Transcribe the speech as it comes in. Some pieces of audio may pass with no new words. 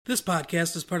This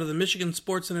podcast is part of the Michigan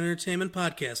Sports and Entertainment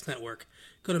Podcast Network.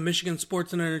 Go to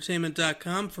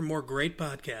michigansportsandentertainment.com for more great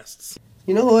podcasts.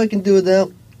 You know who I can do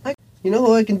without? I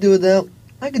can do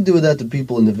without the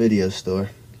people in the video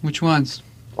store. Which ones?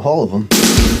 All of them.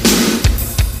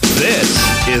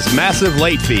 This is Massive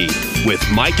Late Fee with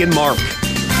Mike and Mark.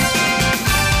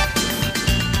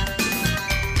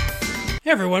 Hey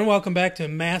everyone, welcome back to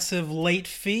Massive Late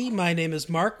Fee. My name is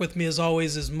Mark. With me as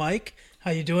always is Mike.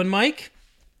 How you doing, Mike?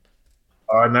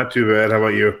 Not too bad. How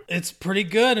about you? It's pretty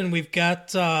good, and we've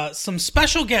got some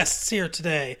special guests here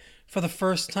today. For the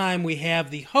first time, we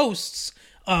have the hosts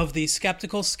of the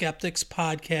Skeptical Skeptics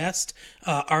podcast,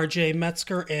 RJ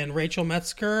Metzger and Rachel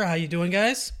Metzger. How you doing,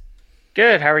 guys?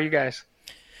 Good. How are you guys?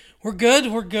 We're good.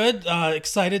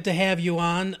 Excited to have you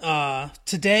on.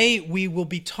 Today, we will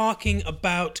be talking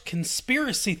about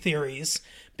conspiracy theories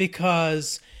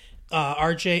because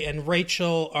RJ and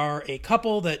Rachel are a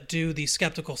couple that do the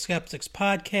Skeptical Skeptics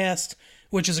podcast,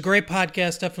 which is a great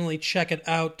podcast. Definitely check it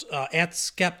out at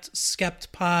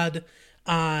SkeptPod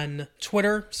on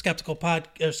Twitter, Skeptical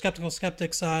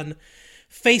Skeptics on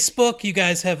Facebook. You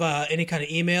guys have any kind of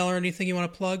email or anything you want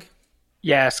to plug?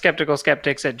 Yeah,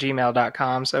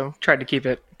 skepticalskeptics@gmail.com. So tried to keep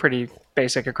it pretty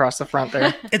basic across the front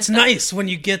there. It's nice when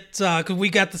you get, because we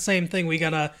got the same thing. We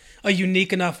got a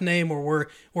unique enough name where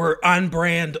we're on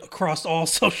brand across all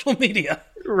social media.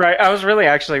 Right. I was really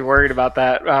actually worried about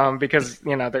that because,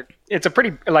 you know, it's a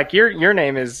pretty, like your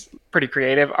name is pretty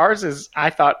creative. Ours is, I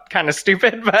thought, kind of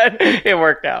stupid, but it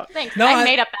worked out. Thanks. No, I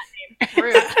made up that name.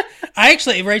 Rude. I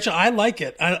actually, Rachel, I like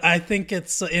it. I think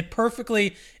it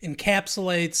perfectly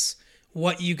encapsulates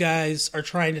what you guys are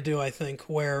trying to do, I think,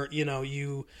 where, you know,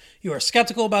 you are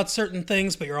skeptical about certain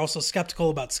things, but you're also skeptical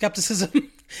about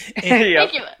skepticism.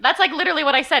 Thank you. That's like literally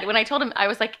what I said. When I told him, I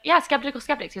was like, yeah, skeptical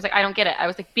skeptics. He was like, I don't get it. I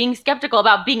was like, being skeptical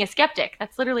about being a skeptic.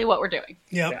 That's literally what we're doing.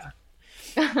 Yep.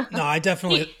 Yeah. No, I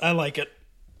like it.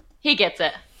 He gets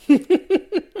it.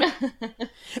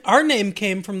 Our name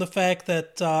came from the fact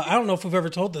that, I don't know if we've ever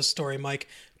told this story, Mike,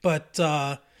 but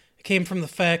it came from the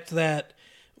fact that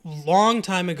long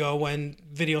time ago when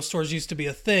video stores used to be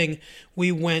a thing,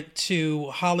 we went to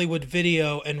Hollywood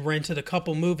Video and rented a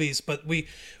couple movies, but we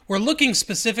were looking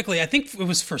specifically, I think it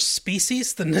was for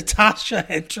Species, the Natasha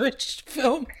Henstridge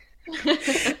film.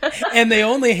 And they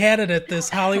only had it at this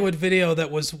Hollywood Video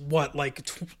that was, what, like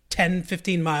 10,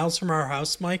 15 miles from our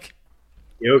house, Mike?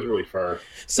 It was really far.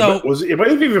 So it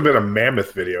might have even been a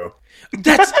Mammoth Video.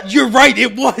 You're right,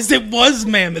 it was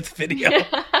Mammoth Video.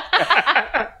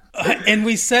 And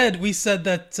we said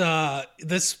that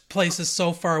this place is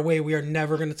so far away, we are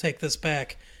never going to take this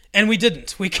back, and we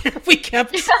didn't. We kept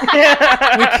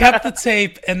the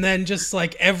tape, and then just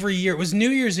like every year, it was New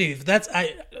Year's Eve.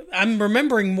 I'm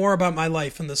remembering more about my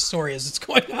life in this story as it's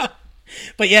going on.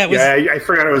 But yeah, it was. Yeah, I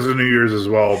forgot it was a New Year's as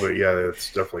well, but yeah,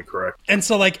 that's definitely correct. And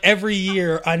so, like every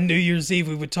year on New Year's Eve,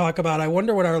 we would talk about, I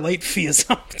wonder what our late fee is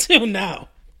up to now.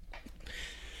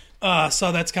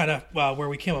 So that's kind of where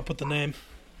we came up with the name.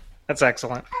 That's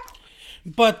excellent.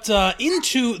 But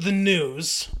into the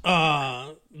news,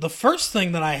 the first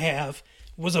thing that I have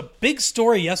was a big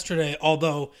story yesterday,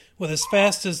 although with as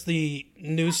fast as the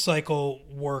news cycle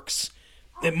works,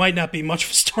 it might not be much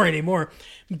of a story anymore.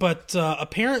 But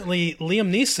apparently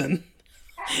Liam Neeson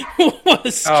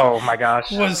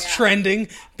was trending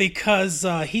because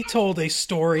he told a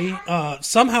story,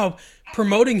 somehow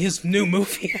promoting his new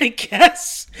movie, I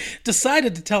guess,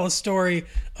 decided to tell a story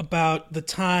about the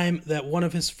time that one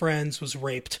of his friends was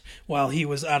raped while he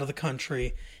was out of the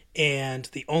country, and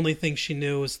the only thing she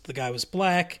knew was the guy was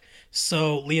black.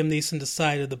 So Liam Neeson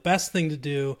decided the best thing to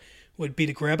do would be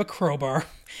to grab a crowbar,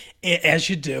 as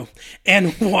you do,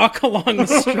 and walk along the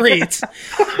street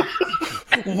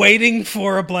waiting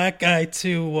for a black guy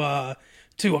to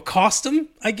accost him,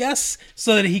 I guess,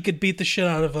 so that he could beat the shit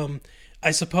out of him,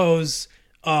 I suppose,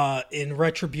 in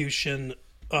retribution,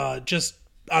 just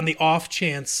on the off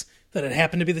chance that it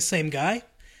happened to be the same guy.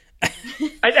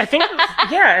 I think,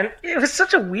 yeah, and it was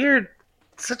such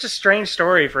a strange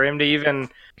story for him to even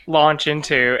launch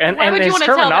into, and his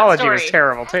terminology was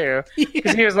terrible too.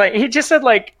 Because he just said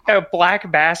like a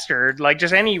black bastard, like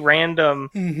just any random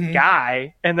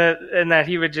guy, and that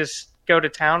he would just go to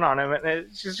town on him, and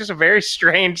it's just a very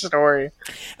strange story.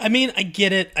 I mean, I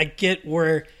get it. I get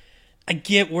where. I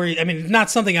mean,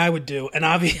 not something I would do, and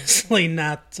obviously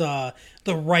not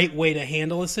the right way to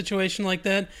handle a situation like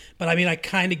that. But I mean, I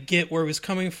kind of get where he was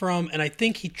coming from, and I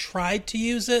think he tried to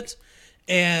use it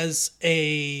as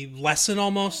a lesson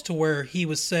almost, to where he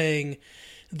was saying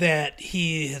that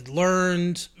he had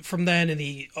learned from then, and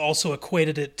he also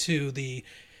equated it to the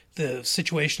the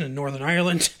situation in Northern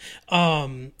Ireland,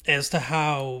 as to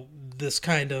how this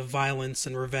kind of violence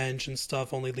and revenge and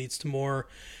stuff only leads to more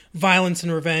violence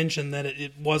and revenge, and that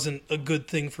it wasn't a good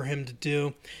thing for him to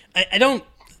do. I don't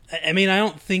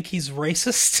think he's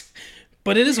racist,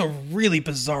 but it is a really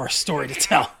bizarre story to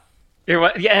tell.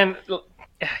 And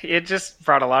it just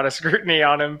brought a lot of scrutiny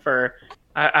on him for,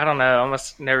 I don't know,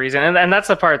 almost no reason. And that's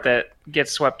the part that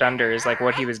gets swept under, is like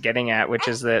what he was getting at, which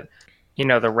is that,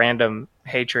 the random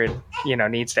hatred,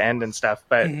 needs to end and stuff.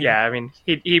 But yeah, I mean,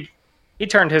 he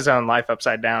turned his own life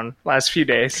upside down last few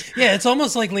days. Yeah, it's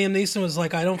almost like Liam Neeson was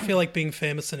like, I don't feel like being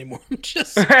famous anymore. I'm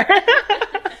just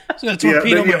gonna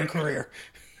torpedo my own career.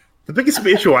 The biggest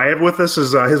issue I have with this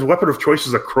is his weapon of choice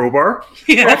is a crowbar.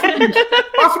 Yeah.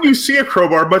 Often you see a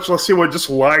crowbar, much less see one just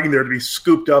lying there to be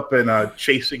scooped up and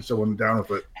chasing someone down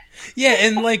with it. Yeah,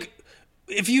 and like,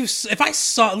 if I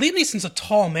saw Liam Neeson's a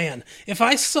tall man. If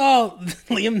I saw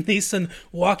Liam Neeson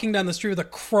walking down the street with a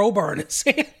crowbar in his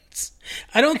hands,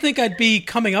 I don't think I'd be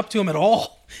coming up to him at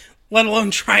all, let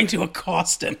alone trying to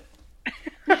accost him.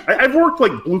 I've worked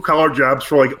like blue collar jobs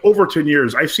for like over 10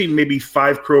 years. I've seen maybe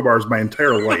 5 crowbars my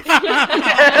entire life.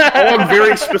 All in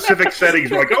very specific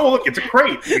settings. We're like, oh, look, it's a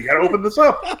crate. We got to open this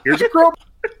up. Here's a crowbar.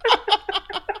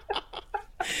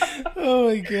 Oh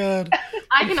my God.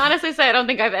 I can honestly say I don't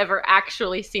think I've ever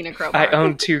actually seen a crowbar. I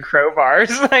own 2 crowbars.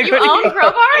 Like, you own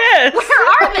crowbars? Yes. Where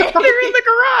are they? They're in the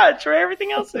garage where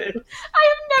everything else is. I have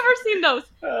never seen those.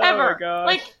 Ever. My gosh.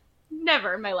 Like,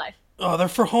 never in my life. Oh, they're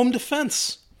for home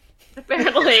defense.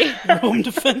 Apparently. Home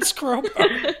defense crowbar.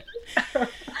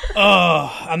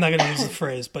 Oh, I'm not going to use the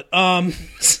phrase, but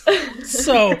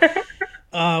so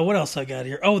what else I got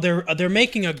here? Oh, they're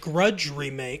making a Grudge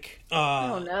remake.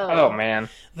 Oh no. Oh man.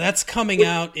 That's coming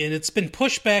out, and it's been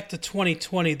pushed back to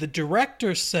 2020. The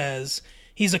director says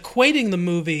he's equating the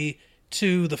movie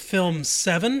to the film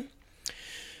Seven,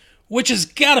 which has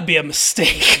got to be a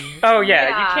mistake. Oh yeah,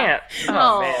 you can't. No.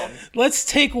 Oh man. Let's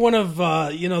take one of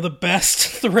the best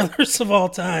thrillers of all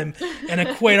time and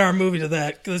equate our movie to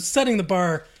that, because it's setting the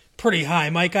bar pretty high.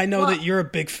 Mike, I know that you're a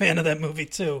big fan of that movie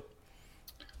too.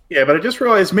 Yeah, but I just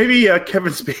realized maybe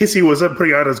Kevin Spacey wasn't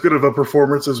putting out as good of a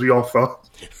performance as we all thought.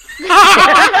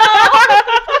 I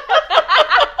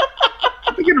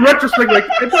think in retrospect, I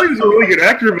thought he was a really good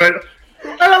actor, but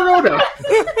I don't know now.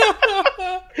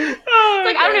 It's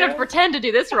like, I don't even have to pretend to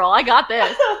do this role. I got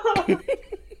this.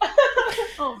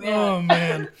 Oh man. Oh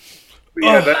man.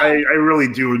 Yeah, I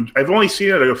really do. I've only seen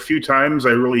it a few times. I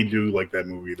really do like that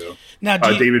movie, though. Now,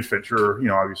 David Fincher,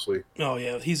 obviously. Oh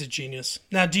yeah, he's a genius.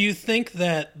 Now, do you think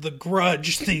that The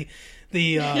Grudge, do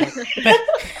you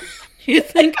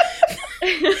think?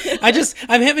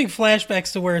 I'm having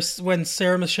flashbacks to when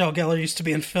Sarah Michelle Gellar used to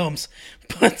be in films.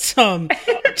 But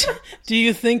do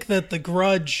you think that The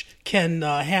can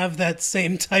have that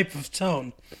same type of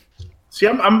tone? See,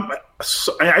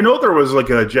 I know there was like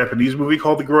a Japanese movie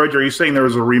called The Grudge. Are you saying there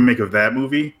was a remake of that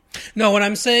movie? No, what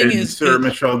I'm saying is Sarah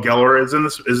Michelle Gellar is in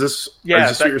this. Is this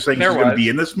what you're saying? She's going to be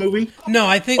in this movie? No,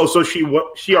 I think. Oh, so she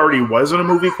already was in a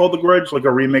movie called The Grudge, like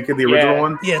a remake of the original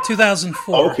one. Yeah,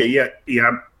 2004. Oh, okay,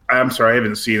 yeah. I'm sorry, I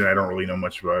haven't seen it. I don't really know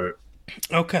much about it.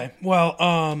 Okay, well,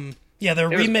 yeah, they're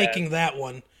remaking that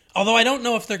one. Although I don't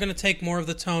know if they're going to take more of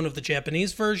the tone of the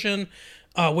Japanese version,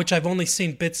 which I've only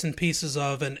seen bits and pieces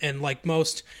of, and like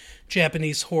most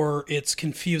Japanese horror, it's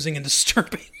confusing and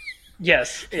disturbing.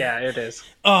 Yes, yeah, it is.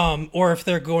 Or if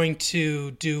they're going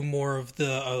to do more of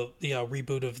the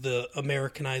reboot of the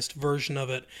Americanized version of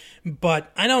it, but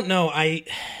I don't know. I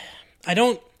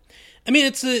don't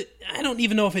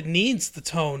even know if it needs the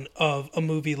tone of a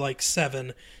movie like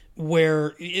Seven,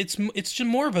 where it's just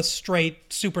more of a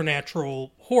straight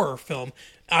supernatural horror film.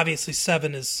 Obviously,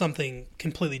 Seven is something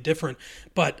completely different,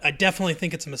 but I definitely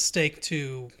think it's a mistake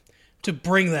to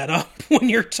bring that up when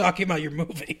you're talking about your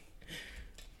movie.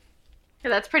 Yeah,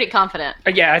 that's pretty confident.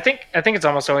 Yeah, I think it's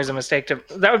almost always a mistake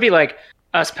that would be like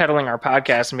us peddling our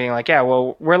podcast and being like, yeah,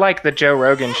 well, we're like the Joe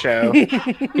Rogan show.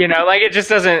 Like it just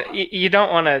doesn't, you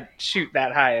don't want to shoot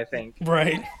that high, I think.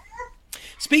 Right.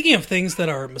 Speaking of things that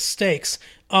are mistakes,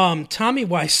 Tommy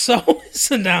Wiseau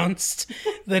has announced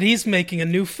that he's making a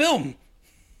new film.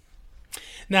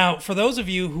 Now, for those of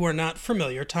you who are not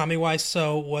familiar, Tommy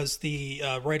Wiseau was the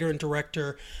writer and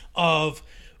director of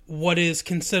what is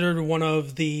considered one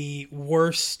of the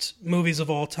worst movies of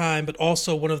all time, but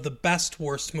also one of the best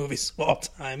worst movies of all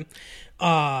time,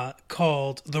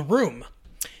 called The Room.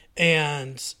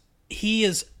 And he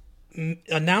has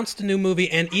announced a new movie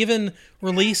and even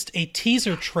released a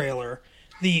teaser trailer.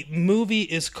 The movie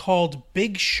is called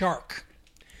Big Shark.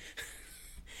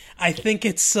 I think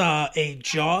it's a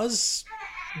Jaws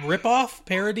ripoff,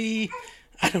 parody.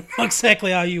 I don't know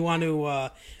exactly how you want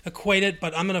to equate it,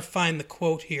 but I'm going to find the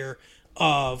quote here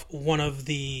of one of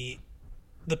the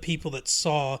people that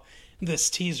saw this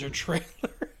teaser trailer.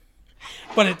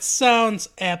 But it sounds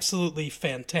absolutely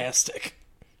fantastic.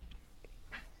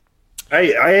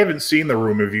 I haven't seen The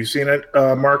Room. Have you seen it,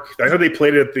 Mark? I know they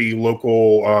played it at the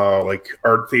local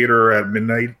art theater at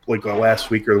midnight, last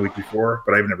week or the week before,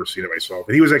 but I've never seen it myself.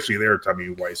 And he was actually there, Tommy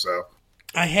Wiseau.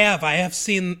 I have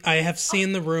seen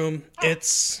The Room.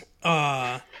 It's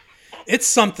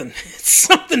something. It's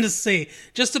something to see.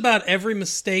 Just about every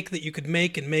mistake that you could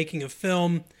make in making a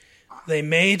film, they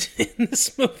made in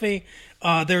this movie.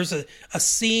 There's a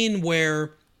scene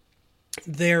where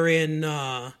they're in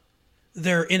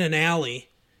an alley,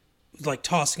 like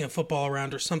tossing a football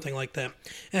around or something like that.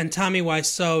 And Tommy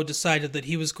Wiseau decided that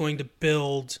he was going to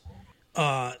build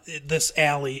this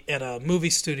alley at a movie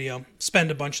studio,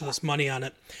 spend a bunch of this money on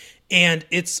it. And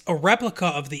it's a replica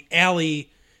of the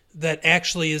alley that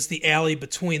actually is the alley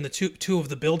between the two of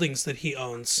the buildings that he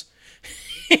owns.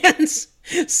 And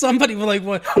somebody was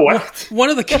what? One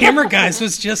of the camera guys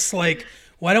was just like,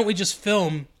 why don't we just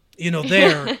film,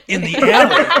 there in the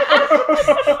alley?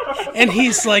 And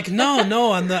he's like, no,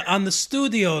 on the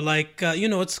studio,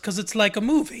 it's because it's like a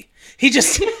movie. He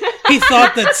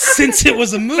thought that since it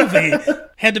was a movie,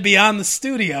 had to be on the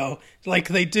studio like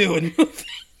they do in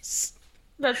movies.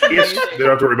 That's amazing. They don't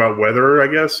have to worry about weather, I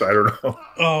guess. I don't know.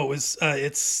 Oh, there's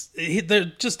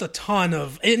just a ton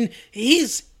of, and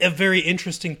he's a very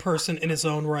interesting person in his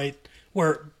own right,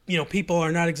 where people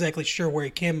are not exactly sure where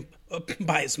he came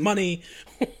by his money,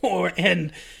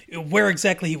 and where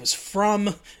exactly he was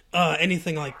from,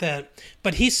 anything like that.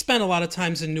 But he spent a lot of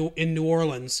times in New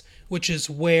Orleans, which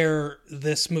is where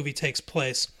this movie takes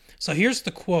place. So here's the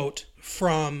quote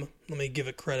from, let me give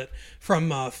it credit,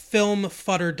 from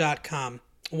filmfutter.com.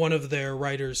 One of their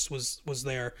writers was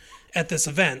there at this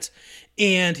event.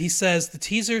 And he says, the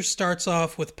teaser starts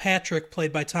off with Patrick,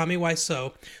 played by Tommy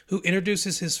Wiseau, who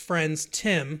introduces his friends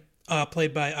Tim,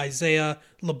 played by Isaiah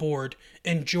Laborde,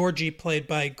 and Georgie, played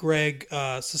by Greg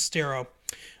Sestero,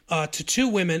 to two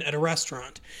women at a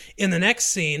restaurant. In the next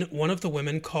scene, one of the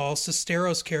women calls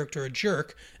Sestero's character a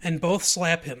jerk, and both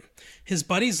slap him. His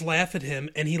buddies laugh at him,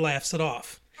 and he laughs it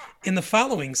off. In the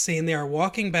following scene, they are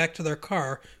walking back to their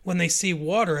car when they see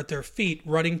water at their feet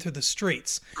running through the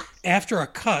streets. After a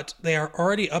cut, they are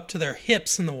already up to their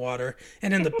hips in the water,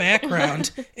 and in the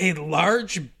background, a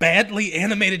large, badly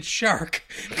animated shark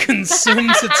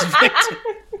consumes its victim.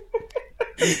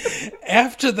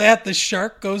 After that, the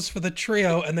shark goes for the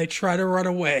trio, and they try to run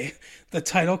away. The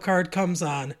title card comes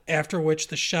on, after which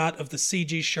the shot of the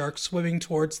CG shark swimming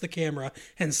towards the camera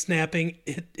and snapping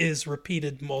it is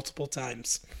repeated multiple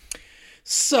times.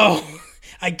 So,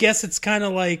 I guess it's kind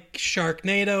of like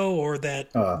Sharknado or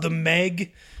that the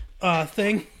Meg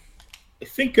thing. I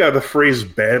think the phrase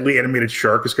badly animated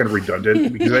shark is kind of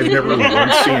redundant because I've never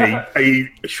once seen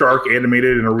a shark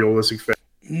animated in a realistic fashion.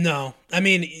 No. I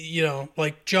mean,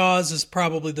 like Jaws is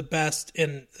probably the best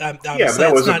in, it's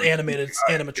not animated, it's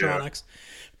animatronics. Yeah.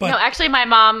 But no, actually my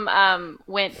mom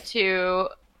went to,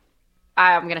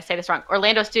 I'm going to say this wrong,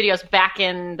 Orlando Studios back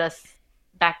in the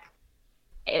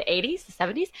 80s, the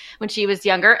 70s, when she was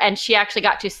younger, and she actually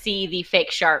got to see the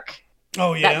fake shark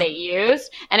that they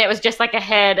used, and it was just like a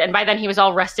head, and by then he was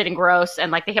all rusted and gross,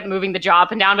 and like they kept moving the jaw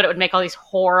up and down, but it would make all these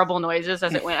horrible noises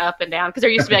as it went up and down, because there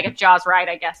used to be like a Jaws ride,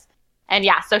 I guess. And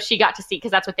yeah, so she got to see,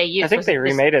 because that's what they used. I think they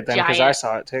remade it then, because I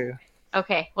saw it too.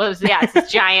 Okay, well, it's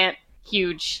this giant,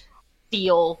 huge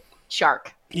steel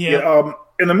shark. Yeah.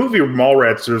 In the movie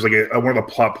Mallrats, there's like one of the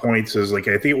plot points is like,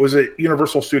 I think it was at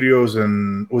Universal Studios,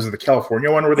 and was it the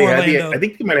California one where they Orlando. I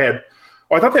think they might have had.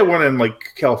 Oh, I thought they had one in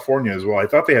like California as well. I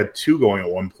thought they had two going at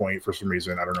one point for some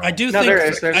reason. I don't know. I do think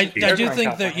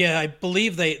that. Yeah, I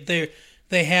believe they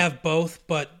have both,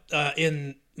 but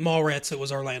in Mallrats it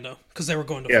was Orlando because they were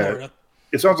going to Florida.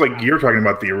 It sounds like you're talking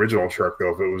about the original shark though.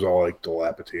 If it was all like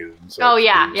dilapidated and stuff. Oh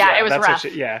yeah, it was rough.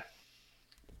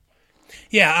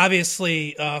 Yeah,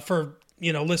 obviously, for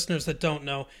listeners that don't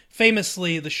know,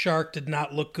 famously the shark did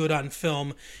not look good on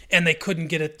film, and they couldn't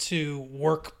get it to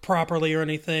work properly or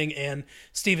anything. And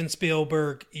Steven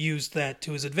Spielberg used that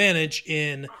to his advantage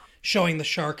in showing the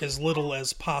shark as little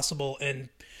as possible and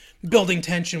building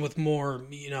tension with more,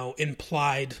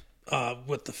 implied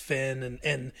with the fin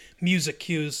and music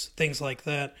cues, things like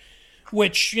that,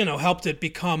 which helped it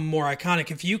become more iconic.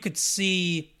 If you could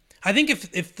see. I think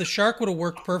if the shark would have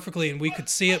worked perfectly and we could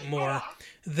see it more,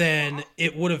 then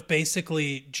it would have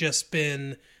basically just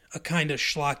been a kind of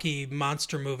schlocky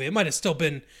monster movie. It might have still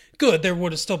been good. There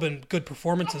would have still been good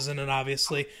performances in it,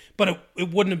 obviously, but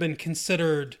it wouldn't have been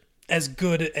considered as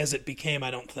good as it became, I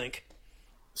don't think.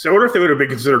 So I wonder if they would have been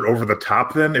considered over the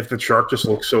top then, if the shark just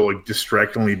looked so like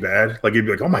distractingly bad. Like you'd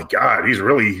be like, oh my god, he's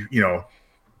really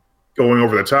going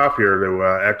over the top here to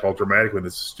act all dramatic with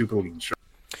this stupid looking shark.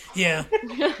 Yeah.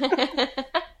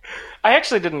 I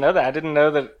actually didn't know that. I didn't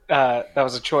know that that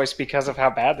was a choice because of how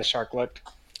bad the shark looked.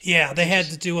 Yeah, they had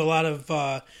to do a lot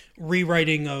of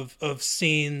rewriting of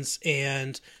scenes,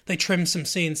 and they trimmed some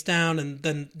scenes down, and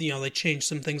then they changed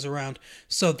some things around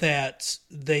so that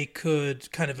they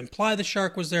could kind of imply the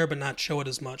shark was there, but not show it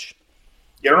as much.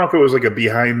 Yeah, I don't know if it was like a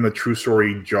behind the true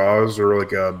story Jaws or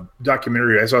like a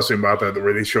documentary. I saw something about that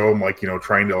where they show him like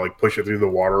trying to like push it through the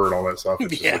water and all that stuff.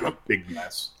 It's just like a big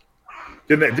mess.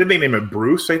 Didn't they name it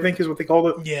Bruce? I think is what they called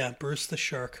it. Yeah, Bruce the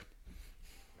shark.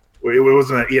 It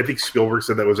wasn't. I think Spielberg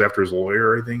said that was after his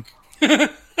lawyer. I think.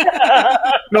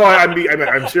 No,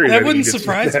 I'm serious. That wouldn't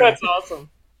surprise me. That's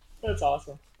awesome. That's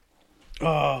awesome. Oh,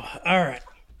 all right.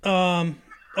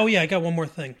 Oh yeah, I got one more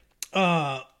thing.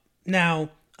 Now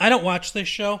I don't watch this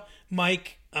show,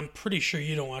 Mike. I'm pretty sure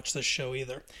you don't watch this show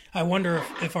either. I wonder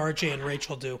if RJ and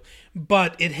Rachel do.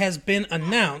 But it has been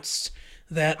announced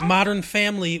that Modern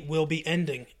Family will be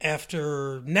ending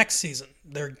after next season.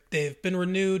 They've been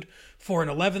renewed for an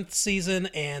 11th season,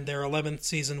 and their 11th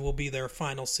season will be their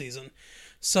final season.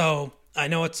 So I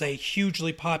know it's a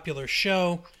hugely popular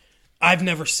show. I've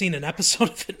never seen an episode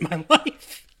of it in my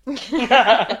life.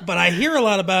 But I hear a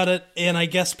lot about it, and I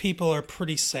guess people are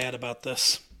pretty sad about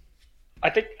this. I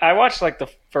think I watched like the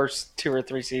first 2 or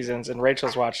 3 seasons, and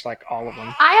Rachel's watched like all of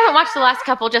them. I haven't watched the last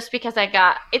couple just because I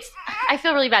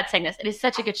feel really bad saying this. It is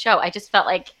such a good show. I just felt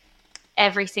like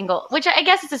every single, which I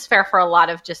guess is just fair for a lot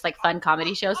of just like fun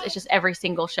comedy shows. It's just every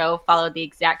single show followed the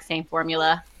exact same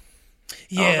formula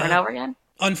over and over again.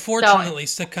 Unfortunately,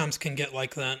 sitcoms can get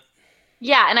like that.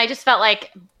 Yeah, and I just felt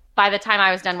like by the time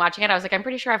I was done watching it, I was like, I'm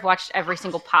pretty sure I've watched every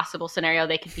single possible scenario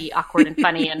they could be awkward and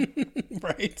funny and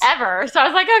right. ever. So I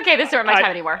was like, okay, this isn't my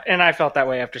time anymore. And I felt that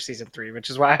way after season 3, which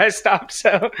is why I stopped.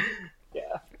 So,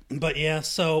 yeah. But yeah,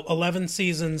 so 11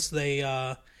 seasons,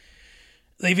 they've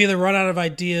either run out of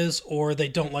ideas or they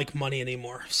don't like money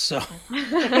anymore. So,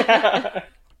 I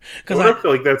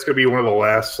feel like that's going to be one of the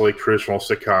last like traditional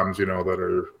sitcoms, that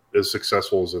are as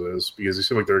successful as it is, because they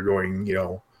seem like they're going,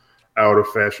 out of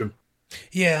fashion.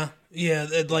 Yeah.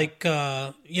 Like,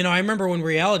 I remember when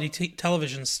reality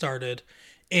television started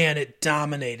and it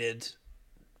dominated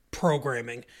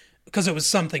programming because it was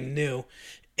something new.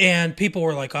 And people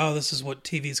were like, oh, this is what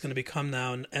TV is going to become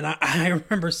now. And I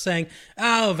remember saying,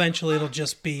 eventually it'll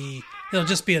just be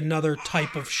another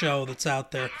type of show that's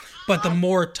out there. But the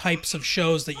more types of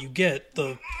shows that you get,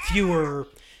 the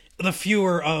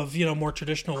fewer of more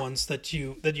traditional ones that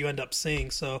you end up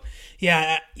seeing. So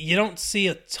yeah, you don't see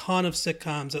a ton of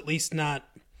sitcoms, at least not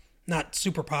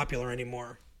super popular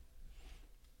anymore.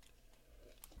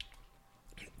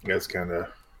 That's kind of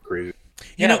crazy.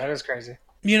 That is crazy.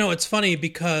 It's funny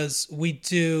because we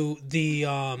do the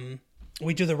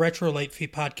Retro Late Fee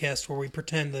podcast where we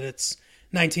pretend that it's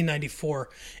 1994,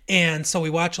 and so we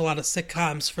watch a lot of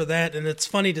sitcoms for that, and it's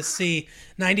funny to see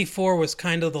 94 was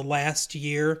kind of the last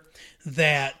year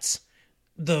that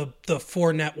the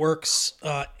 4 networks,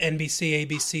 NBC,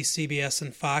 ABC, CBS,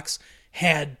 and Fox,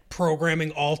 had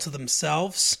programming all to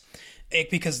themselves,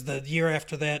 because the year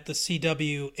after that, the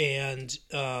CW and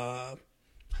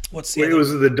what's the other? It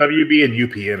was the WB and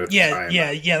UPN at the time.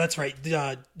 Yeah, that's right.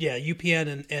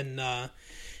 UPN and the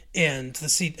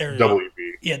WB.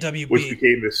 Yeah, WB. Which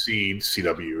became the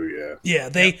CW, yeah.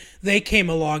 Yeah, they came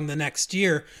along the next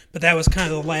year, but that was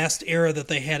kind of the last era that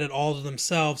they had it all to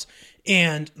themselves.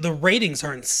 And the ratings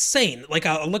are insane. Like,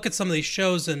 I'll look at some of these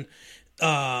shows, and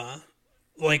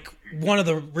like one of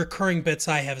the recurring bits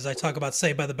I have is I talk about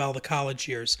Saved by the Bell, the college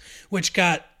years, which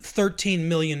got 13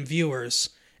 million viewers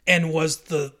and was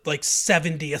the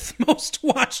 70th most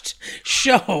watched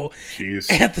show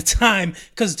at the time,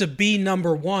 because to be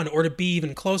number 1 or to be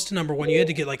even close to number 1, you had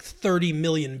to get 30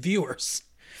 million viewers.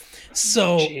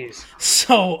 So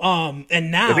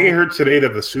and now I think I heard today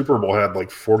that the Super Bowl had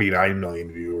 49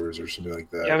 million viewers or something like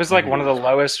that. Yeah, it was one of the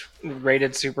lowest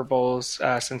rated Super Bowls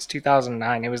since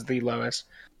 2009. It was the lowest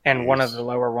and one of the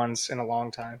lower ones in a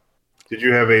long time. Did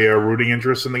you have a rooting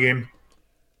interest in the game?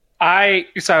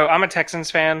 So I'm a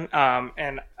Texans fan,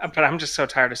 but I'm just so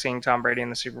tired of seeing Tom Brady in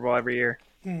the Super Bowl every year.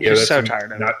 Yeah, just so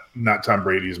tired of it. Not Tom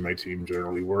Brady's my team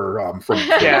generally. We're from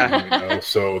Cleveland,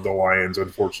 so the Lions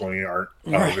unfortunately aren't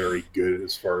very good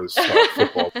as far as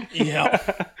football. Yeah.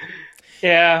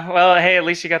 Yeah, well, hey, at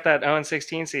least you got that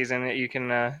 0-16 season that you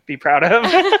can be proud of.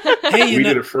 Hey, we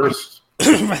did it first.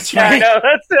 That's right. Yeah, I know.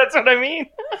 That's what I mean.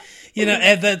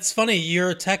 And that's funny. You're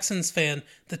a Texans fan.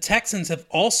 the Texans have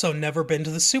also never been to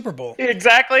the Super Bowl.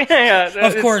 Exactly. Yeah.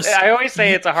 Of course. I always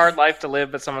say it's a hard life to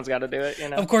live, but someone's got to do it,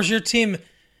 Of course, your team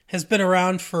has been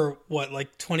around for,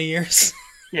 20 years?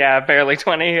 Yeah, barely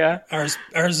 20, yeah. Ours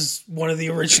is one of the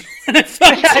original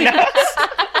NFL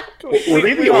teams. Were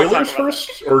they the Oilers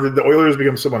first, or did the Oilers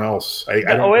become someone else?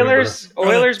 The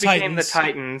Oilers became the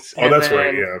Titans. Oh, that's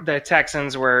right, yeah. The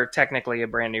Texans were technically a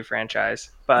brand new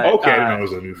franchise. But, okay, I didn't know it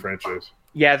was a new franchise.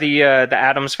 Yeah, the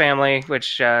Adams family,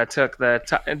 which took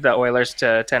the Oilers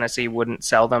to Tennessee, wouldn't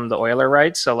sell them the Oiler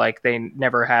rights, so they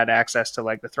never had access to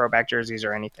the throwback jerseys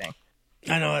or anything.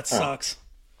 I know that sucks.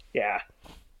 Yeah,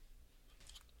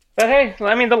 but hey,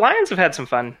 the Lions have had some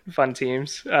fun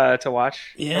teams to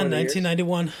watch. Yeah,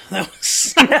 1991. That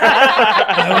was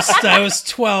I was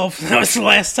 12. That was the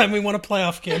last time we won a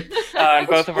playoff game. And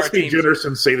both of our teams. Generous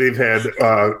and say they've had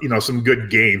some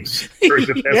good games during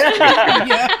the past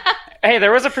yeah. Hey,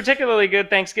 there was a particularly good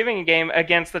Thanksgiving game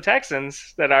against the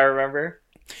Texans that I remember.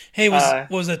 Hey,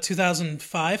 was it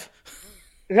 2005?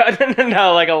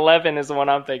 No, 11 is the one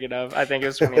I'm thinking of. I think it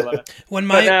was 2011.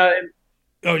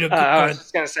 I was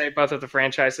just going to say both of the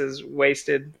franchises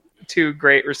wasted two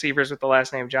great receivers with the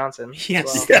last name Johnson.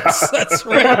 Yes, that's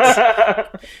right.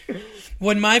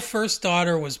 When my first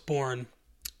daughter was born,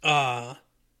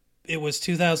 it was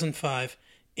 2005,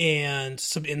 and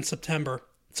in September.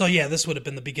 So yeah, this would have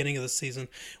been the beginning of the season.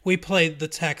 We played the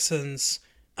Texans.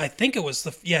 I think it was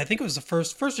the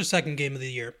first or second game of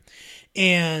the year,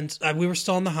 and we were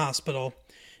still in the hospital,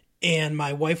 and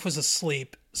my wife was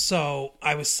asleep. So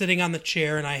I was sitting on the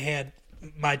chair, and I had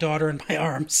my daughter in my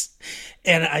arms,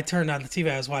 and I turned on the TV.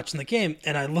 I was watching the game,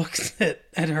 and I looked at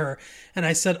her, and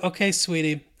I said, "Okay,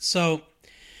 sweetie, so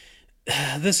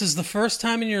this is the first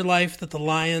time in your life that the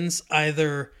Lions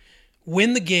either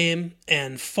win the game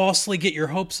and falsely get your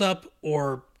hopes up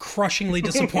or crushingly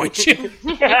disappoint you."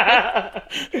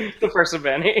 The first of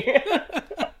many.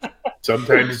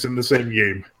 Sometimes it's in the same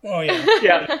game. Oh, yeah.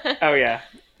 Yeah. Oh, yeah.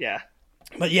 Yeah.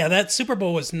 But yeah, that Super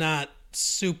Bowl was not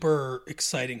super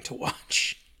exciting to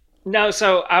watch. No,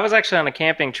 so I was actually on a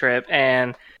camping trip,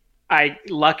 and I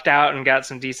lucked out and got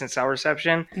some decent cell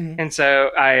reception. Mm-hmm. And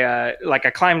so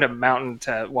I climbed a mountain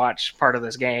to watch part of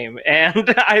this game,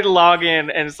 and I log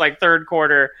in, and it's third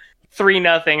quarter,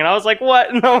 3-0, and I was like,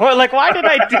 "What? No, why did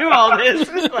I do all this?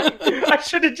 I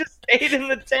should have just stayed in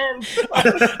the tent."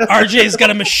 RJ's got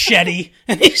a machete,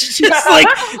 and he's just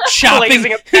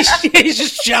chopping. He's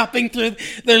just chopping through.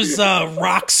 There's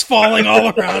rocks falling all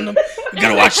around him. We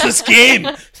gotta watch this game.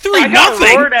 3-0. I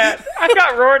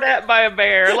got roared at by a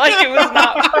bear. It was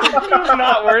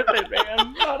not worth it,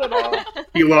 man. Not at all.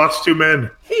 He lost 2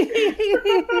 men.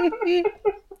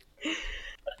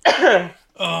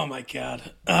 Oh my God.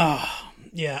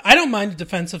 Yeah. I don't mind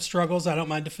defensive struggles. I don't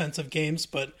mind defensive games,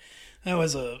 but that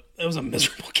was a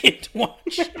miserable game to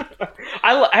watch.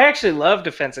 I actually love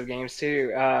defensive games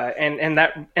too, and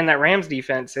that Rams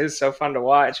defense is so fun to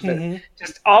watch. But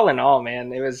just all in all,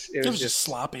 man, it was just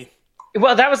sloppy.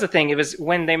 Well, that was the thing. It was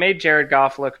when they made Jared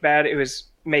Goff look bad. It was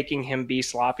making him be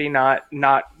sloppy, not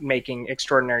making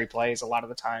extraordinary plays a lot of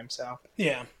the time. So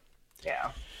yeah.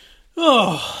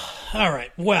 Oh, all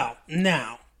right. Well,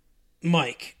 now,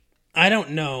 Mike, I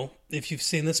don't know if you've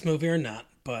seen this movie or not,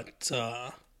 but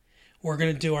we're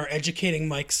going to do our Educating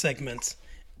Mike segment.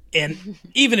 And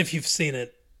even if you've seen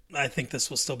it, I think this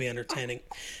will still be entertaining.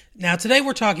 Now, today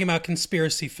we're talking about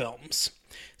conspiracy films.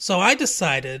 So I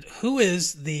decided who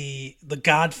is the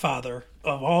godfather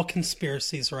of all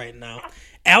conspiracies right now?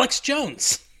 Alex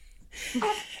Jones.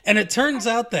 And it turns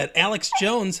out that Alex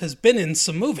Jones has been in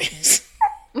some movies.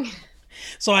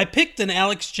 So I picked an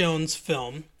Alex Jones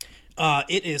film.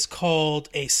 It is called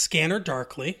A Scanner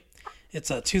Darkly.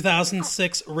 It's a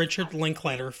 2006 Richard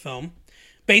Linklater film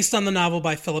based on the novel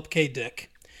by Philip K.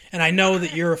 Dick. And I know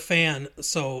that you're a fan,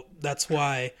 so that's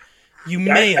why you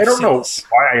may have seen this. I don't know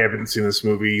why I haven't seen this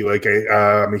movie.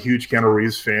 I'm a huge Keanu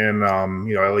Reeves fan. I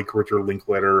like Richard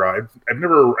Linklater. I've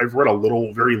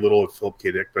read very little of Philip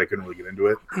K. Dick, but I couldn't really get into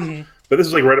it. Mm-hmm. But this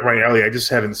is right up my alley. I just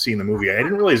haven't seen the movie. I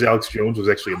didn't realize Alex Jones was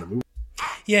actually in the movie.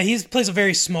 Yeah, he plays a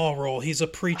very small role. He's a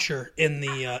preacher in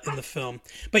the film.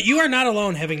 But you are not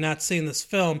alone having not seen this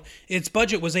film. Its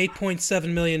budget was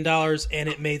 $8.7 million, and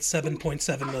it made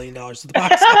 $7.7 million at the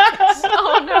box office.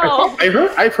 Oh,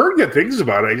 no. I've heard good things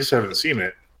about it. I just haven't seen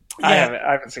it. Yeah.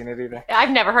 I haven't seen it either.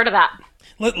 I've never heard of that.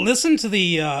 Listen to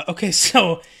the... okay,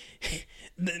 so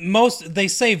they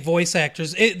say voice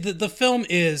actors. The film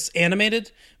is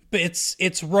animated, but it's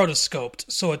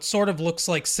rotoscoped, so it sort of looks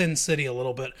like Sin City a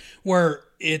little bit, where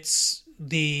it's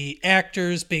the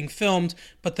actors being filmed,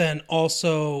 but then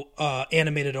also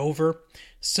animated over.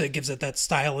 So it gives it that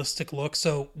stylistic look.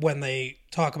 So when they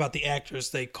talk about the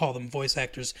actors, they call them voice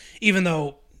actors, even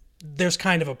though there's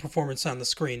kind of a performance on the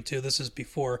screen too. This is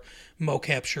before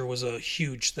mocapture was a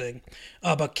huge thing.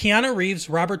 But Keanu Reeves,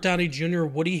 Robert Downey Jr.,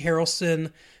 Woody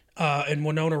Harrelson, and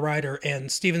Winona Ryder,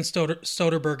 and Steven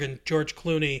Soderbergh and George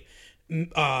Clooney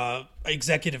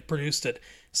executive produced it.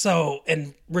 So,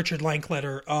 and Richard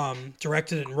Linklater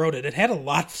directed it and wrote it. It had a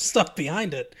lot of stuff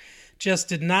behind it. Just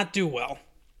did not do well.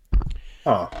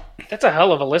 Huh. That's a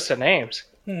hell of a list of names.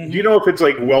 Do you know if it's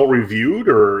like well reviewed,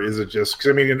 or is it just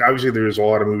because I mean obviously there's a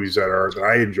lot of movies that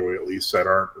I enjoy at least that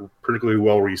aren't particularly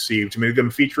well received. Many of them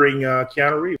featuring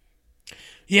Keanu Reeves.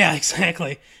 Yeah,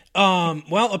 exactly.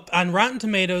 Well, on Rotten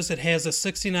Tomatoes, it has a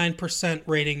 69%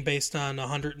 rating based on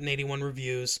 181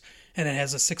 reviews, and it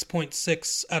has a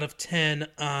 6.6 out of 10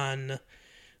 on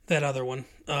that other one.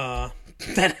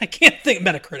 That I can't think.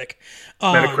 Metacritic.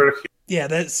 Metacritic. Yeah,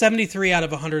 that's 73 out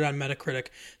of 100 on Metacritic.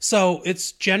 So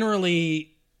it's generally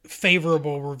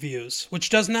favorable reviews, which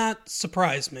does not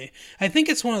surprise me. I think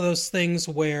it's one of those things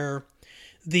where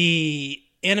the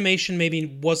animation maybe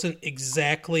wasn't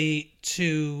exactly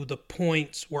to the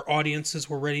point where audiences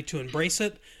were ready to embrace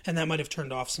it, and that might have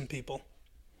turned off some people.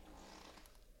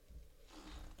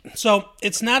 So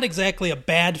it's not exactly a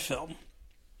bad film,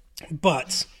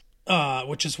 but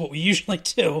which is what we usually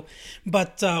do,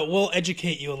 but we'll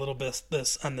educate you a little bit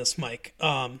on this, Mike.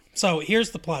 So here's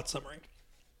the plot summary.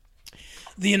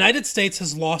 The United States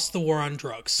has lost the war on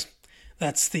drugs.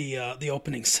 That's the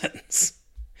opening sentence.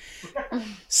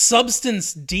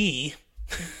 Substance D,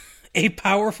 a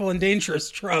powerful and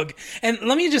dangerous drug. And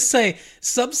let me just say,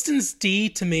 Substance D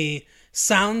to me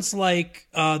sounds like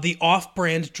the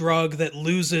off-brand drug that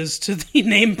loses to the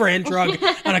name-brand drug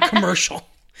on a commercial.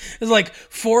 It's like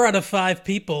 4 out of 5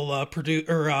 people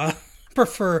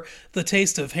prefer the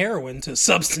taste of heroin to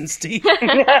Substance D.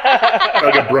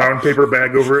 Like a brown paper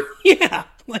bag over it. Yeah,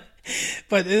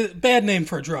 but bad name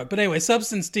for a drug. But anyway,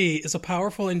 Substance D is a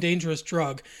powerful and dangerous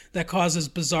drug that causes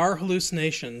bizarre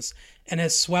hallucinations and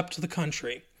has swept the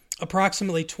country.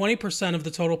 Approximately 20% of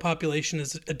the total population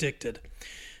is addicted.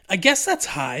 I guess that's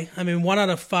high. I mean, 1 out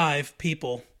of 5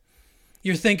 people.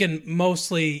 You're thinking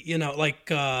mostly,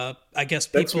 I guess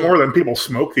people... That's more than people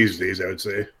smoke these days, I would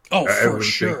say. Oh, for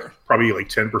sure. Probably like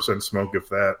 10% smoke, if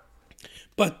that.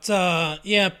 But,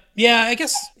 yeah, I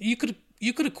guess you could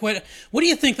have quit. What do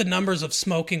you think the numbers of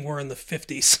smoking were in the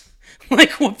 50s?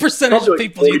 Like, what percentage of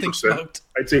people do you think smoked?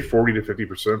 I'd say 40 to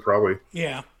 50%, probably.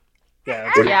 Yeah.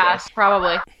 Yeah,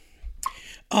 probably.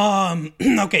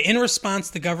 Okay, in response,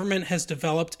 the government has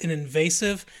developed an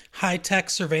invasive, high-tech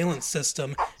surveillance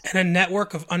system and a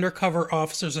network of undercover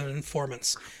officers and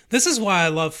informants. This is why I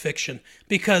love fiction,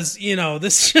 because,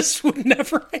 this just would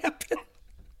never happen.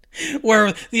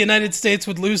 Where the United States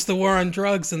would lose the war on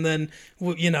drugs, and then,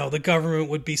 the government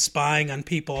would be spying on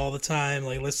people all the time,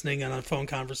 like listening on phone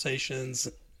conversations,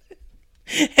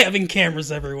 having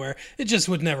cameras everywhere. It just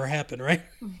would never happen, right?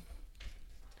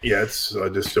 Yeah, it's a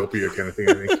dystopia kind of thing,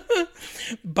 I think.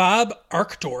 Bob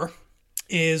Arctor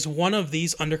is one of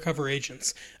these undercover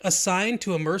agents, assigned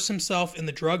to immerse himself in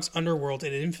the drugs underworld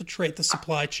and infiltrate the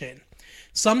supply chain.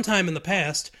 Sometime in the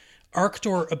past,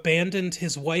 Arctor abandoned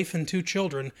his wife and 2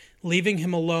 children, leaving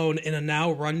him alone in a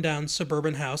now run-down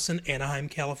suburban house in Anaheim,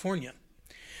 California.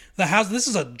 The house, this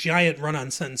is a giant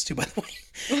run-on sentence too, by the way.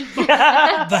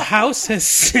 The house has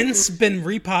since been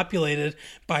repopulated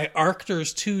by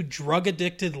Arctor's 2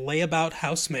 drug-addicted layabout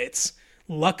housemates,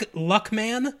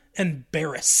 Luckman and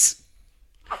Barris.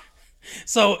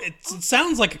 So it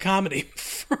sounds like a comedy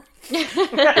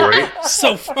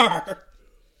so far.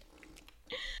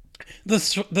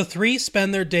 The 3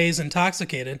 spend their days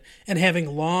intoxicated and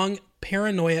having long,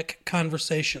 paranoid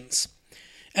conversations.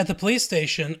 At the police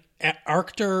station,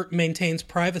 Arctor maintains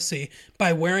privacy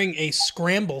by wearing a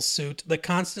scramble suit that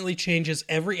constantly changes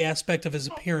every aspect of his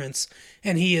appearance,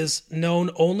 and he is known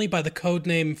only by the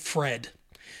codename Fred.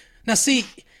 Now see,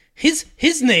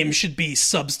 his name should be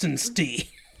Substance D.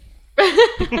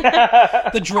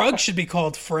 The drug should be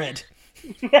called Fred.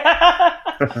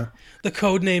 The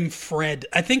codename Fred.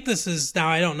 I think this is, now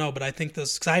I don't know, but I think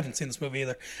this, because I haven't seen this movie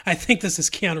either, I think this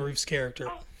is Keanu Reeves' character.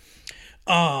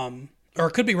 Or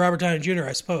it could be Robert Downey Jr.,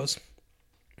 I suppose.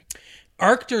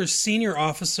 Arctor's senior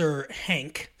officer,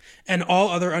 Hank, and all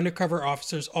other undercover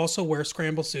officers also wear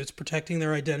scramble suits, protecting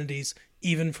their identities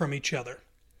even from each other.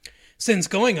 Since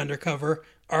going undercover,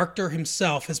 Arctor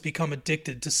himself has become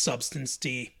addicted to Substance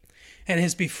D, and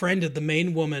has befriended the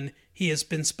main woman he has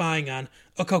been spying on,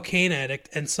 a cocaine addict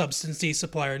and Substance D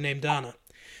supplier named Donna.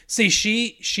 See,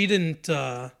 she didn't,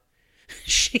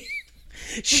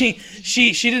 She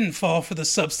didn't fall for the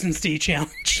Substance D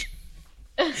challenge.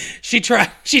 She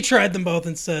tried them both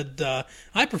and said,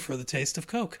 I prefer the taste of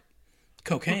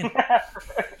cocaine.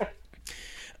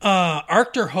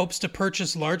 Arctur hopes to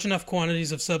purchase large enough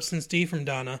quantities of Substance D from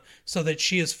Donna so that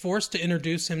she is forced to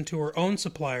introduce him to her own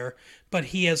supplier, but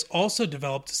he has also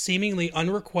developed seemingly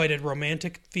unrequited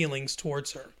romantic feelings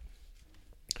towards her.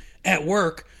 At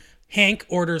work, Hank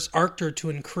orders Arctur to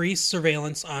increase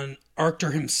surveillance on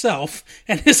Arctur himself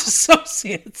and his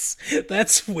associates.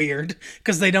 That's weird,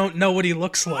 because they don't know what he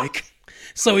looks like.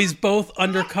 So he's both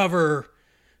undercover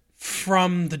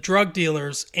from the drug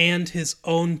dealers and his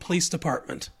own police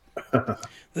department.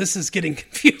 This is getting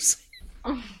confusing.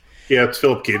 Yeah, it's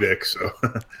Philip K. Dick, so...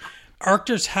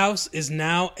 Arctur's house is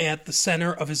now at the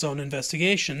center of his own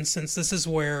investigation, since this is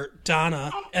where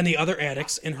Donna and the other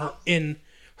addicts in her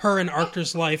and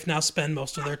Arctur's life now spend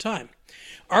most of their time.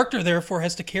 Arctur, therefore,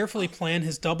 has to carefully plan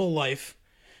his double life,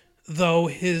 though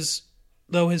his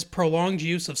prolonged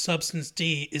use of Substance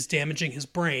D is damaging his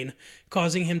brain,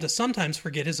 causing him to sometimes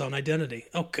forget his own identity.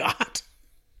 Oh, God.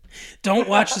 Don't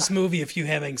watch this movie if you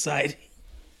have anxiety.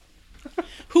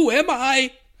 Who am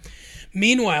I?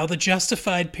 Meanwhile, the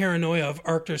justified paranoia of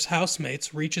Arctur's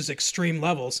housemates reaches extreme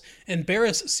levels, and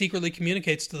Barris secretly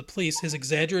communicates to the police his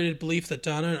exaggerated belief that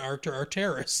Donna and Arctur are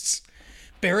terrorists.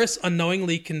 Barris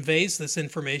unknowingly conveys this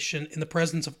information in the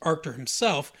presence of Arctur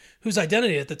himself, whose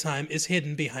identity at the time is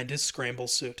hidden behind his scramble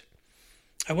suit.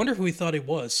 I wonder who he thought he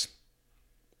was.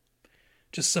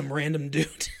 Just some random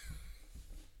dude.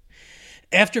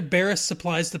 After Barris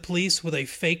supplies the police with a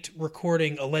faked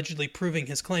recording allegedly proving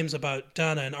his claims about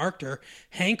Donna and Arctur,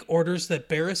 Hank orders that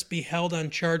Barris be held on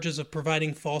charges of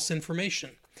providing false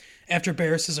information. After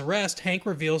Barris's arrest, Hank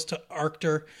reveals to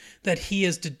Arctur that he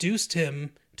has deduced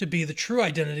him to be the true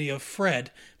identity of Fred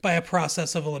by a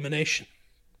process of elimination.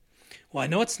 Well, I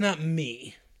know it's not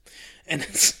me, and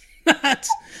it's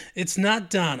not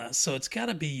Donna, so it's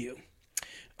gotta be you.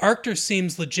 Arctur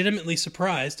seems legitimately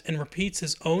surprised and repeats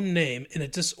his own name in a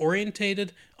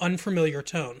disorientated, unfamiliar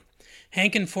tone.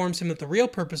 Hank informs him that the real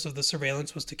purpose of the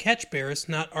surveillance was to catch Barris,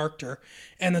 not Arctur,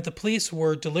 and that the police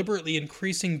were deliberately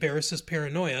increasing Barris's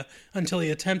paranoia until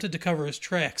he attempted to cover his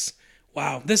tracks.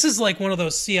 Wow, this is like one of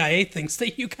those CIA things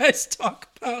that you guys talk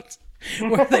about,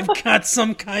 where they've got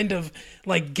some kind of,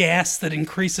 like, gas that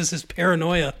increases his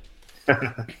paranoia.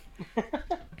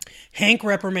 Hank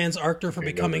reprimands Arctur for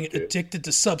becoming addicted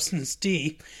to Substance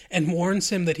D and warns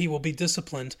him that he will be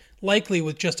disciplined, likely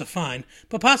with just a fine,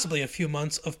 but possibly a few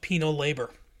months of penal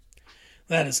labor.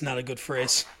 That is not a good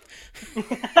phrase.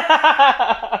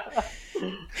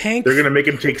 Hank, they're going to make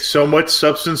him take so much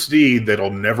Substance D that he'll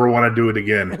never want to do it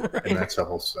again. Right. And that's the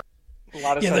whole stuff. A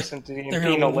lot of Substance D and they're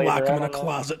going to lock him in a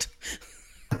closet.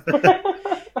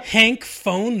 Hank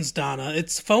phones Donna.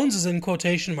 It's phones is in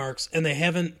quotation marks, and they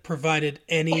haven't provided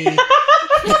any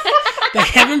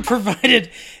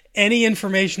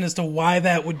information as to why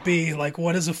that would be. Like,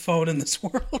 what is a phone in this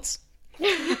world?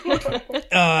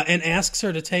 And asks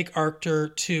her to take Arctur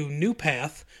to New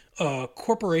Path, a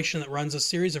corporation that runs a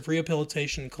series of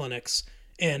rehabilitation clinics.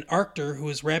 And Arctur, who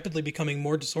is rapidly becoming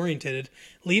more disorientated,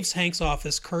 leaves Hank's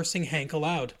office, cursing Hank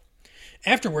aloud.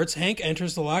 Afterwards, Hank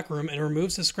enters the locker room and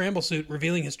removes his scramble suit,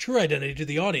 revealing his true identity to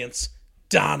the audience.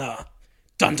 Donna.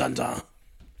 Dun dun dun.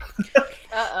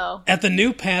 Uh-oh. At the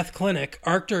New Path clinic,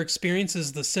 Arctur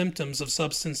experiences the symptoms of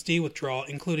Substance D withdrawal,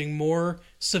 including more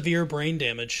severe brain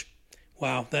damage.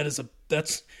 Wow, that's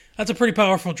a pretty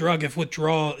powerful drug if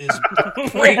withdrawal is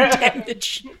brain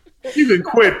damage. You can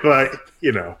quit, but,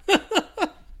 you know.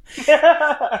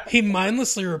 He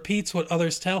mindlessly repeats what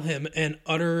others tell him and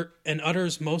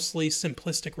utters mostly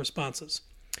simplistic responses.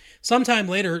 Sometime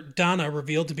later, Donna,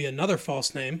 revealed to be another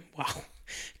false name. Wow.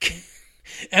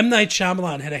 M. Night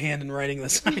Shyamalan had a hand in writing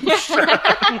this, I'm sure.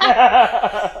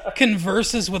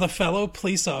 Converses with a fellow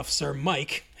police officer,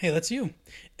 Mike. Hey, that's you.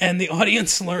 And the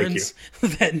audience learns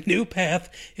that New Path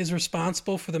is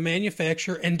responsible for the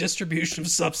manufacture and distribution of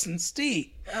Substance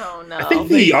D. Oh, no. I think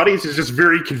the audience is just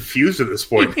very confused at this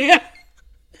point. Yeah.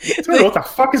 I don't know what the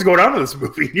fuck is going on in this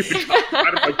movie. You've been talking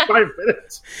about it for like 5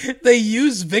 minutes. They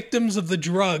use victims of the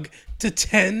drug to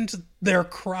tend their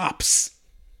crops.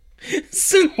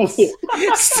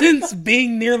 Since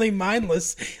being nearly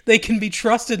mindless, they can be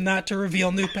trusted not to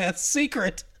reveal New Path's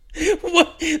secret.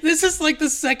 What? This is like the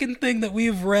second thing that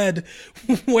we've read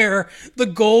where the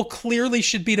goal clearly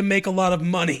should be to make a lot of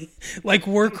money. Like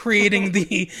we're creating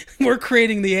the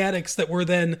addicts that we're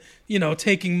then,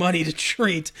 taking money to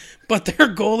treat, but their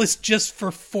goal is just for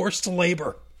forced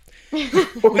labor. We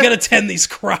got to tend these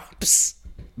crops.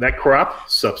 That crop,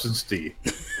 Substance D.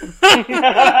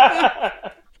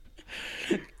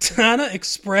 Donna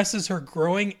expresses her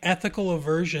growing ethical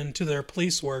aversion to their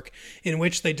police work, in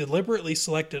which they deliberately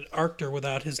selected Arctur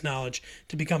without his knowledge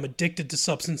to become addicted to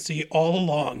Substance D all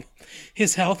along.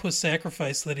 His health was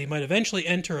sacrificed so that he might eventually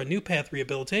enter a New Path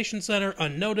rehabilitation center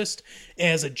unnoticed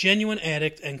as a genuine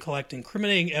addict and collect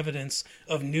incriminating evidence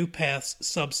of New Path's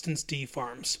Substance D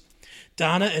farms.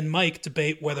 Donna and Mike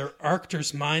debate whether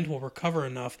Arctur's mind will recover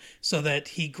enough so that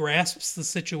he grasps the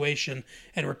situation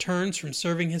and returns from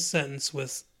serving his sentence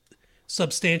with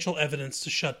substantial evidence to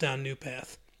shut down New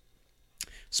Path.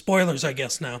 Spoilers, I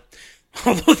guess, now.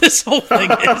 Although this whole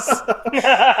thing is...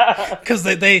 Because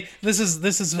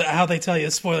this is how they tell you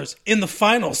spoilers. In the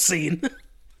final scene,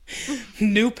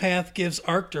 New Path gives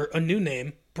Arctur a new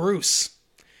name, Bruce.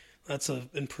 That's an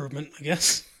improvement, I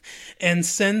guess. And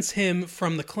sends him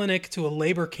from the clinic to a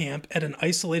labor camp at an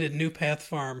isolated New Path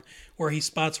farm where he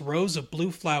spots rows of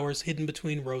blue flowers hidden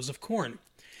between rows of corn.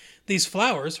 These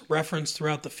flowers, referenced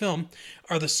throughout the film,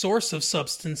 are the source of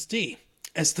Substance D.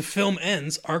 As the film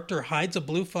ends, Arctur hides a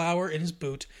blue flower in his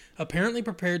boot, apparently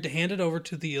prepared to hand it over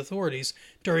to the authorities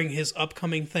during his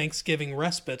upcoming Thanksgiving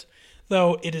respite,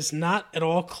 though it is not at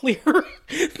all clear.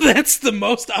 That's the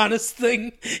most honest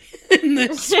thing in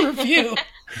this review.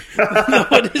 No,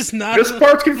 it is not. This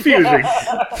part's confusing.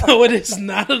 Though it is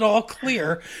not at all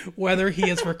clear whether he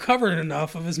has recovered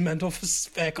enough of his mental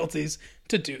faculties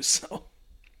to do so.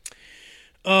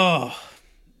 Oh,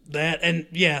 that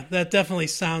definitely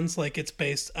sounds like it's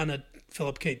based on a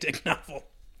Philip K. Dick novel.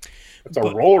 That's a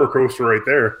roller coaster right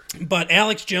there. But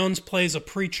Alex Jones plays a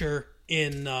preacher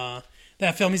in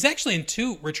that film. He's actually in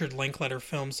 2 Richard Linklater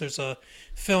films. There's a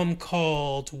film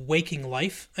called Waking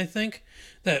Life, I think,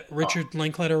 that Richard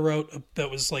Linklater wrote that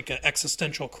was like an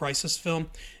existential crisis film,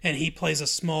 and he plays a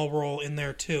small role in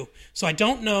there too. So I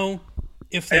don't know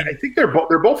if they... I think they're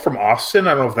both from Austin.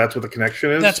 I don't know if that's what the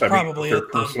connection is. That's probably if they're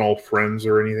personal friends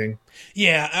or anything.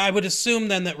 Yeah, I would assume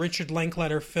then that Richard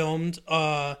Linklater filmed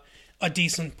a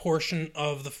decent portion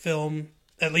of the film,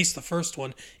 at least the first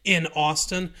one, in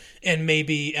Austin, and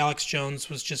maybe Alex Jones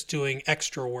was just doing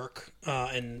extra work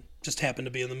and just happened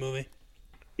to be in the movie.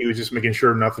 He was just making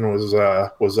sure nothing was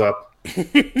up.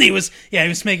 He was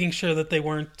making sure that they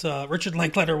weren't. Richard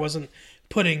Linklater wasn't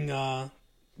putting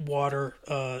water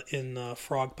in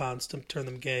frog ponds to turn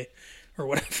them gay, or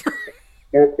whatever.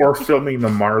 or filming the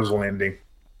Mars landing.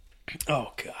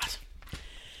 Oh God!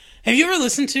 Have you ever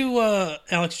listened to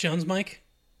Alex Jones, Mike?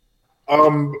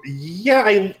 Yeah,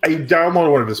 I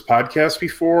downloaded one of his podcasts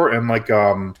before, and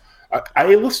I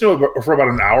listened to it for about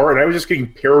an hour, and I was just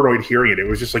getting paranoid hearing it. It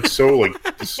was just so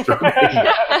disturbing.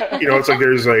 It's like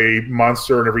there's a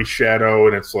monster in every shadow,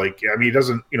 and it's it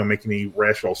doesn't make any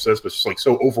rational sense, but it's just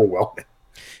so overwhelming.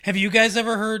 Have you guys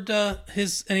ever heard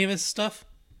any of his stuff?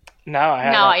 No, I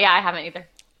haven't. No, yeah, I haven't either.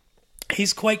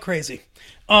 He's quite crazy,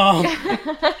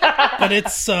 but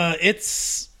it's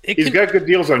He's got good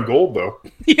deals on gold, though.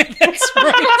 Yeah, that's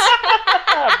right.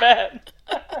 I bet.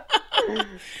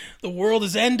 The world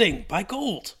is ending by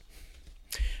gold.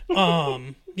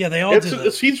 Yeah, they all do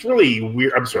that. He's really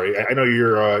weird. I'm sorry. I know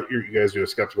you guys do a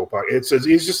skeptical podcast.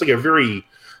 He's just a very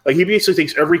he basically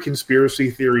takes every conspiracy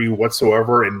theory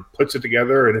whatsoever and puts it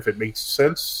together. And if it makes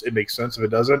sense, it makes sense. If it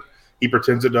doesn't, he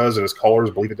pretends it does, and his callers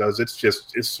believe it does.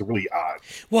 It's really odd.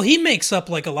 Well, he makes up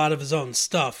a lot of his own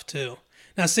stuff too.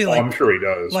 Now, see, I'm sure he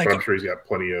does. But I'm sure he's got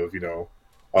plenty of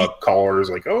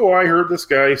callers I heard this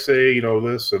guy say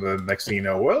this, and then next thing you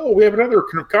know, well, we have another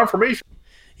confirmation.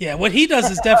 Yeah, what he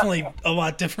does is definitely a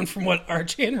lot different from what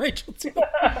RJ and Rachel do.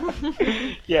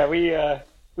 Yeah,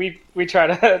 we try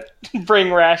to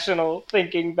bring rational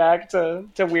thinking back to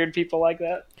weird people like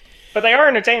that, but they are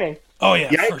entertaining. Oh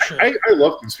yeah, for sure. I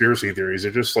love conspiracy theories.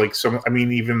 They're just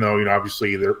even though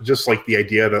obviously they're just the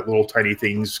idea that little tiny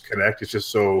things connect. It's just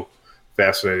so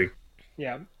fascinating.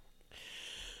 Yeah.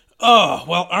 Oh,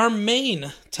 well, our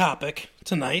main topic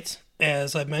tonight,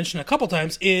 as I've mentioned a couple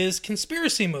times, is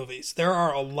conspiracy movies. There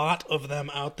are a lot of them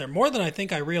out there, more than I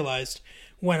think I realized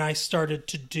when I started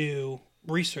to do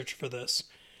research for this.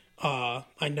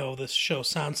 I know this show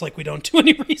sounds like we don't do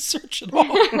any research at all,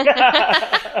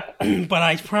 but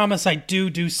I promise I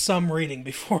do some reading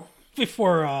before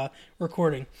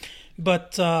recording.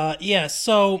 But yeah,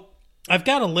 so I've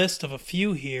got a list of a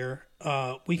few here.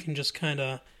 We can just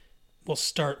we'll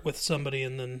start with somebody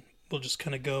and then we'll just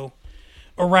kind of go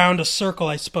around a circle,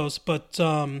 I suppose. But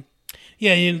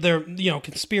yeah, they're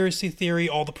conspiracy theory,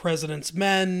 All the President's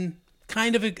Men,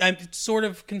 sort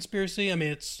of conspiracy. I mean,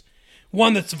 it's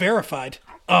one that's verified.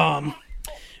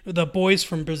 The Boys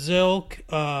from Brazil,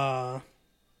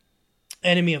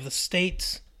 Enemy of the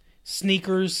State,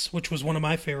 Sneakers, which was one of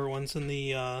my favorite ones in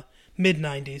the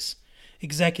mid-90s,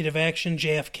 Executive Action,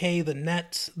 JFK, The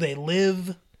Net, They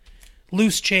Live,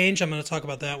 Loose Change. I'm going to talk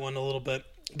about that one a little bit.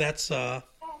 That's a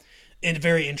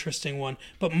very interesting one.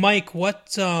 But Mike,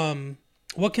 what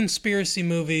conspiracy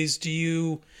movies do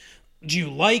you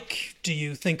like? Do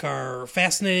you think are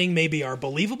fascinating? Maybe are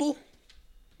believable?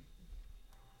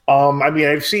 I mean,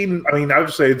 I would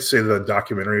say the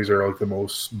documentaries are like the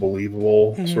most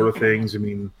believable sort of things. I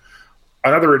mean,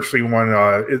 another interesting one,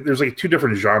 there's like two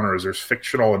different genres. There's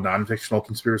fictional and non-fictional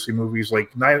conspiracy movies.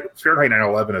 Like Fahrenheit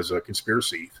 9/11 is a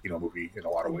conspiracy, movie in a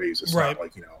lot of ways. It's not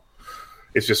like,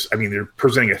 it's just, I mean, they're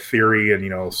presenting a theory,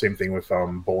 and, same thing with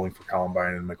Bowling for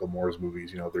Columbine and Michael Moore's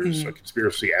movies. There's a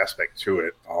conspiracy aspect to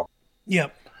it.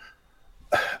 Yep.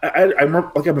 I'm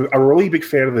a really big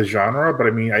fan of the genre, but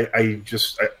I mean,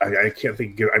 I can't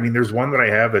think of. I mean, there's one that I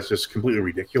have that's just completely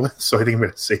ridiculous, so I think I'm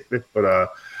going to save it. But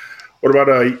what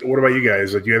about you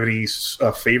guys? Do you have any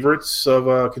favorites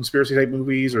of conspiracy type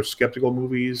movies or skeptical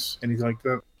movies, anything like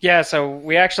that? Yeah, so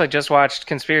we actually just watched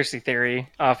Conspiracy Theory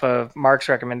off of Mark's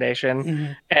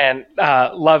recommendation, and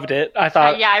loved it. I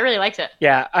thought, I really liked it.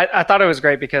 Yeah, I thought it was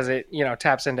great because it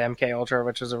taps into MK Ultra,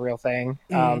 which was a real thing.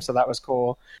 So that was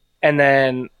cool. And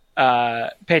then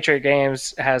Patriot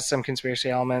Games has some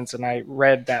conspiracy elements, and I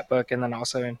read that book and then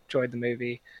also enjoyed the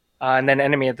movie. And then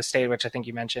Enemy of the State, which I think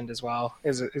you mentioned as well,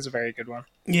 is a very good one.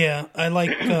 Yeah, I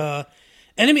like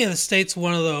Enemy of the State's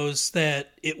one of those that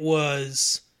it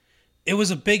was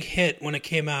a big hit when it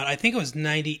came out. I think it was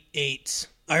 98.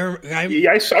 I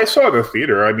saw it in the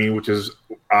theater. I mean, which is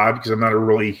odd because I'm not a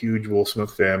really huge Will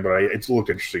Smith fan, but it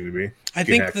looked interesting to me. I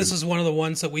think this is one of the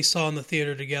ones that we saw in the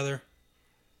theater together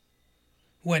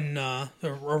when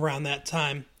around that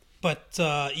time. But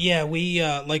we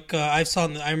I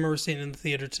remember seeing it in the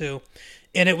theater too,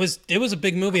 and it was a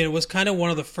big movie, and it was kind of one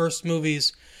of the first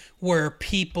movies where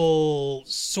people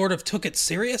sort of took it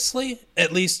seriously,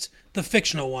 at least the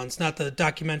fictional ones, not the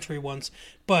documentary ones.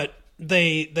 But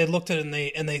they looked at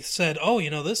it and they said, oh,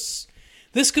 this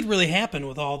could really happen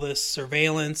with all this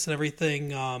surveillance and everything.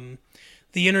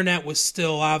 The internet was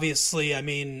still obviously, I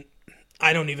mean,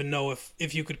 I don't even know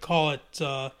if you could call it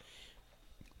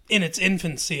in its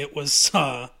infancy. It was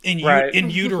in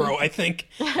utero, I think,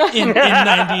 in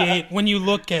 98. When you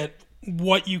look at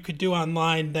what you could do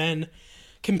online then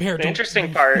compared to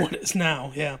interesting part what it is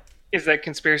now, is that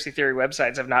conspiracy theory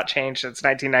websites have not changed since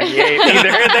 1998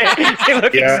 either. They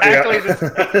look exactly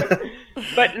the same.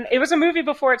 But it was a movie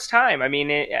before its time. I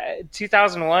mean,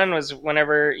 2001 was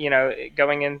whenever,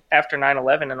 going in after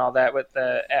 9/11 and all that with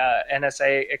the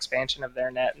NSA expansion of their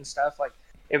net and stuff. Like,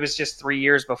 it was just 3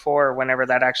 years before whenever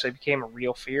that actually became a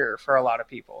real fear for a lot of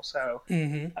people. So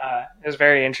it was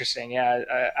very interesting. Yeah,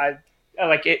 I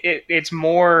like it. It's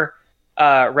more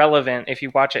relevant if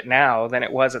you watch it now than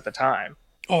it was at the time.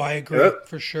 Oh, I agree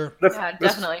for sure.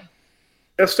 Definitely.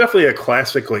 That's definitely a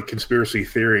classic conspiracy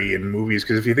theory in movies,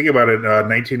 because if you think about it,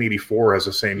 1984 has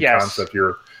the same concept.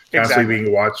 You're constantly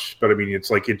being watched, but I mean,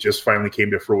 it's like it just finally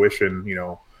came to fruition.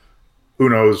 Who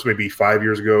knows? Maybe 5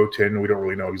 years ago, 10. We don't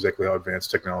really know exactly how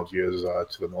advanced technology is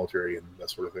to the military and that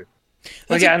sort of thing.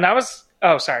 And that was.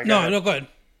 Oh, sorry. No, go ahead.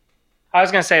 I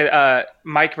was going to say,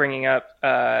 Mike bringing up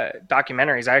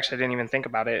documentaries. I actually didn't even think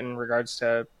about it in regards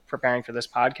to preparing for this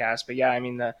podcast, but yeah, I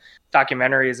mean, the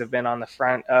documentaries have been on the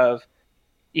front of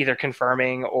either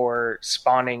confirming or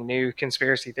spawning new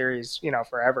conspiracy theories,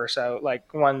 forever. So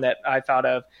like one that I thought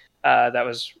of that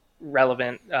was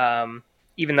relevant,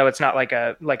 even though it's not like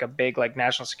a big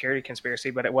national security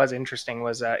conspiracy, but it was interesting,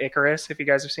 was Icarus, if you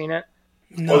guys have seen it.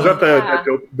 No. Was that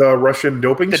the Russian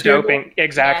doping scandal? Doping,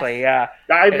 exactly, yeah.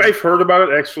 I've heard about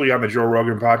it actually on the Joe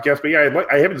Rogan podcast, but yeah,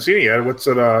 I haven't seen it yet. What's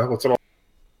it all?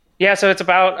 Yeah, so it's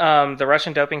about the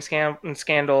Russian doping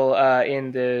scandal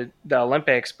in the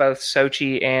Olympics, both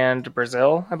Sochi and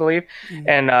Brazil, I believe,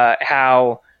 and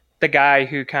how the guy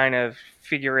who kind of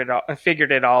figured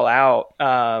it all out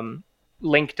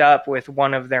linked up with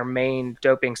one of their main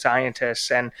doping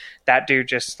scientists, and that dude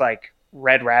just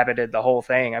red rabbited the whole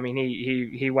thing. I mean,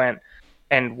 he went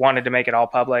and wanted to make it all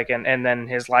public, and then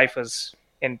his life was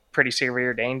in pretty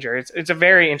severe danger. It's a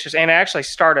very interesting, and it actually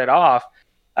started off.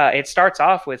 It starts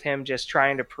off with him just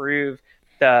trying to prove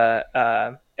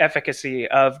the efficacy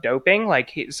of doping.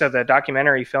 So the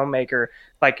documentary filmmaker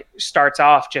starts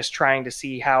off just trying to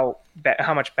see how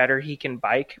much better he can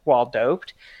bike while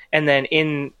doped, and then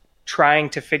in trying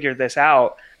to figure this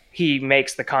out, he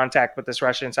makes the contact with this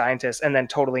Russian scientist, and then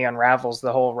totally unravels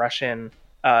the whole Russian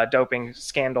doping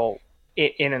scandal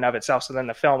in and of itself. So then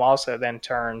the film also then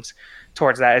turns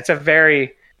towards that. It's a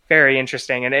very, very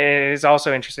interesting, and it is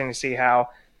also interesting to see how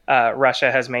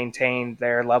Russia has maintained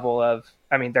their level of,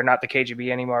 I mean, they're not the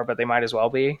KGB anymore, but they might as well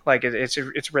be.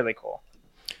 It's really cool.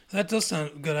 That does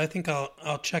sound good. I think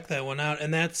I'll check that one out.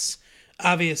 And that's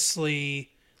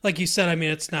obviously, like you said, I mean,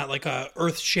 it's not like a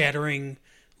earth-shattering,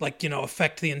 like,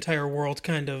 affect the entire world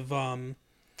kind of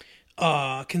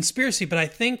conspiracy. But I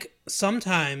think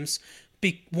sometimes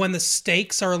when the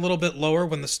stakes are a little bit lower,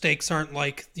 when the stakes aren't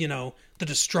like, the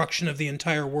destruction of the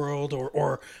entire world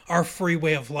or our free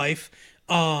way of life,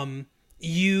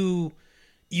 you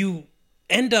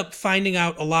end up finding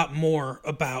out a lot more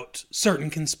about certain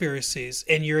conspiracies,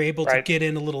 and you're able to get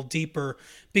in a little deeper,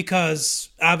 because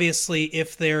obviously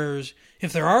if there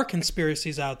are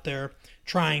conspiracies out there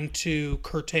trying to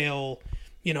curtail,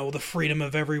 the freedom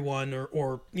of everyone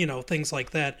or things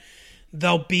like that,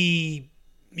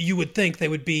 you would think they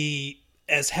would be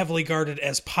as heavily guarded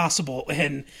as possible,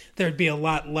 and there'd be a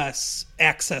lot less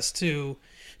access to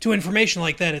information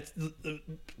like that.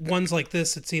 Ones like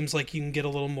this, it seems like you can get a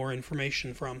little more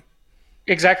information from.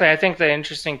 Exactly. I think the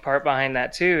interesting part behind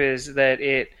that too is that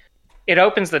it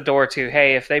opens the door to,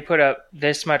 hey, if they put up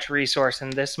this much resource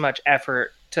and this much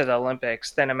effort to the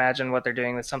Olympics, then imagine what they're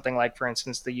doing with something like, for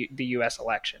instance, the U.S.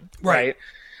 election, right?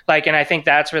 Like, and I think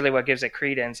that's really what gives it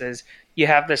credence, is you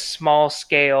have this small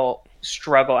scale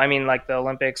struggle. I mean, like the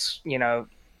Olympics,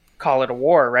 call it a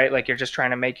war, right? Like, you're just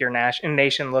trying to make your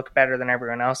nation look better than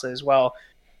everyone else's. Well,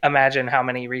 imagine how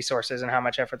many resources and how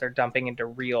much effort they're dumping into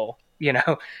real,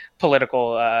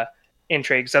 political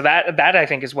intrigue. So that I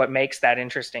think is what makes that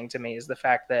interesting to me, is the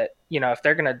fact that, if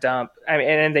they're going to dump, I mean,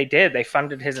 and they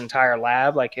funded his entire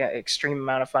lab, like extreme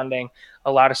amount of funding,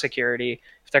 a lot of security.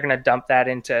 If they're going to dump that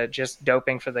into just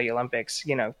doping for the Olympics,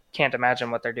 can't imagine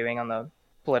what they're doing on the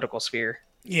political sphere.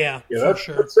 Yeah, that's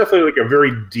definitely like a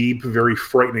very deep, very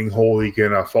frightening hole you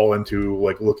can fall into,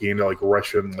 like looking into like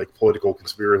Russian like political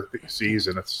conspiracies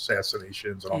and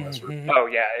assassinations and all that sort of thing. Oh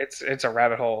yeah, it's a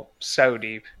rabbit hole so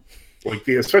deep. Like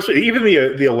especially even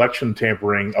the election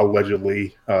tampering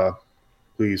allegedly.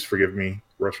 Please forgive me,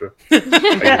 Russia.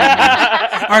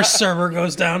 Our server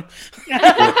goes down.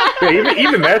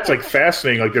 Even that's like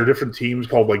fascinating. Like there are different teams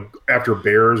called like after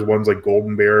bears. One's like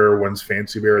Golden Bear, one's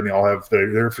Fancy Bear, and they all have their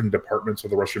different departments of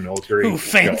the Russian military. Ooh,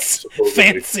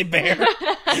 Fancy Bear.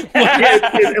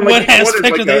 What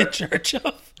aspect are they in charge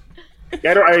of?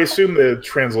 Yeah, I assume the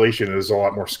translation is a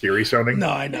lot more scary sounding. No,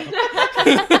 I know.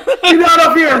 Get out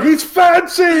of here! He's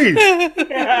fancy.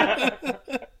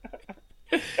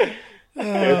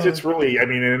 It's really, I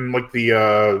mean, and like the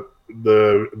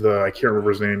I can't remember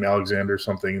his name, Alexander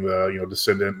something, the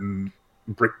descendant in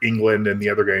England, and the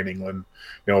other guy in England,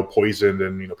 poisoned,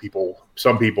 and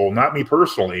some people, not me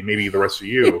personally, maybe the rest of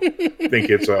you, think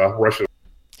it's Russia.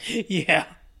 Yeah,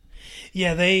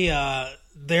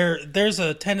 there's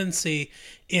a tendency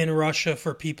in Russia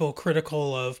for people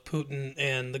critical of Putin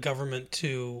and the government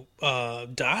to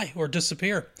die or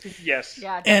disappear. Yes.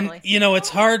 Yeah, definitely. And, it's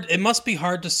hard. It must be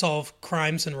hard to solve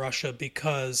crimes in Russia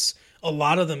because a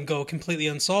lot of them go completely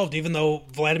unsolved, even though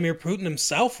Vladimir Putin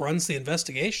himself runs the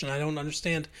investigation. I don't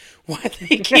understand why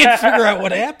they can't figure out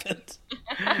what happened.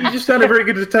 He's just not a very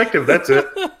good detective. That's it.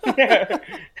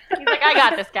 He's like, I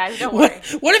got this, guys. Don't worry.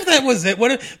 What if that was it?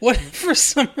 What if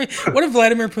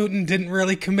Vladimir Putin didn't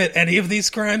really commit any of these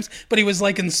crimes, but he was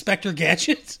like Inspector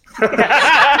Gadget? He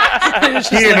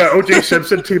and O.J.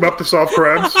 Simpson team up to solve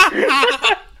crimes.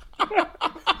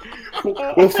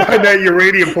 We'll find that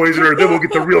uranium poisoner, then we'll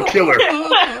get the real killer.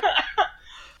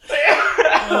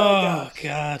 Oh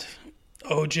God,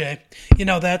 OJ.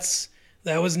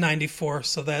 That was 94,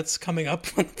 so that's coming up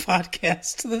on the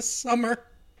podcast this summer.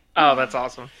 Oh, that's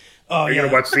awesome. Oh, Are you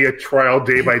gonna watch the trial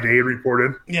day by day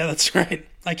reported? Yeah, that's right.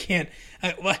 I can't.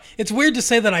 It's weird to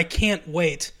say that I can't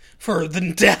wait for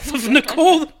the death of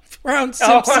Nicole Brown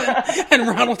Simpson and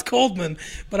Ronald Goldman,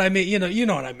 but I mean, you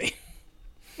know what I mean.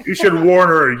 You should warn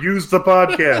her. Use the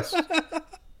podcast.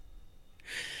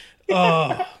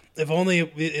 Oh, if only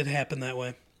it happened that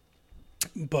way.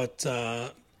 But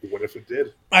what if it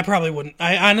did? I probably wouldn't.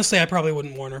 I probably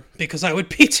wouldn't warn her because I would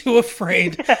be too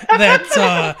afraid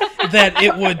that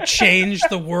it would change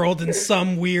the world in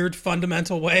some weird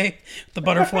fundamental way, the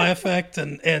butterfly effect,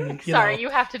 and Sorry, you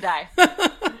have to die.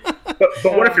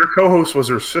 But what if your co-host was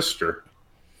her sister?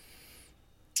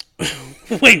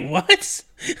 Wait, what?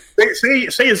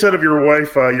 Say instead of your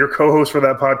wife, your co-host for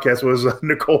that podcast was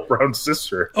Nicole Brown's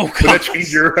sister. Oh, God.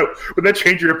 Would that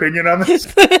change your opinion on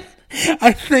this?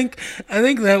 I think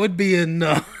that would be in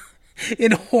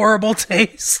horrible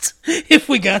taste if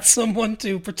we got someone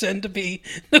to pretend to be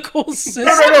Nicole's sister.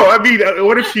 No. I mean,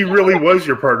 what if she really was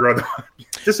your partner on the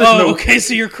podcast? Okay,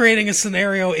 so you're creating a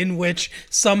scenario in which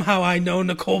somehow I know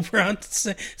Nicole Brown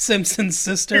Simpson's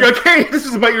sister. You're like, hey, this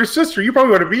is about your sister. You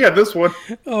probably want to be on this one.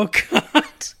 Oh, God.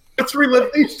 Let's relive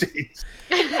these days.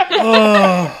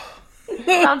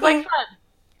 Sounds like fun.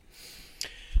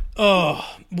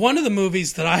 Oh, one of the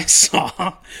movies that I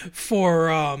saw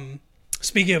for,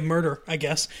 speaking of murder, I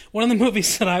guess, one of the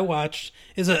movies that I watched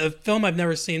is a film I've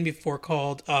never seen before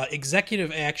called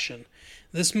Executive Action.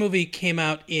 This movie came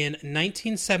out in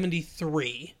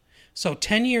 1973, so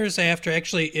 10 years after,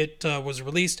 actually it was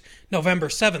released November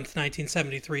 7th,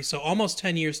 1973, so almost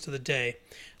 10 years to the day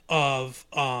of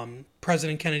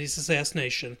President Kennedy's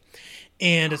assassination.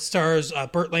 And it stars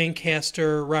Burt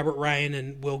Lancaster, Robert Ryan,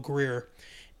 and Will Greer.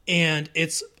 And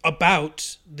it's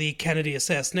about the Kennedy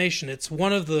assassination. It's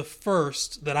one of the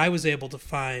first that I was able to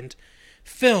find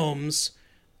films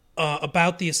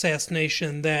about the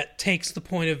assassination that takes the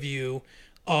point of view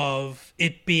of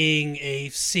it being a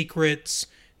secret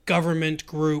government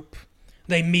group.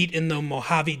 They meet in the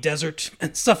Mojave Desert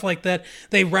and stuff like that.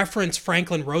 They reference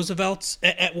Franklin Roosevelt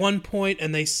at one point,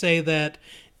 and they say that,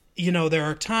 you know, there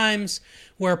are times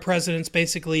where presidents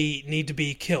basically need to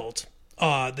be killed.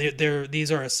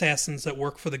 These are assassins that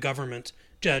work for the government.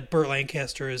 Burt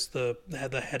Lancaster is the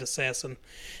head assassin.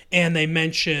 And they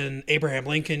mention Abraham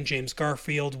Lincoln, James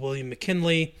Garfield, William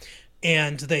McKinley,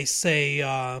 and they say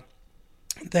that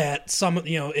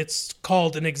it's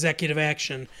called an executive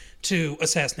action to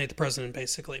assassinate the president,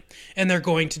 basically. And they're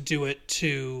going to do it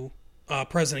to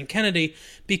President Kennedy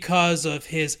because of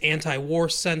his anti-war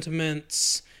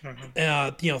sentiments,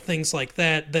 things like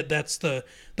that. That's the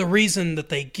reason that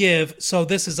they give. So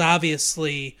this is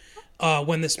obviously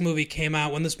when this movie came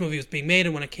out, when this movie was being made,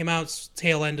 and when it came out, it's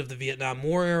tail end of the Vietnam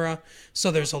War era.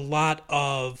 So there's a lot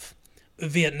of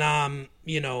Vietnam,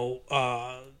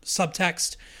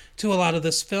 subtext to a lot of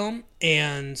this film,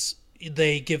 and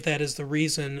they give that as the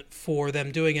reason for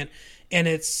them doing it. And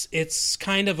it's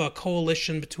kind of a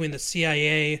coalition between the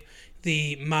CIA,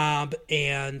 the mob,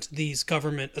 and these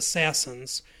government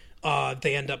assassins.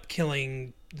 They end up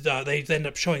killing. They end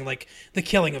up showing like the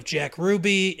killing of Jack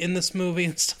Ruby in this movie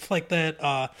and stuff like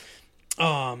that.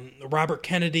 Robert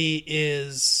Kennedy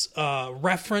is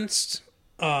referenced,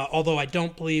 although I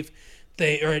don't believe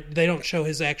they don't show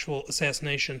his actual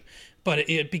assassination. But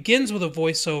it begins with a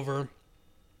voiceover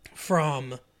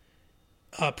from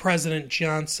President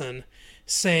Johnson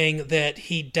saying that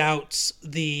he doubts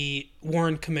the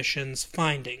Warren Commission's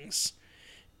findings.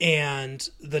 And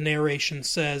the narration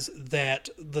says that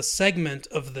the segment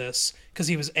of this, because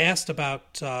he was asked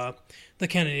about the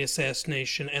Kennedy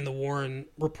assassination and the Warren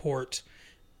report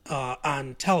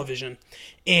on television,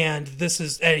 and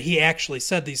he actually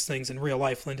said these things in real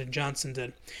life, Lyndon Johnson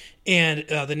did. And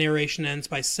the narration ends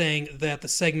by saying that the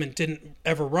segment didn't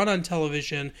ever run on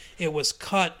television. It was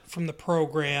cut from the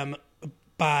program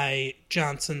by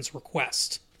Johnson's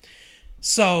request.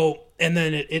 So, and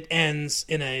then it ends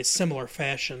in a similar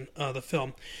fashion, the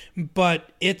film.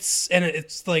 But it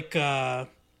ends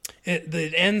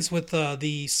with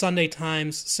the Sunday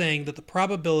Times saying that the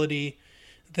probability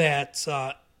that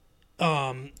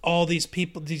all these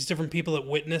different people that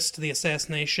witnessed the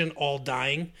assassination all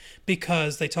dying,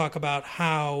 because they talk about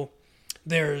how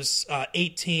there's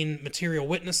 18 material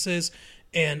witnesses,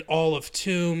 and all of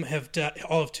two have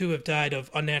died of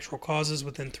unnatural causes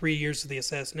within 3 years of the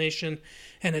assassination,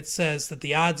 and it says that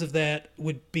the odds of that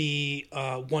would be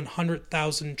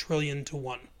 100,000 trillion to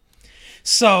 1.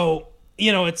 So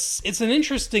it's an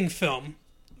interesting film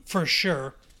for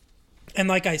sure, and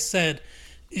like I said,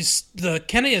 is the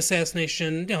Kennedy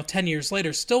assassination 10 years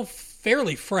later still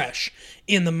fairly fresh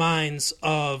in the minds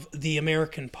of the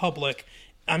American public.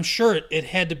 I'm sure it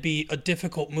had to be a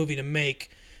difficult movie to make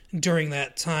during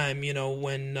that time,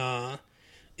 when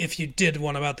if you did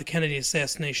one about the Kennedy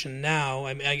assassination now,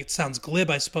 I mean, it sounds glib,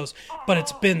 I suppose, but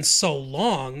it's been so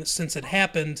long since it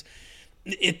happened,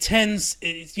 things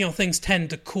tend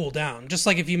to cool down. Just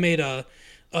like if you made a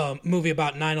movie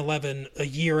about 9/11 a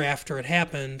year after it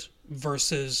happened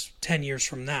versus 10 years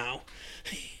from now,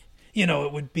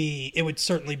 it would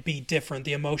certainly be different.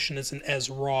 The emotion isn't as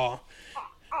raw.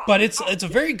 But it's a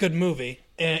very good movie,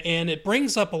 and it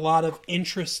brings up a lot of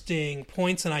interesting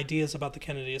points and ideas about the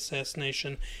Kennedy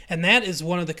assassination. And that is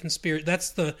one of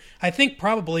the I think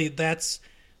probably that's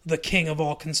the king of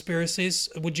all conspiracies.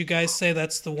 Would you guys say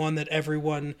that's the one that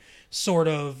everyone sort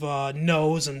of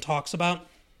knows and talks about?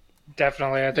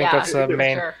 Definitely. I think that's the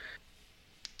main... Sure.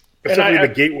 It's definitely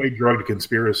the gateway drug to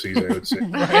conspiracies, I would say.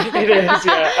 Right? It is,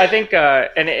 yeah. I think,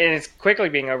 and it's quickly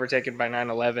being overtaken by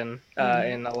 9/11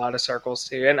 in a lot of circles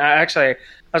too. And I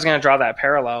was going to draw that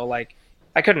parallel. Like,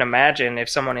 I couldn't imagine if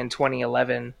someone in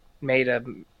 2011 made a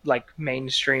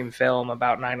mainstream film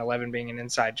about 9/11 being an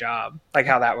inside job, like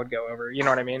how that would go over. You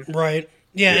know what I mean? Right.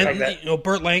 Yeah, and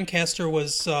Burt Lancaster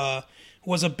was a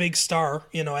big star.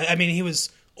 I mean, he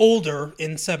was older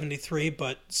in 73,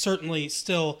 but certainly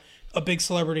still a big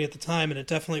celebrity at the time, and it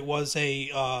definitely was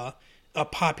a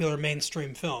popular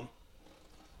mainstream film.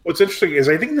 What's interesting is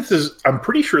I'm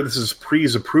pretty sure this is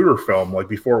pre-Zapruder film, like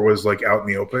before it was like out in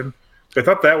the open. I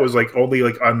thought that was like only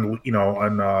like unearthed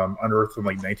in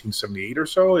like 1978 or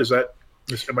so.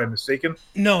 Am I mistaken?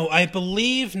 No, I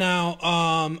believe now.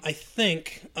 I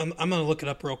think I'm going to look it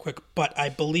up real quick, but I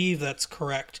believe that's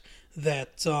correct.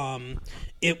 That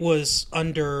it was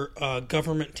under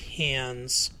government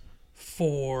hands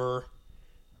for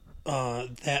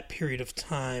that period of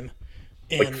time,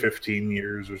 and, like 15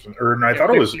 years or something. Or I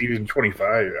thought it was even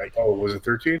 25. Was it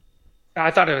 13?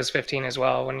 I thought it was 15 as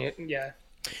well.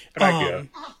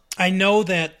 I know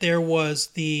that there was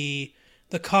the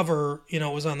cover. It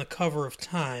was on the cover of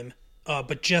Time,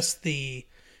 but just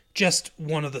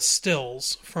one of the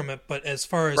stills from it. But as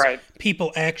far as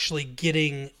people actually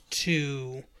getting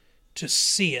to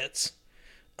see it,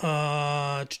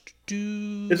 isn't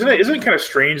it kind of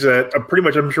strange that pretty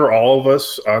much I'm sure all of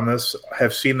us on this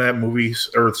have seen that movie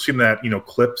or seen that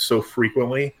clip so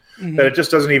frequently that it just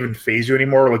doesn't even faze you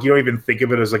anymore. Like you don't even think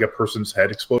of it as like a person's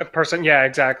head exploding. A person, yeah,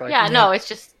 exactly. Yeah, no, it's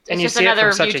just you see another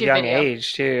it from such YouTube a young video.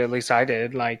 age too. At least I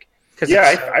did. Like, I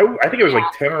think it was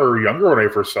like 10 or younger when I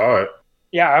first saw it.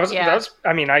 Yeah,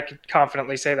 I could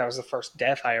confidently say that was the first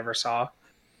death I ever saw.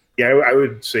 Yeah, I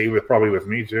would say probably with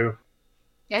me too.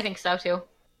 Yeah, I think so too.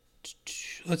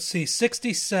 Let's see,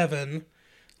 67,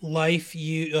 Life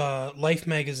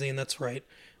magazine. That's right.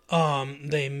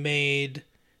 They made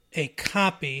a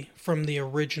copy from the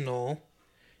original.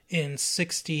 In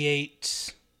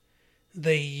 68,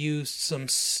 they used some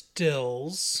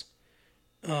stills.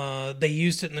 They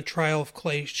used it in the trial of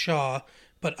Clay Shaw,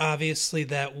 but obviously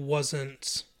that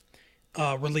wasn't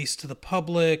released to the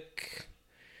public.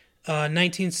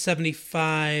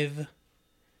 1975,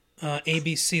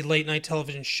 ABC late night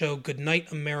television show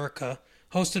Goodnight America,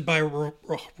 hosted by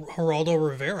Geraldo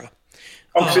Rivera.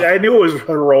 See, I knew it was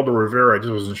Geraldo Rivera. I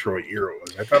just wasn't sure what year it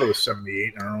was. I thought it was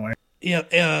 78. I don't know why.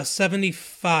 Yeah,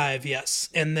 75, yes.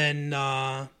 And then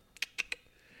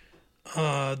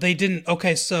they didn't.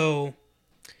 Okay, so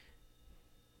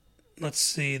let's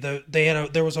see.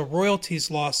 There was a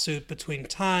royalties lawsuit between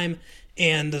Time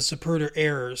and the Zapruder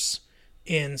Errors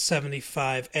in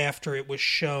 75 after it was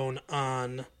shown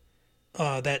on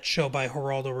that show by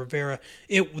Geraldo Rivera.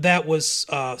 That was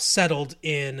settled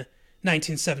in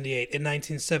 1978. In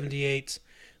 1978,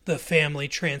 the family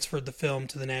transferred the film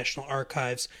to the National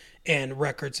Archives and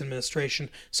Records Administration.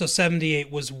 So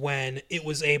 78 was when it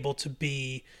was able to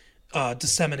be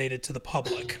disseminated to the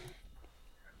public.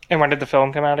 And when did the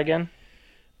film come out again?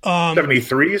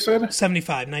 73, you said?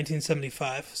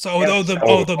 1975. So,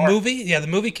 the movie? Yeah, the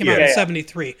movie came out in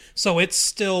 73. So it's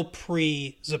still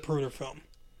pre-Zapruder film.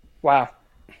 Wow.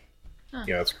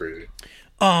 Yeah, that's crazy.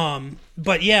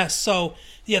 But yeah, so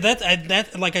yeah,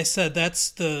 that like I said, that's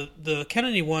the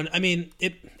Kennedy one. I mean,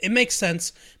 it makes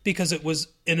sense because it was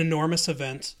an enormous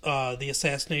event. The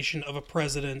assassination of a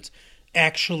president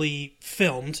actually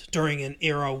filmed during an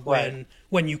era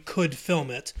when you could film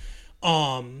it.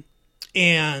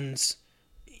 And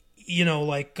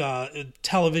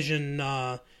television,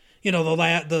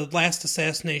 the last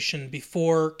assassination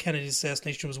before Kennedy's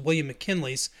assassination was William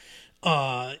McKinley's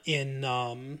in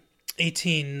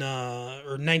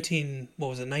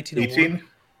 1901?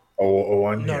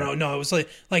 01? No, it was like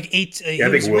eight. He I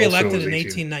was think reelected in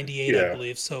 18. 1898, I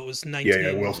believe. So it was 19.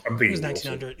 Yeah, Wilson. I'm thinking it was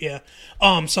 1900. Wilson.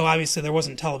 Yeah. So obviously there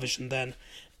wasn't television then.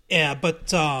 Yeah,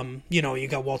 but you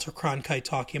got Walter Cronkite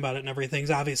talking about it and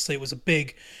everything. Obviously, it was a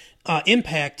big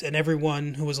impact, and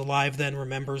everyone who was alive then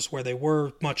remembers where they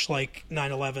were, much like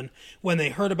 9/11, when they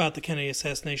heard about the Kennedy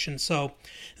assassination. So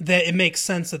that it makes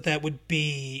sense that would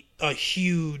be a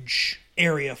huge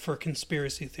area for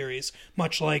conspiracy theories,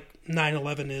 much like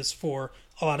 9/11 is for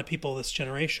a lot of people of this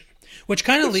generation. Which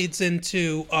kind of leads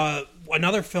into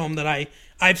another film that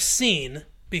I've seen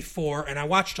before, and I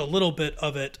watched a little bit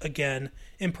of it again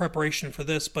in preparation for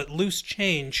this, but Loose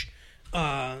Change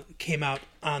came out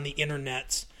on the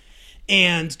internet.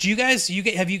 And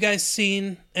have you guys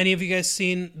seen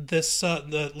this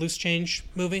the Loose Change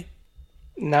movie?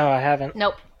 No, I haven't.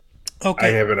 Nope. Okay.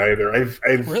 I haven't either. I've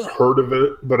really? Heard of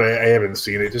it, but I haven't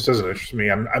seen it. It just doesn't interest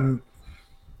me. I mean,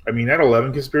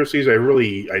 9/11 conspiracies, I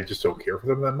just don't care for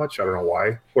them that much. I don't know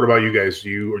why. What about you guys? Do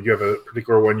you have a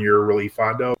particular one you're really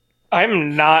fond of?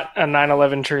 I'm not a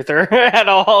 9/11 truther at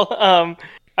all.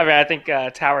 I think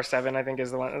Tower 7, I think,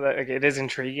 is the one that it is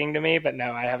intriguing to me, but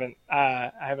no, I haven't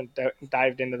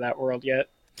dived into that world yet.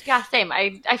 Yeah, same.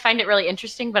 I find it really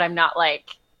interesting, but I'm not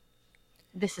like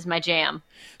this is my jam.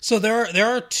 So there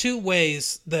are two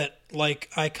ways that like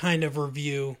I kind of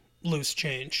review Loose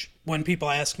Change when people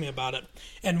ask me about it.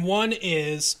 And one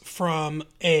is from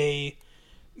a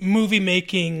movie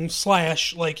making /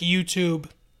 like YouTube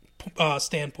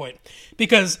standpoint.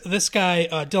 Because this guy,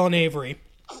 Dylan Avery,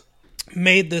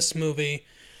 made this movie,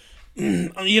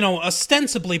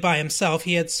 ostensibly by himself.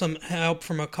 He had some help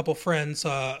from a couple friends,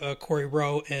 Corey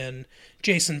Rowe and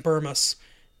Jason Burmas.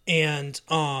 And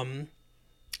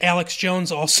Alex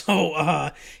Jones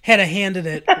also had a hand in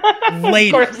it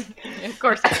later. Of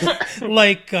course.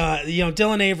 Like,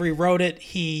 Dylan Avery wrote it.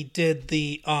 He did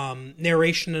the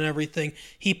narration and everything.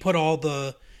 He put all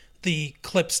the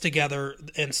clips together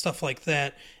and stuff like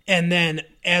that. And then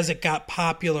as it got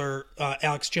popular,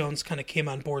 Alex Jones kind of came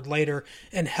on board later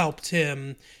and helped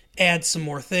him add some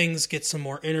more things, get some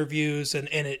more interviews, and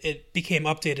it became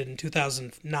updated in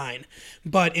 2009.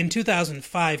 But in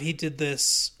 2005, he did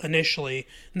this initially,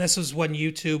 and this was when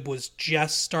YouTube was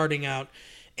just starting out.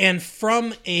 And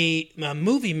from a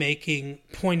movie-making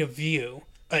point of view,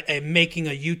 making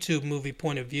a YouTube movie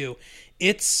point of view,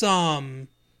 it's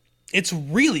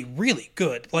really, really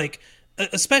good. Like,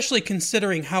 especially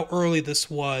considering how early this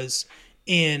was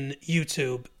in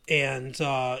YouTube, and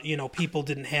people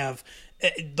didn't have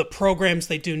the programs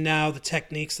they do now, the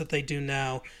techniques that they do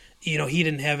now. He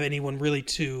didn't have anyone really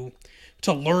to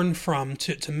learn from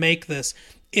to make this.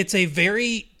 It's a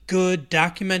very good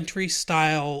documentary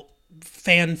style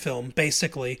fan film,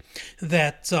 basically,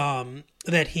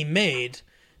 that he made,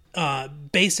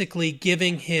 basically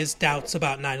giving his doubts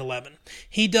about 9/11.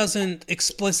 He doesn't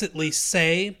explicitly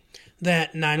say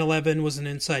that 9/11 was an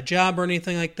inside job or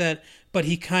anything like that, but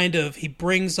he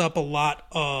brings up a lot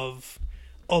of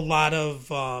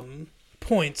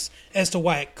points as to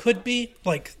why it could be,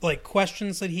 like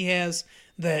questions that he has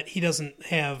that he doesn't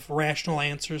have rational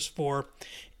answers for,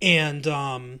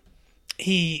 and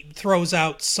he throws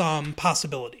out some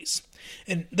possibilities.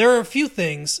 And there are a few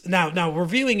things now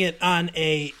reviewing it on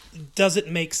a does it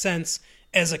make sense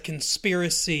as a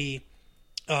conspiracy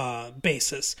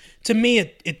basis. To me,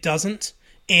 it doesn't.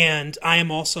 And I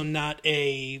am also not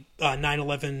a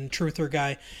 9/11 truther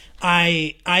guy.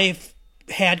 I've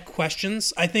had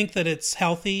questions. I think that it's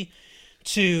healthy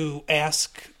to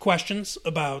ask questions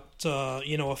about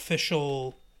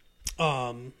official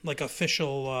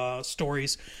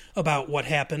stories about what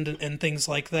happened and things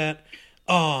like that.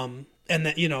 And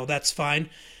that that's fine.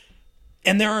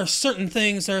 And there are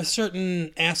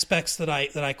certain aspects that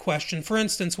I question. For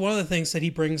instance, one of the things that he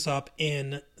brings up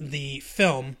in the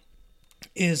film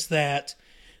is that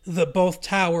both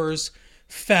towers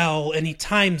fell, and he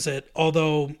times it,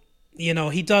 although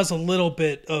he does a little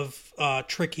bit of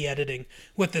tricky editing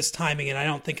with this timing, and I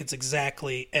don't think it's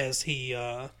exactly as he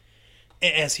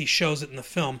shows it in the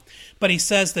film. But he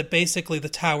says that basically the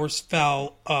towers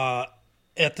fell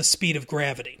at the speed of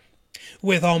gravity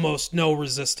with almost no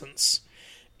resistance,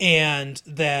 and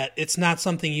that it's not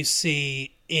something you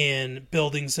see in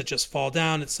buildings that just fall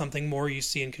down. It's something more you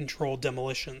see in controlled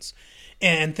demolitions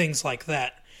and things like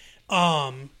that.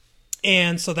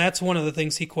 And so that's one of the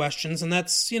things he questions, and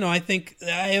that's, I think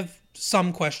I have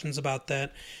some questions about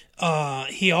that.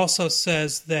 He also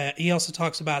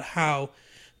talks about how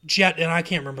jet, and I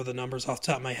can't remember the numbers off the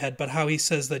top of my head, but how he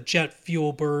says that jet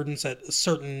fuel burns at a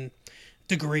certain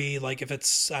degree, like if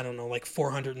it's, I don't know, like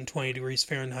 420 degrees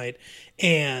Fahrenheit,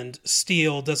 and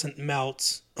steel doesn't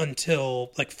melt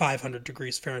until like 500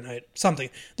 degrees Fahrenheit,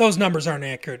 something. Those numbers aren't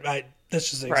accurate. That's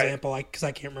just an example, because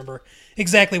I can't remember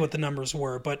exactly what the numbers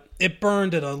were, but it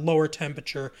burned at a lower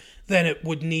temperature than it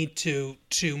would need to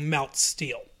melt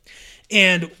steel.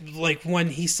 And like when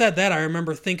he said that, I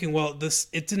remember thinking, well,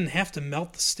 it didn't have to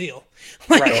melt the steel.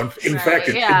 In fact,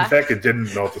 it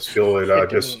didn't melt the steel. It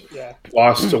just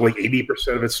lost to like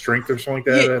 80% of its strength or something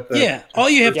like that. All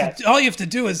you have to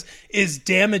do is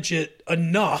damage it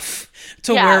enough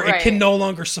to where it can no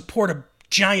longer support a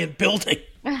giant building.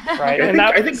 Right.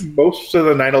 I think most of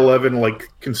the 9/11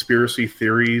 conspiracy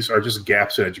theories are just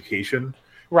gaps in education.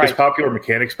 Right. It's Popular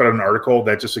Mechanics put out an article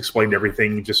that just explained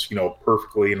everything just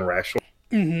perfectly and rationally.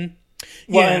 Mm-hmm.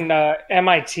 Well, in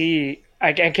MIT,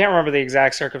 I can't remember the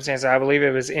exact circumstances. I believe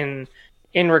it was in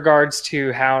regards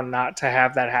to how not to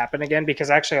have that happen again, because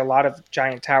actually a lot of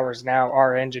giant towers now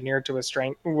are engineered to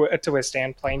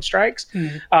withstand plane strikes.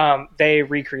 Mm-hmm. They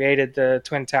recreated the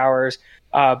Twin Towers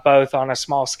both on a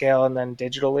small scale and then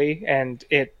digitally, and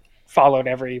it followed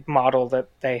every model that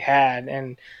they had.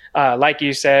 And like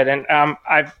you said, and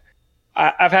I've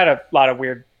had a lot of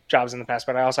weird jobs in the past,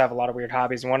 but I also have a lot of weird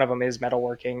hobbies, and one of them is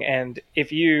metalworking. And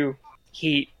if you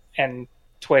heat and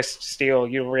twist steel,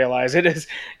 you realize it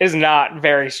is not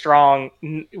very strong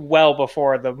well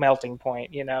before the melting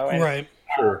point, you know. And, right.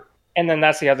 Sure. And then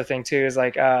that's the other thing too, is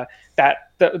like that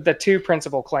the two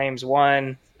principal claims: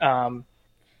 one,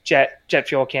 jet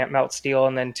fuel can't melt steel,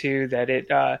 and then two, that it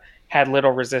had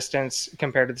little resistance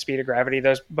compared to the speed of gravity.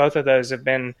 Both of those have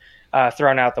been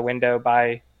thrown out the window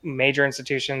by major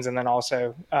institutions, and then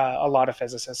also a lot of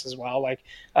physicists as well. Like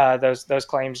those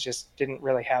claims just didn't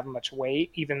really have much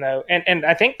weight, even though, and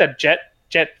I think the jet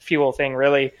fuel thing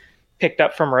really picked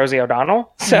up from Rosie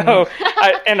O'Donnell. So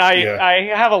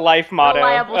I have a life motto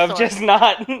of just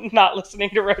not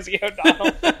listening to Rosie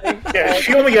O'Donnell. Yeah,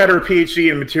 she only got her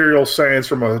PhD in materials science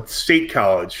from a state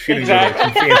college. She didn't go to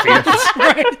some fancy answers.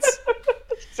 Right.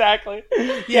 Exactly.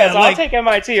 Yeah, so I'll take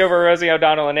MIT over Rosie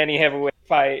O'Donnell in any heavyweight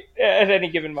fight at any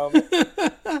given moment.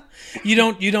 You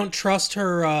don't trust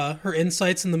her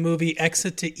insights in the movie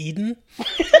Exit to Eden?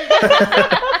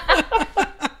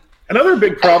 Another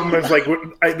big problem is like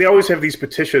they always have these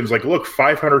petitions like, look,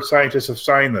 500 scientists have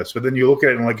signed this, but then you look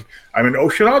at it and like, I'm an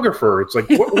oceanographer. It's like,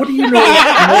 what do you know more than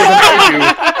I do?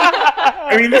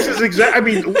 I mean, this is exact. I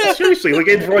mean, seriously, like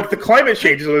the climate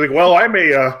change is like, well, I'm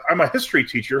a history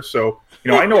teacher, so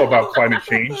I know about climate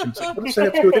change. And it's like, what does that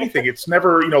have to do with anything? It's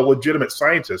never legitimate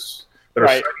scientists that are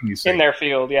citing these things in their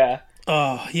field. Yeah.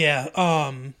 Oh yeah.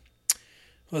 What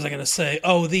was I gonna say?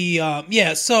 Oh,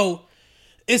 So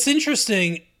it's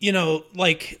interesting.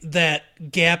 Like that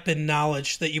gap in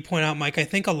knowledge that you point out, Mike. I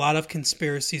think a lot of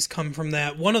conspiracies come from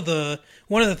that. One of the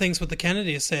things with the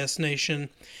Kennedy assassination,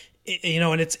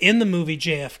 and it's in the movie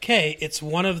JFK. It's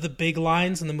one of the big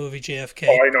lines in the movie JFK.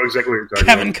 Oh, I know exactly what you're talking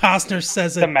Kevin about. Costner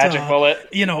says it. The magic bullet.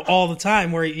 All the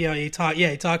time. Where he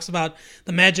talks about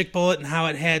the magic bullet and how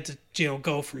it had to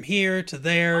go from here to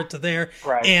there to there.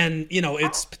 Right. And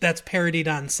that's parodied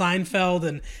on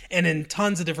Seinfeld and in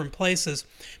tons of different places.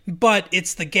 But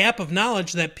it's the gap of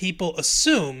knowledge that people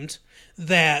assumed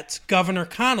that Governor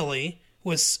Connolly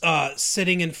was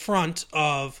sitting in front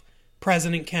of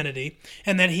President Kennedy,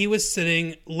 and that he was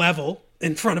sitting level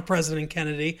in front of President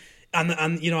Kennedy on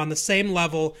the same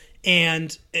level,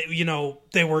 and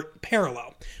they were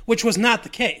parallel, which was not the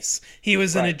case. He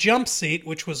was in a jump seat,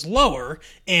 which was lower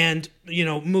and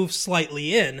moved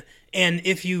slightly in. And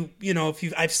if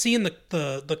I've seen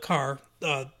the car,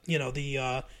 I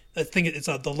think it's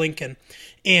the Lincoln,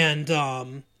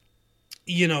 and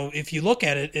if you look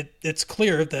at it, it's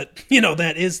clear that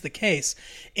that is the case.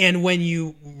 And when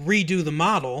you redo the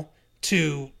model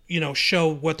to show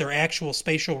what their actual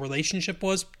spatial relationship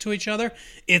was to each other,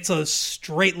 it's a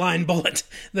straight line bullet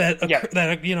that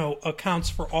accounts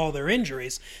for all their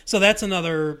injuries. So that's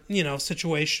another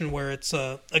situation where it's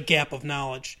a gap of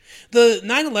knowledge. The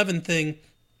 9/11 thing,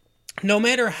 no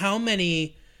matter how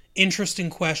many interesting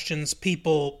questions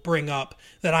people bring up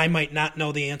that I might not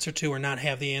know the answer to or not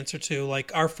have the answer to,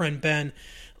 like our friend Ben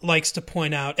likes to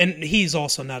point out, and he's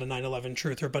also not a 9/11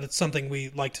 truther, but it's something we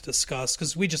like to discuss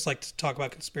because we just like to talk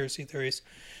about conspiracy theories.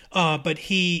 But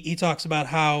he talks about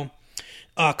how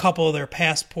a couple of their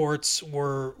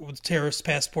terrorist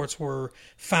passports were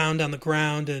found on the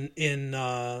ground and in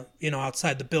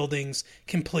outside the buildings,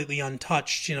 completely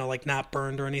untouched, like not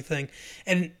burned or anything.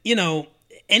 And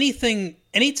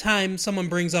anytime someone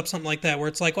brings up something like that where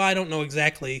it's like, well, I don't know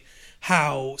exactly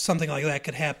how something like that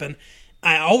could happen,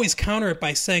 I always counter it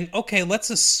by saying, okay, let's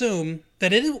assume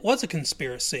that it was a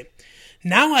conspiracy.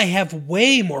 Now I have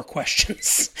way more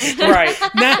questions. Right.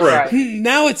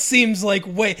 Now it seems like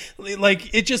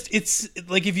it's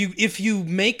like if you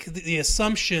make the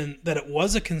assumption that it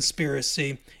was a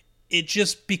conspiracy, it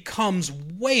just becomes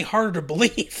way harder to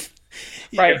believe.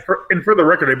 Right. And for the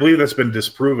record, I believe that's been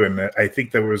disproven. I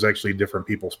think there was actually different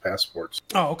people's passports.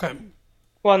 Oh, okay.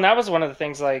 Well, and that was one of the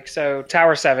things, so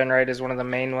Tower 7, right, is one of the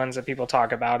main ones that people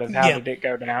talk about of how did it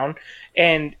go down.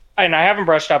 And I haven't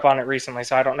brushed up on it recently,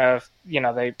 so I don't know if,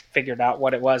 they figured out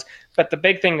what it was. But the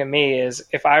big thing to me is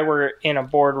if I were in a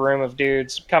boardroom of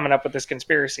dudes coming up with this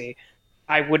conspiracy,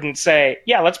 I wouldn't say,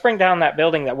 yeah, let's bring down that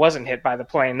building that wasn't hit by the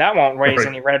plane. That won't raise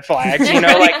any red flags,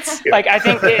 Like I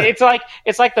think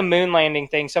it's like the moon landing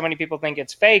thing. So many people think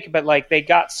it's fake, but they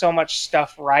got so much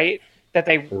stuff right that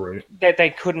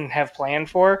they couldn't have planned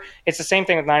for. It's the same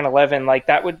thing with 9/11.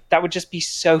 That would just be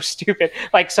so stupid.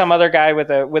 Like some other guy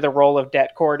with a roll of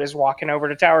debt cord is walking over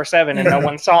to Tower 7 and no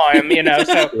one saw him. So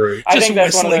I think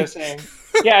that's one of those things.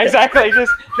 Yeah, exactly.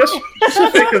 Just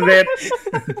the fact of that.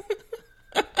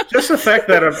 Just the fact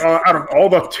that out of all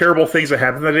the terrible things that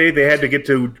happened that day, they had to get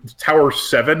to Tower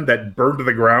 7 that burned to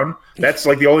the ground. That's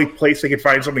the only place they could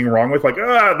find something wrong with.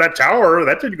 That tower,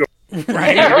 that didn't go.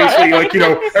 Right. Basically, like,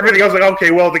 everything else, like,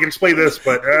 okay, well, they can explain this,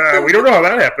 but we don't know how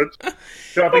that happened.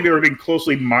 So I think they were being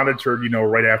closely monitored,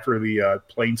 right after the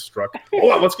plane struck.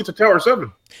 Hold on, let's get to Tower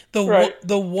 7.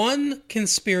 The one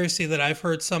conspiracy that I've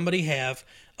heard somebody have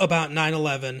about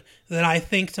 9/11 that I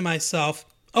think to myself,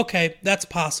 okay, that's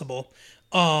possible,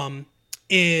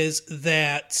 is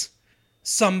that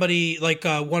somebody, like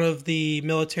one of the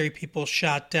military people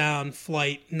shot down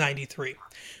Flight 93.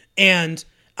 And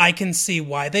I can see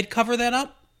why they'd cover that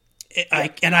up. I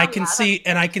can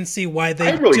see why they.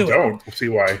 I really don't see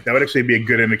why. That would actually be a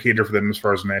good indicator for them as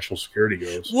far as national security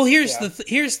goes. Well, here's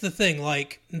the thing.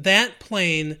 Like, that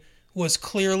plane was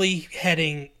clearly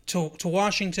heading to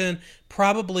Washington,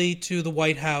 probably to the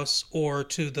White House or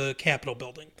to the Capitol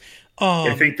building.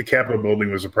 I think the Capitol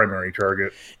building was the primary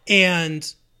target.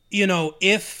 And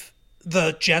if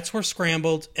the jets were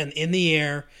scrambled and in the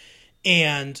air,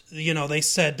 and they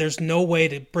said there's no way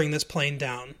to bring this plane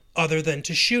down other than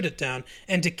to shoot it down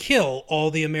and to kill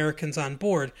all the Americans on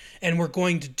board, and we're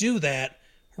going to do that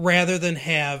rather than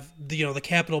have the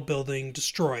Capitol building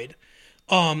destroyed.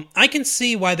 I can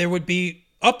see why there would be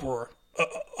uproar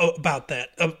about that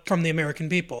from the American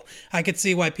people. I could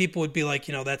see why people would be like,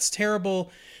 that's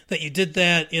terrible that you did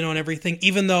that, and everything,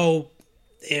 even though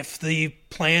if the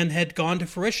plan had gone to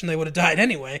fruition, they would have died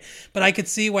anyway. But I could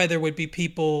see why there would be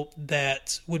people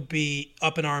that would be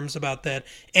up in arms about that.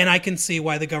 And I can see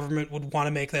why the government would want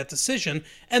to make that decision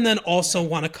and then also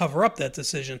want to cover up that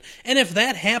decision. And if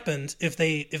that happened, if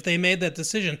they made that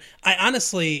decision,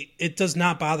 it does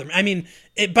not bother me. I mean,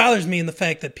 it bothers me in the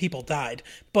fact that people died,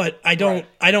 but I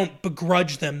don't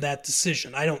begrudge them that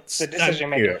decision. The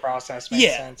decision-making process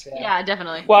makes sense. Yeah,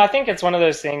 definitely. Well, I think it's one of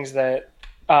those things that,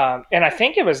 and I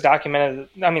think it was documented.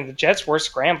 I mean, the jets were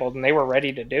scrambled and they were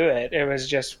ready to do it. It was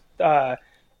just that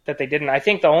they didn't. I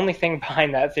think the only thing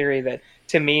behind that theory that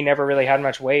to me never really had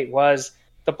much weight was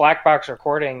the black box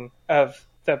recording of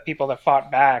the people that fought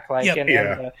back,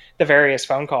 and the various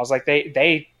phone calls. Like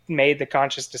they made the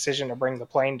conscious decision to bring the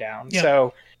plane down. Yep.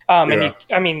 So,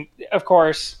 and of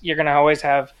course, you're going to always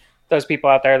have those people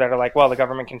out there that are like, well, the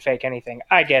government can fake anything.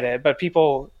 I get it, but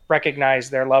people recognize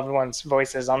their loved ones'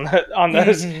 voices on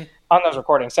those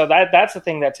recordings. So that's the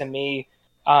thing that to me,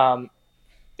 and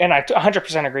I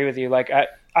 100% agree with you. Like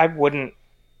I wouldn't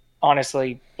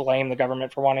honestly blame the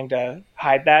government for wanting to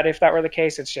hide that if that were the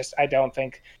case. It's just I don't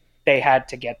think they had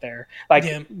to get there. Like,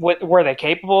 were they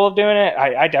capable of doing it?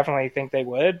 I definitely think they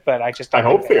would, but I just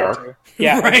don't think they are. To.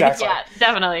 Yeah, right. Exactly. Yeah,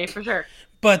 definitely for sure.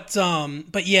 But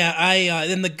yeah,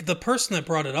 and the person that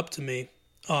brought it up to me,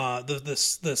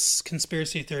 this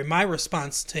conspiracy theory, my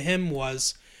response to him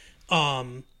was,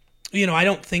 I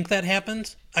don't think that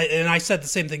happened. And I said the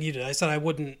same thing you did. I said I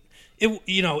wouldn't.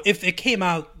 If it came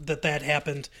out that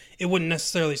happened, it wouldn't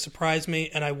necessarily surprise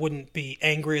me, and I wouldn't be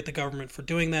angry at the government for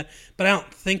doing that. But I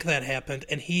don't think that happened.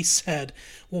 And he said,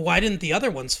 "Well, why didn't the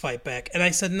other ones fight back?" And I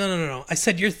said, "No. I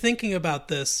said, you're thinking about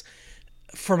this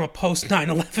from a post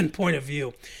 9/11 point of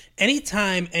view.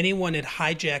 Anytime anyone had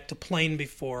hijacked a plane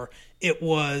before, it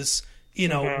was,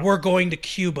 we're going to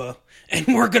Cuba and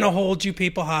we're going to hold you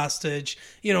people hostage,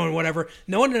 and whatever.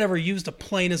 No one had ever used a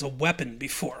plane as a weapon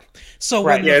before. So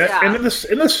and in the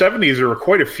 70s there were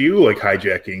quite a few like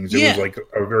hijackings. It was like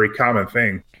a very common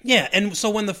thing. Yeah, and so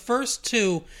when the first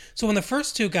two got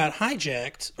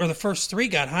hijacked, or the first three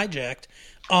got hijacked,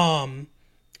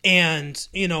 and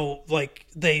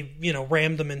they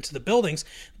rammed them into the buildings,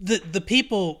 the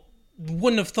people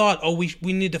wouldn't have thought, oh, we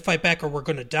need to fight back or we're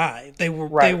going to die. They were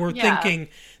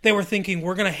thinking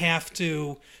we're going to have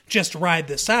to just ride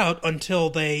this out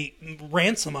until they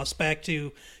ransom us back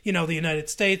to the United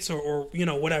States or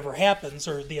whatever happens,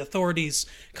 or the authorities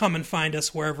come and find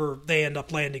us wherever they end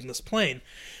up landing this plane.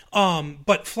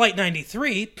 But Flight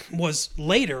 93 was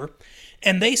later,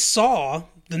 and they saw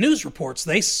the news reports.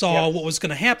 They saw what was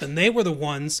going to happen. They were the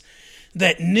ones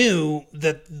that knew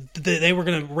that they were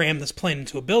going to ram this plane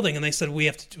into a building, and they said we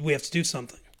have to do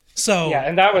something. So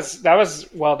and that was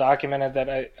well documented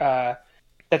that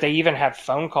that they even had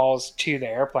phone calls to the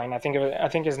airplane. I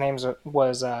think his name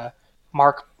was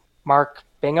Mark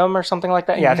Bingham or something like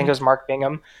that. Mm-hmm. Yeah, I think it was Mark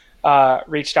Bingham.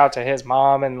 Reached out to his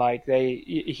mom, and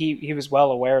he was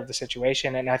well aware of the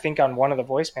situation. And I think on one of the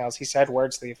voicemails he said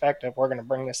words to the effect of, "We're going to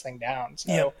bring this thing down."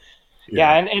 So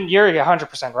and you're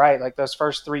 100% right. Like those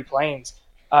first three planes,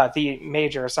 the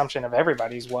major assumption of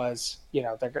everybody's was,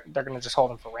 they're going to just hold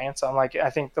them for ransom. Like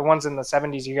I think the ones in the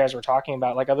 70s you guys were talking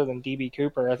about, like other than DB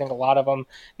Cooper, I think a lot of them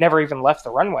never even left the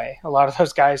runway. A lot of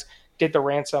those guys did the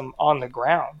ransom on the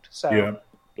ground. So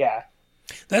yeah.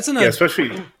 That's another. Yeah,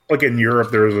 especially like in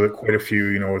Europe, there was quite a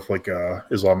few, with like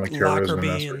Islamic terrorism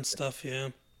Lockerbie and stuff. Yeah.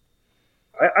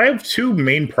 I have two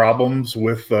main problems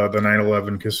with the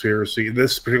 9/11 conspiracy.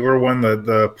 This particular one,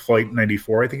 the Flight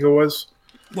 94, I think it was.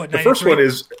 What, the first one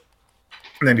is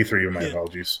 93. My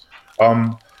apologies.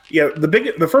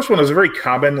 The first one is a very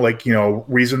common,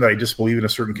 reason that I disbelieve in a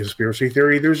certain conspiracy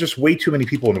theory. There's just way too many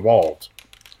people involved.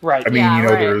 Right. I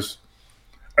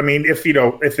mean, if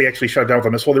they actually shut down with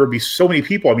a missile, there would be so many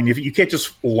people. I mean, if you can't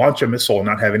just launch a missile and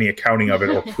not have any accounting of it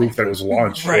or proof that it was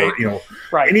launched, right. or,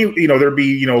 there'd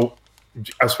be,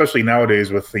 especially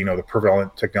nowadays with, the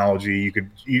prevalent technology,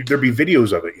 there'd be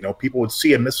videos of it. People would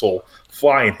see a missile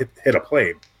fly and hit a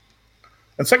plane.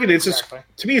 And second, it's just,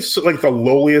 to me, it's like the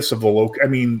lowliest of the low. I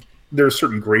mean, there's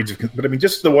certain grades but I mean,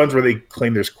 just the ones where they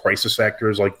claim there's crisis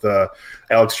actors, like the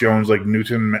Alex Jones, like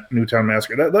Newtown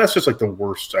Massacre. That's just like the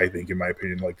worst, I think, in my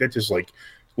opinion. Like that's just like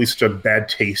at least such a bad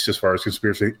taste as far as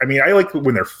conspiracy. I mean, I like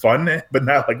when they're fun, but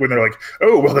not like when they're like,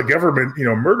 oh, well, the government,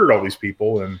 murdered all these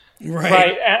people. And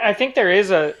right. I think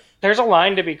there's a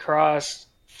line to be crossed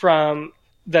from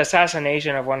the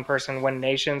assassination of one person when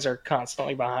nations are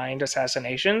constantly behind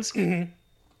assassinations. Mm-hmm.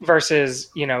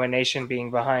 Versus, a nation being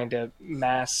behind a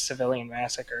mass civilian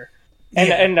massacre.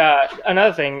 And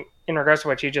another thing in regards to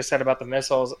what you just said about the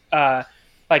missiles,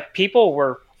 people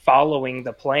were following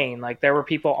the plane. Like there were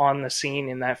people on the scene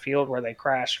in that field where they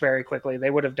crashed very quickly.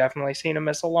 They would have definitely seen a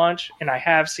missile launch. And I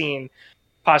have seen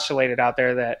postulated out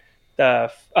there that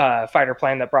the fighter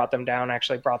plane that brought them down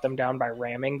actually brought them down by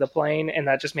ramming the plane, and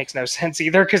that just makes no sense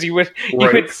either because you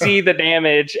would see the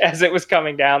damage as it was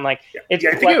coming down. I think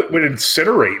it would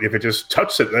incinerate if it just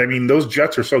touched it. I mean, those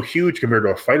jets are so huge compared to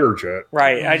a fighter jet.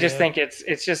 Right. I just think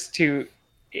it's just too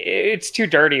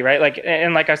dirty, right?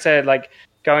 And like I said,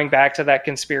 going back to that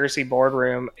conspiracy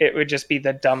boardroom, it would just be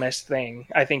the dumbest thing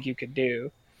I think you could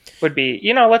do. Would be,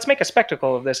 let's make a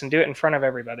spectacle of this and do it in front of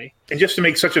everybody. And just to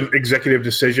make such an executive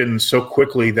decision so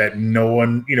quickly that no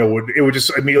one, it would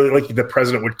just immediately, like the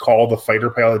president would call the fighter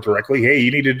pilot directly, hey,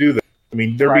 you need to do this. I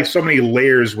mean, there'd be so many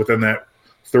layers within that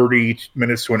 30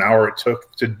 minutes to an hour it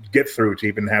took to get through to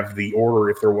even have the order,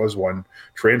 if there was one,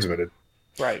 transmitted.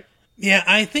 Right. Yeah,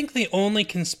 I think the only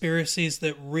conspiracies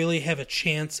that really have a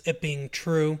chance at being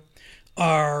true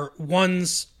are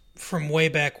ones from way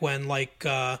back when,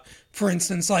 for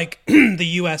instance,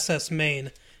 the USS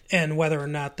Maine, and whether or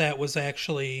not that was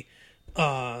actually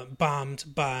bombed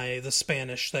by the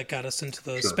Spanish that got us into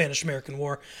the Spanish-American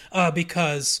War,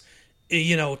 because,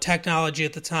 technology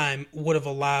at the time would have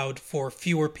allowed for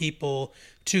fewer people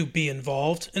to be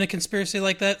involved in a conspiracy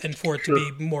like that and for it to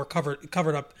be more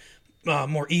covered up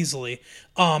more easily.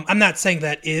 I'm not saying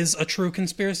that is a true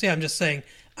conspiracy. I'm just saying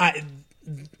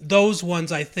those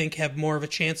ones I think have more of a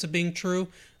chance of being true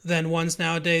than ones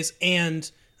nowadays, and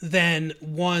then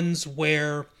ones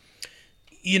where,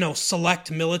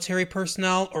 select military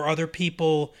personnel or other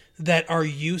people that are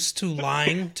used to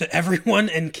lying to everyone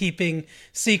and keeping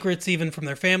secrets even from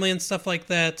their family and stuff like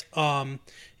that,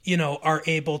 are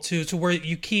able to where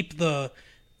you keep the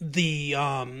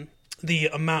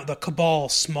cabal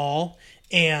small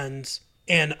and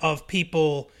of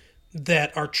people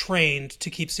that are trained to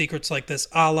keep secrets like this,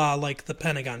 a la like the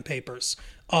Pentagon Papers,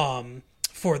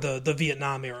 for the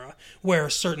Vietnam era, where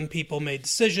certain people made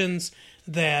decisions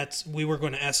that we were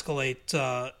going to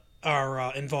escalate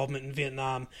our involvement in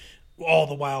Vietnam, all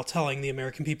the while telling the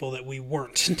American people that we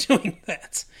weren't doing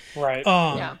that. Right.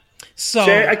 So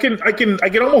see, I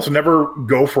can almost never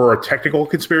go for a technical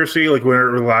conspiracy, like when it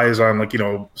relies on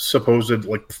supposed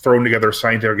thrown together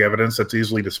scientific evidence that's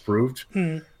easily disproved.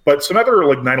 But some other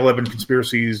 9/11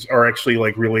 conspiracies are actually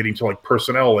relating to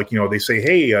personnel. They say,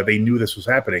 hey, they knew this was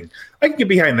happening. I can get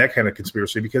behind that kind of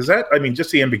conspiracy because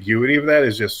just the ambiguity of that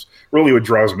is just really what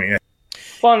draws me in.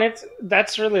 Well, and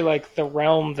that's really the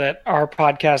realm that our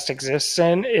podcast exists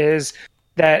in, is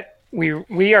that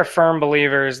we are firm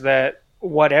believers that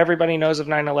what everybody knows of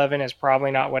 9/11 is probably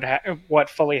not what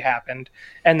fully happened.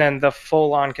 And then the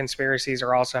full-on conspiracies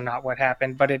are also not what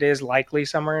happened, but it is likely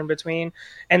somewhere in between.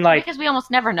 And because we almost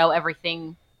never know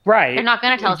everything. Right. They're not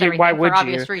going to tell us everything for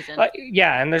obvious reasons.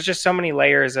 And there's just so many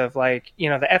layers of the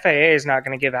FAA is not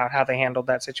going to give out how they handled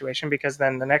that situation because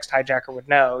then the next hijacker would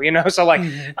know, So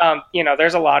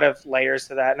there's a lot of layers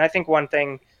to that. And I think one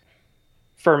thing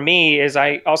for me is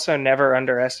I also never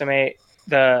underestimate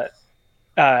the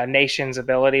nation's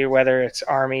ability, whether it's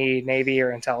Army, Navy,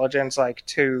 or intelligence,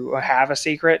 to have a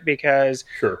secret, because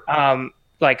the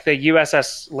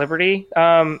USS Liberty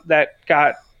that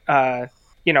got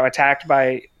attacked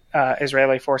by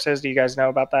Israeli forces. Do you guys know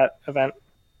about that event?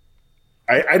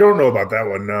 I don't know about that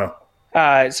one, no.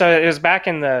 So it was back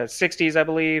in the 60s, I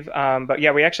believe. But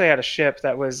yeah, we actually had a ship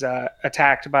that was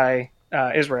attacked by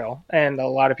Israel, and a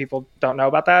lot of people don't know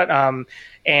about that.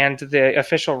 And the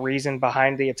official reason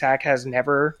behind the attack has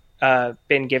never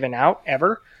been given out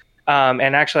ever.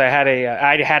 And actually,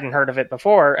 I hadn't heard of it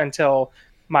before until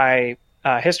my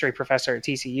history professor at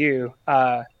TCU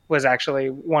was actually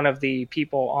one of the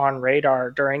people on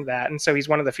radar during that. And so he's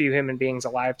one of the few human beings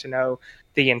alive to know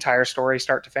the entire story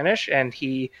start to finish. And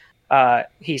he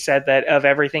said that of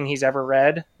everything he's ever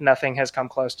read, nothing has come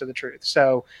close to the truth.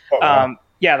 So,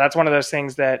 yeah, that's one of those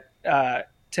things that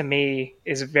to me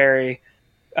is very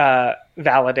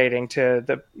validating to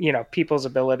the people's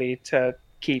ability to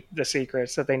keep the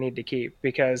secrets that they need to keep,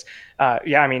 because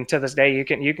to this day you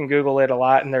can Google it a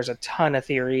lot and there's a ton of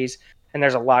theories and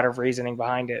there's a lot of reasoning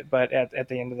behind it, but at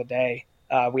the end of the day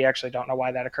we actually don't know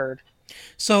why that occurred.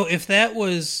 So if that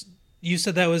was, you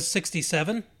said that was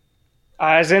 67?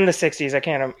 I was in the 60s. I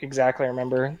can't exactly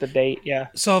remember the date. Yeah.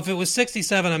 So if it was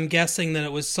 67, I'm guessing that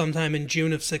it was sometime in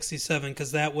June of 67,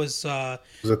 because that was it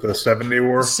the 7-Day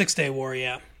War? 6-Day War,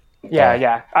 yeah.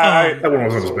 Yeah. That one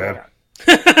wasn't as bad.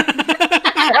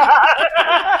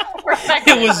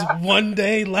 It was one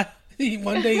day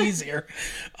easier.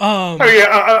 A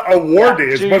war day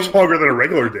is much longer than a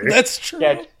regular day. That's true.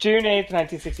 Yeah, June 8th,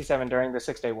 1967, during the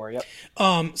 6-Day War. Yep.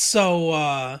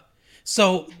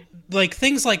 So like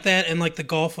things like that, and like the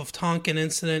Gulf of Tonkin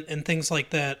incident and things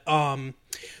like that.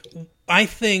 I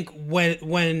think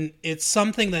when it's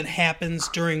something that happens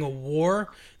during a war,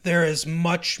 there is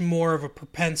much more of a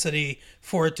propensity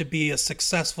for it to be a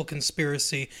successful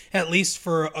conspiracy, at least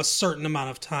for a certain amount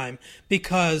of time,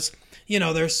 because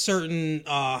there's certain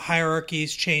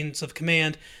hierarchies, chains of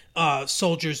command,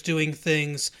 soldiers doing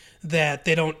things that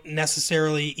they don't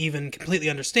necessarily even completely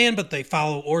understand, but they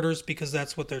follow orders because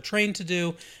that's what they're trained to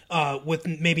do, with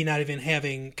maybe not even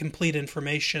having complete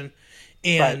information.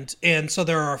 And so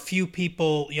there are a few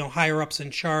people, higher ups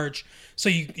in charge. So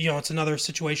it's another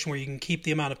situation where you can keep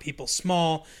the amount of people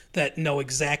small that know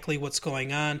exactly what's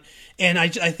going on. And I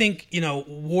think,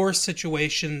 war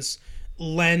situations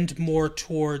lend more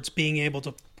towards being able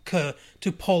to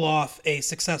pull off a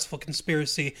successful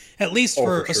conspiracy, at least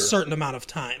for a certain amount of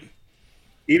time.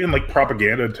 Even like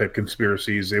propaganda type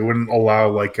conspiracies, they wouldn't allow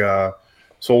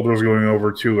soldiers going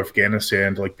over to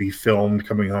Afghanistan to be filmed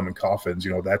coming home in coffins.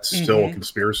 That's still a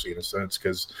conspiracy in a sense,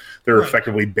 because they're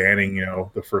effectively banning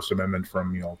the First Amendment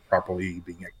from properly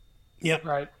being. Yep.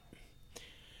 Right.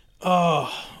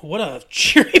 Oh, what a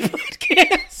cheery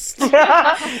podcast!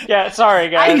 Yeah, sorry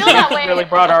guys. I feel that way. Really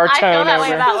brought our tone I feel that over.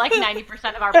 way about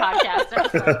 90% of our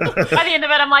podcasts. By the end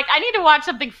of it, I'm like, I need to watch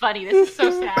something funny. This is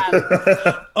so sad.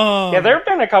 Yeah, there have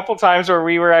been a couple times where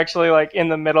we were actually in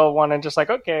the middle of one and just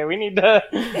okay, we need to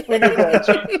change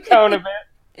the tone a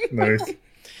bit. Nice.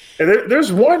 And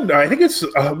there's one, I think it's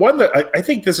one that I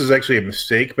think this is actually a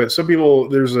mistake, but some people,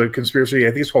 there's a conspiracy, I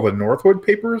think it's called the Northwood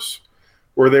Papers,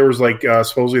 where there was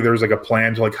supposedly there was a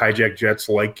plan to hijack jets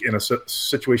in a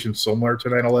situation similar to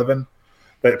 9/11,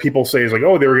 that people say is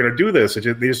oh, they were going to do this, they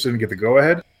just didn't get the go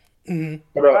ahead. Mm-hmm.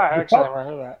 But I actually never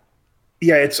heard that.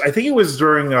 Yeah, I think it was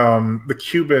during the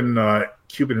Cuban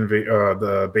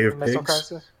the Bay of Missile Pigs.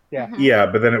 crisis? Yeah. Mm-hmm. Yeah,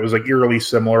 but then it was eerily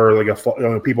similar.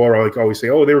 People are always say,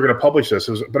 oh, they were going to publish this.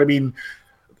 But I mean,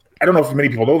 I don't know if many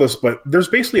people know this, but there's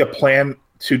basically a plan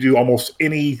to do almost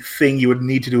anything you would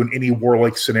need to do in any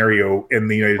warlike scenario in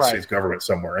the United States government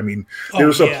somewhere. I mean,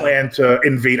 there's a plan to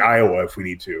invade Iowa if we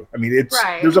need to. I mean,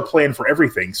 there's a plan for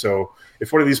everything. So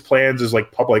if one of these plans is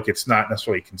public, it's not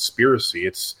necessarily a conspiracy.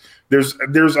 There's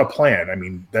a plan. I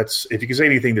mean, if you can say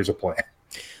anything, there's a plan.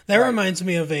 That reminds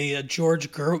me of a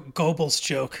George Goebbels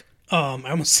joke. I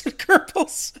almost said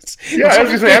Goebbels. Yeah, I was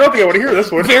going to say, I don't think I want to hear this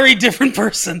one. Very different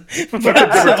person. But a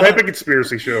different type of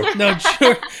conspiracy show. No,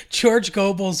 George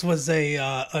Goebbels was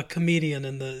a comedian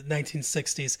in the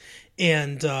 1960s,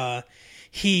 and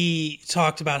he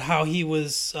talked about how he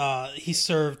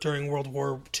served during World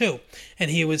War II,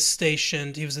 and he was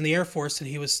in the Air Force, and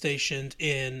he was stationed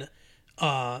in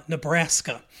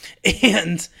Nebraska.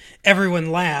 And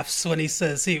everyone laughs when he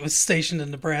says he was stationed in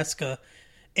Nebraska.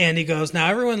 And he goes, now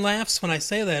everyone laughs when I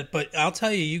say that, but I'll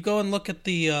tell you, you go and look at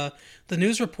the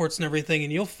news reports and everything,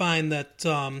 and you'll find that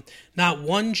not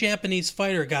one Japanese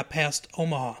fighter got past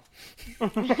Omaha.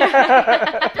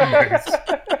 Nice.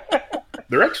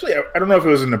 There actually, I don't know if it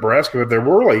was in Nebraska, but there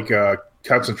were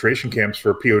concentration camps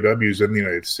for POWs in the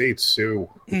United States too,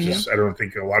 which is, I don't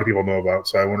think a lot of people know about.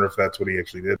 So I wonder if that's what he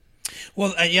actually did.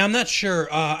 Well, yeah, I'm not sure.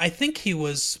 I think he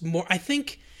was more. I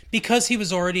think because he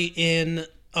was already in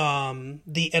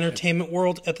the entertainment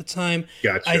world at the time.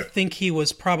 Gotcha. I think he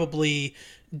was probably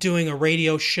doing a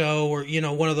radio show or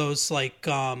one of those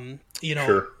sure.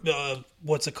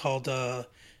 What's it called?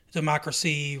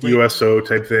 democracy, USO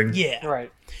type thing. Yeah,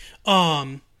 right.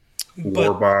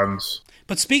 War bonds.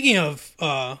 But speaking of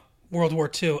World War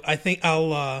II, I think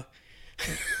I'll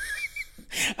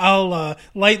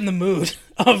lighten the mood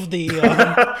of the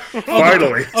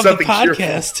finally of the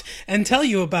podcast and tell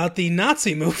you about the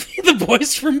Nazi movie, The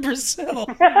Boys from Brazil.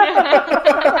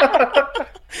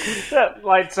 That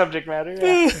light subject matter.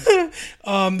 Yeah.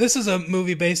 This is a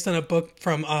movie based on a book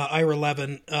from Ira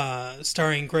Levin,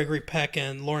 starring Gregory Peck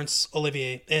and Laurence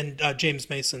Olivier and James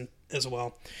Mason as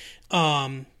well,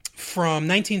 from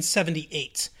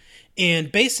 1978.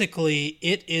 And basically,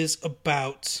 it is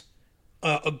about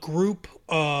a group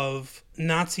of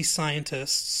Nazi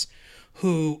scientists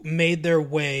who made their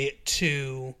way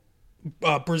to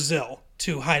Brazil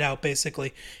to hide out,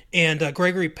 basically. And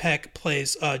Gregory Peck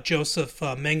plays Joseph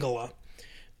Mengele,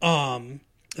 the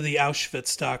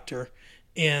Auschwitz doctor.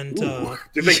 And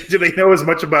did they know as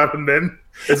much about him then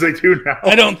as they do now?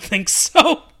 I don't think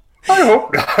so. I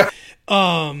hope not.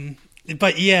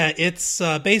 But yeah, it's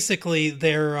basically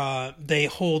they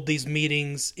hold these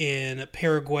meetings in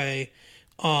Paraguay,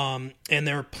 and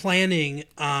they're planning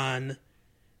on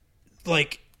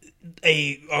like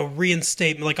a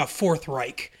reinstatement, like a Fourth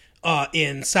Reich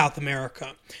in South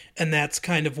America, and that's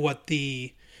kind of what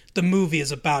the movie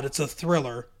is about. It's a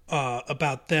thriller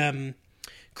about them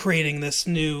creating this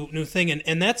new thing,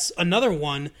 and that's another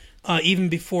one. Even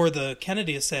before the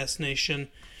Kennedy assassination,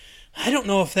 I don't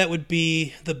know if that would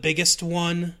be the biggest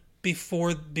one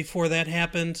before that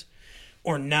happened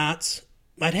or not.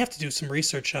 I'd have to do some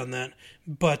research on that.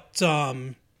 But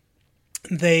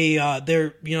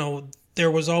there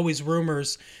was always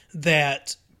rumors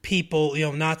that people,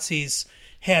 Nazis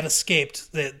had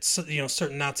escaped, that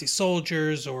certain Nazi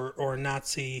soldiers or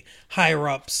Nazi higher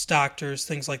ups, doctors,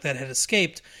 things like that had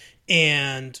escaped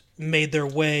and made their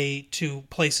way to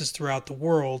places throughout the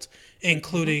world,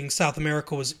 including South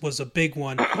America was a big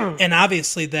one. And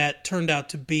obviously that turned out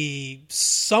to be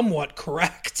somewhat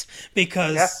correct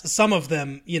because some of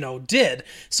them, did.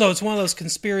 So it's one of those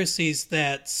conspiracies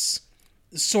that's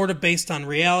sort of based on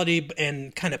reality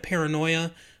and kind of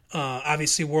paranoia.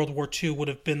 Obviously World War II would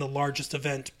have been the largest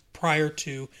event prior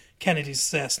to Kennedy's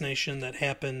assassination that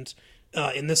happened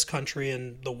in this country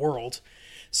and the world.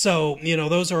 So,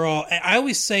 those are all, I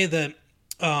always say that,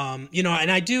 and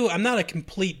I'm not a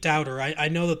complete doubter. I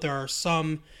know that there are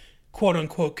some quote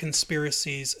unquote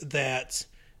conspiracies that,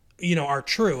 are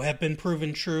true, have been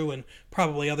proven true, and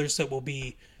probably others that will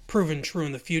be proven true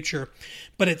in the future.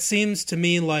 But it seems to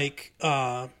me like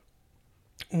the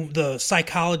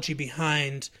psychology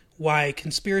behind why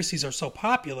conspiracies are so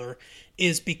popular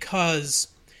is because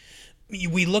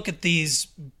we look at these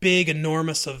big,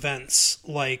 enormous events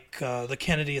like the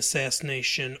Kennedy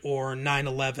assassination or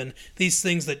 9/11, these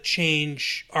things that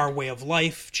change our way of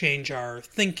life, change our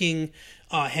thinking,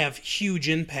 have huge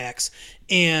impacts.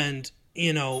 And,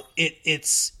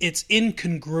 it's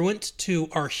incongruent to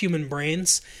our human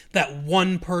brains that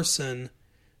one person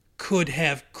could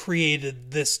have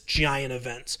created this giant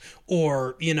event,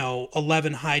 or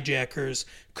 11 hijackers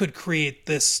could create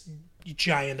this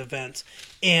giant event.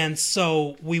 And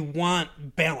so we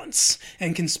want balance,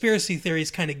 and conspiracy theories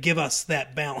kind of give us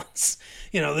that balance.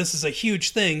 This is a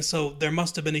huge thing, so there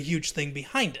must have been a huge thing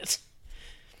behind it.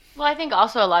 Well, I think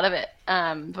also a lot of it,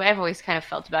 the way I've always kind of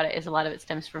felt about it is a lot of it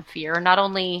stems from fear. Not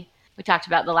only, we talked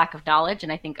about the lack of knowledge,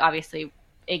 and I think obviously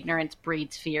ignorance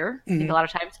breeds fear, I think a lot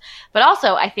of times. But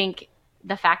also, I think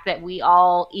the fact that we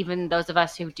all, even those of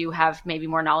us who do have maybe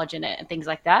more knowledge in it and things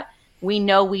like that, we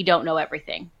know we don't know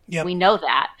everything. Yep. We know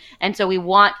that. And so we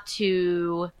want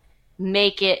to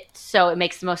make it so it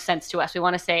makes the most sense to us. We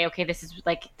want to say, okay, this is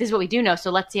what we do know.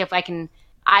 So let's see if I can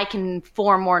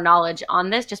form more knowledge on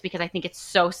this, just because I think it's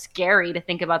so scary to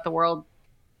think about the world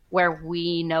where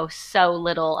we know so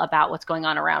little about what's going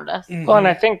on around us. Mm-hmm. Well, and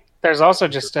I think there's also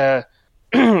just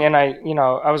and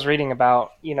I was reading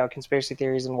about, conspiracy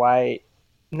theories and why,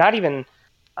 not even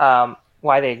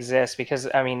why they exist, because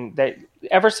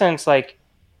ever since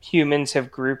humans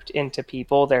have grouped into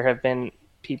people, there have been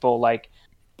people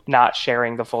not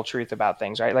sharing the full truth about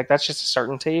things, right? That's just a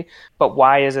certainty. But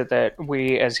why is it that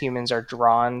we as humans are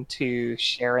drawn to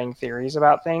sharing theories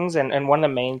about things? And one of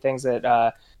the main things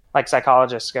that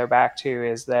psychologists go back to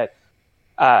is that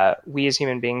we as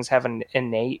human beings have an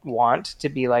innate want to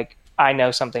be I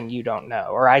know something you don't know,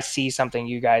 or I see something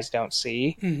you guys don't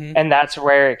see. Mm-hmm. And that's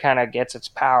where it kind of gets its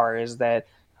power, is that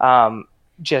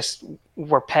just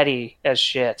we're petty as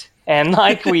shit. And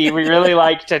we really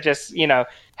like to just,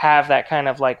 have that kind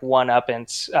of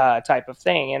one-uppance type of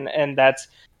thing. And that's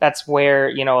that's where,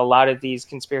 you know, a lot of these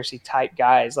conspiracy type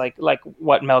guys, like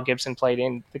what Mel Gibson played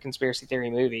in the Conspiracy Theory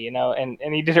movie, you know, and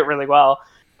he did it really well.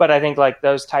 But I think like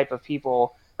those type of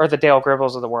people, or the Dale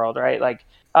Gribbles of the world, right? Like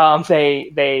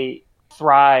they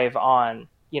thrive on,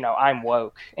 you know, I'm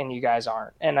woke and you guys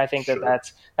aren't. And I think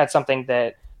that's something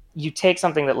that you take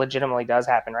something that legitimately does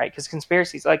happen, right? Because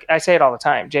conspiracies, like I say it all the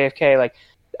time, JFK, like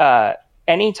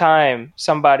anytime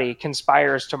somebody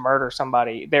conspires to murder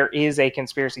somebody, there is a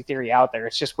conspiracy theory out there.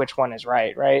 It's just which one is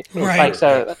right? Like,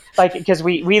 so, like, because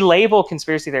we label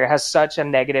conspiracy theory has such a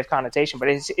negative connotation, but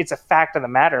it's a fact of the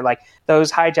matter. Like, those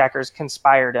hijackers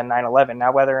conspired in 9/11.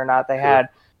 Now, whether or not they had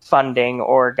funding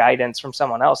or guidance from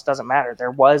someone else doesn't matter.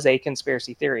 There was a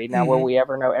conspiracy theory. Now, will we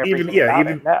ever know everything about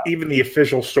it? No. Even the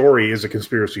official story is a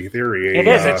conspiracy theory. It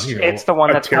is. It's the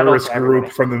one that's a terrorist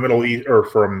group from the Middle East, or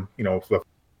from, you know, the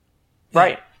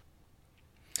right.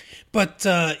 But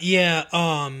I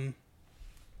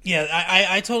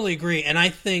totally agree, and I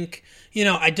think, you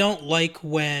know, I don't like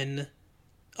when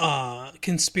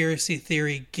conspiracy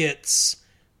theory gets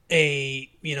a,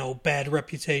 you know, bad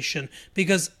reputation,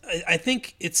 because I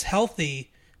think it's healthy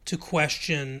to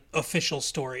question official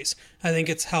stories. I think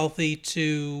it's healthy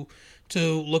to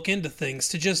look into things.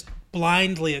 To just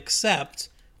blindly accept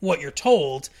what you're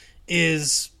told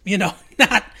is, you know,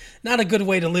 not a good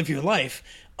way to live your life.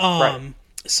 Right.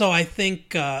 So I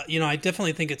think, you know, I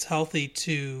definitely think it's healthy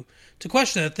to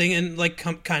question that thing, and like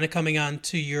kind of coming on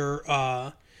to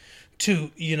your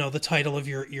to, you know, the title of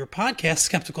your podcast,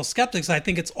 Skeptical Skeptics. I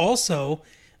think it's also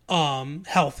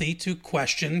healthy to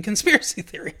question conspiracy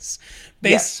theories.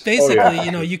 Basically,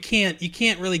 you know, you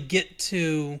can't really get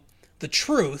to the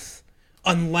truth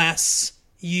unless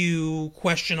you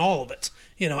question all of it,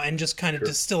 you know, and just kind of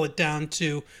distill it down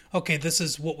to, okay, this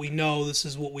is what we know, this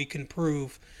is what we can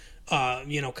prove,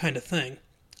 you know, kind of thing.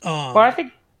 Well, I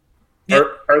think.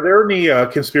 Are there any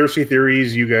conspiracy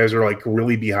theories you guys are like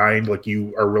really behind, like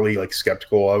you are really like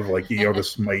skeptical of, like, you know,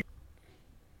 this might?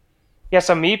 Yeah,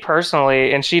 so me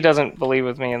personally, and she doesn't believe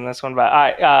with me in this one, but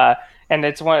I and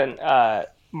it's one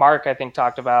Mark, I think,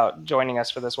 talked about joining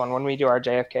us for this one when we do our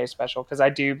JFK special, because I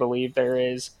do believe there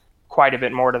is quite a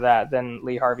bit more to that than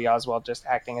Lee Harvey Oswald just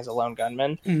acting as a lone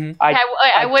gunman. Mm-hmm.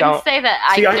 I wouldn't say that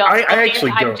I don't. I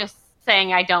actually don't. I'm just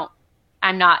saying I don't.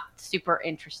 I'm not super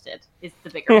interested. Is the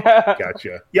bigger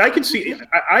Gotcha. Yeah, I can see.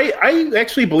 I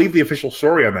actually believe the official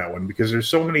story on that one, because there's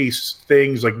so many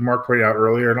things, like Mark pointed out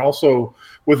earlier, and also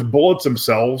with bullets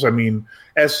themselves. I mean,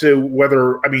 as to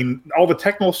whether, I mean, all the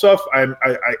technical stuff,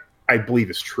 I believe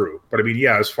is true. But I mean,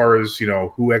 yeah, as far as, you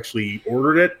know, who actually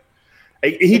ordered it,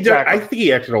 I think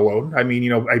he acted alone. I mean, you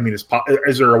know, I mean,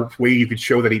 is there a way you could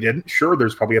show that he didn't? Sure,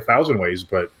 there's probably 1,000 ways,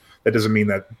 but that doesn't mean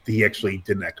that he actually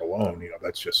didn't act alone. You know,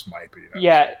 that's just my opinion.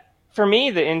 Yeah, for me,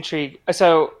 the intrigue.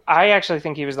 So I actually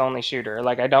think he was the only shooter.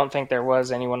 Like, I don't think there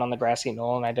was anyone on the grassy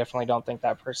knoll, and I definitely don't think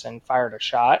that person fired a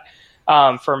shot.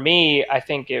 For me, I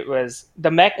think it was the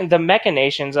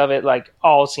machinations of it, like,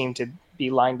 all seemed to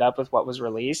be lined up with what was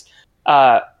released.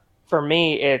 For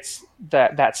me, it's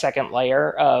that second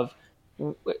layer of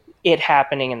it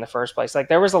happening in the first place. Like,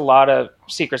 there was a lot of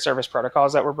Secret Service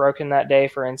protocols that were broken that day.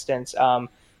 For instance,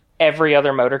 every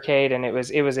other motorcade, and it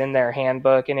was in their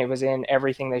handbook, and it was in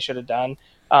everything they should have done.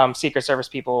 Secret Service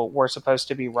people were supposed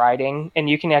to be riding, and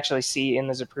you can actually see in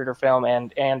the Zapruder film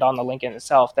and on the Lincoln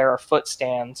itself, there are foot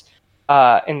stands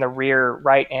in the rear,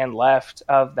 right and left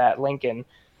of that Lincoln,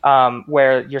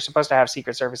 where you're supposed to have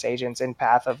Secret Service agents in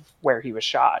path of where he was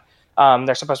shot.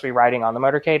 They're supposed to be riding on the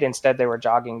motorcade. Instead, they were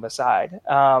jogging beside.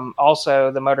 Also,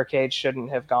 the motorcade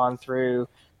shouldn't have gone through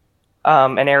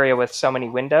an area with so many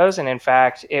windows, and in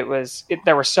fact,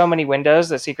 there were so many windows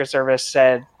that Secret Service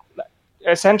said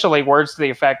essentially words to the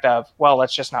effect of, "Well,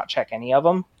 let's just not check any of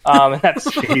them." And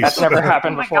that's never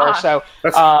happened before. Gosh. So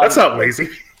that's not lazy,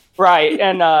 right?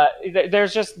 And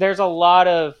there's a lot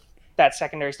of that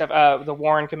secondary stuff. The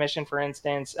Warren Commission, for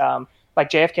instance,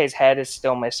 like JFK's head is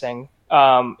still missing.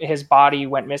 His body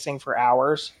went missing for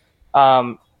hours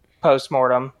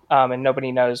post-mortem, and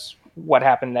nobody knows what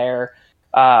happened there.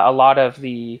 A lot of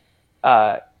the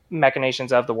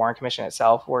machinations of the Warren Commission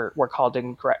itself were called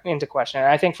into question.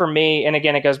 And I think for me, and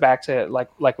again, it goes back to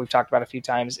like we've talked about a few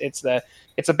times, it's the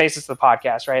basis of the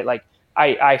podcast, right? Like,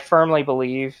 I firmly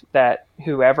believe that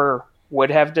whoever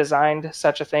would have designed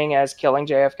such a thing as killing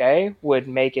JFK would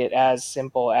make it as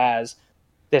simple as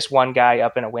this one guy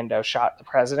up in a window shot the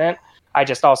president. I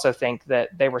just also think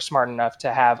that they were smart enough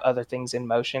to have other things in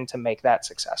motion to make that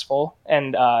successful.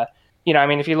 And, you know, I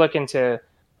mean, if you look into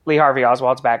Lee Harvey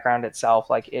Oswald's background itself,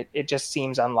 like it just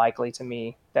seems unlikely to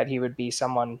me that he would be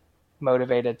someone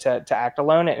motivated to act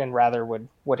alone, and rather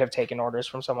would have taken orders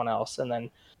from someone else and then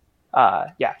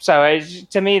So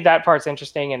to me, that part's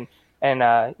interesting, and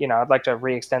I'd like to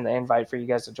re-extend the invite for you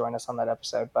guys to join us on that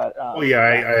episode. But I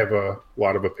have a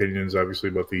lot of opinions, obviously,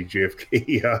 about the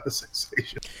JFK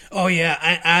assassination. Oh yeah,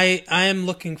 I am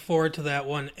looking forward to that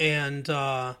one, and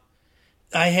I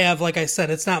have, like I said,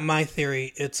 it's not my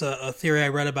theory. It's a theory I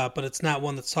read about, but it's not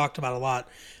one that's talked about a lot.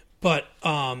 But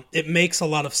it makes a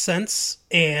lot of sense,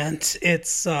 and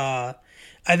it's I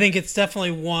think it's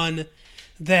definitely one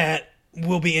that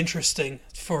will be interesting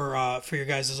for your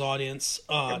guys' audience.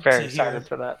 Very excited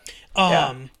for that.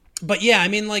 But yeah, I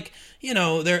mean, like,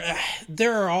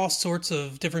 there are all sorts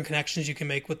of different connections you can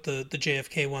make with the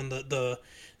JFK one.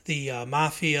 The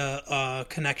mafia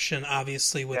connection,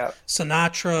 obviously, with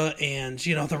Sinatra and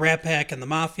the Rat Pack and the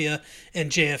mafia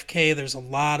and JFK. There's a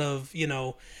lot of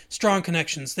strong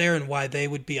connections there, and why they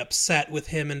would be upset with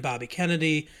him and Bobby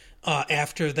Kennedy.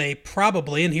 After they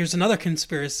probably, and here's another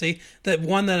conspiracy, that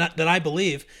I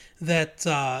believe, that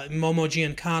Momo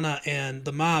Giancana and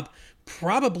the mob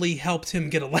probably helped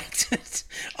him get elected.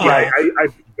 I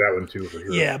think that one too.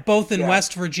 Yeah, both in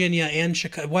West Virginia and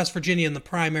West Virginia in the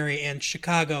primary, and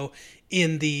Chicago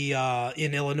in the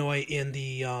in Illinois in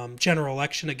the general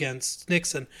election against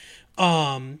Nixon.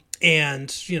 And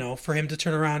for him to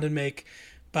turn around and make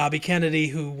Bobby Kennedy,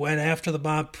 who went after the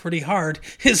mob pretty hard,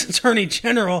 his attorney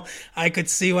general, I could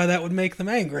see why that would make them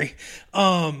angry.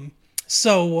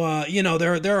 So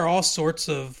there are all sorts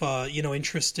of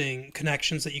interesting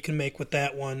connections that you can make with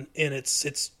that one, and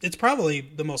it's probably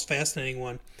the most fascinating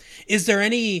one. Is there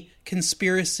any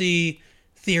conspiracy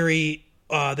theory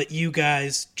that you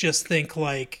guys just think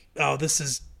like, oh, this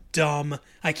is dumb,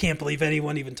 I can't believe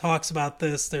anyone even talks about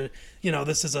this?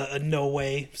 This is a no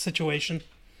way situation.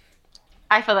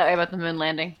 I feel that way about the moon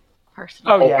landing,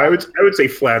 personally. Oh, yeah. I would say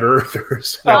flat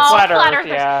earthers. Flat Earth,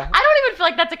 yeah. I don't even feel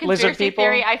like that's a conspiracy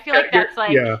theory. I feel like that's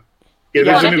like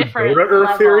there's a new donut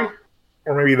Earth theory,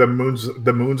 or maybe the moon's a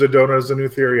donut is a new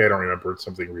theory. I don't remember. It's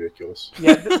something ridiculous.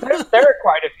 Yeah, there are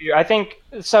quite a few. I think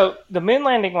so. The moon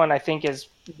landing one, I think, is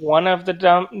one of the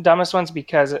dumbest ones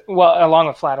because, along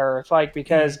with flat Earth,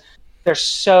 because they're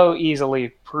so easily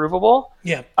provable.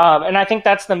 Yeah. And I think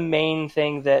that's the main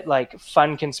thing that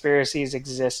fun conspiracies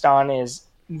exist on, is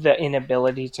the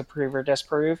inability to prove or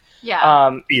disprove.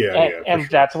 Yeah. And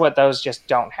that's what those just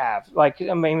don't have.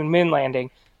 Moon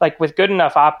landing, with good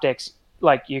enough optics,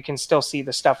 you can still see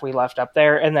the stuff we left up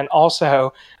there. And then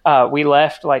also we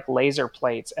left laser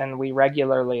plates, and we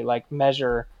regularly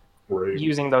measure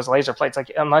using those laser plates.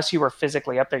 Unless you were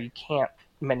physically up there, you can't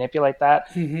manipulate that.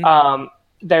 Mm-hmm.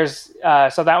 There's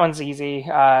so that one's easy.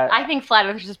 I think flat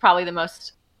Earth is probably the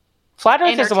most. Flat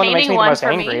Earth is the one that makes me the most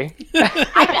angry.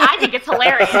 I think it's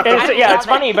hilarious. it's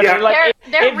funny, but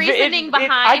their reasoning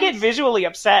behind. I get visually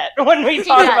upset when we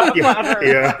talk about flat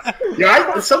Earth.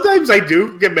 Yeah. Sometimes I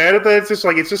do get mad at that.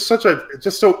 It's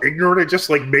just so ignorant. It just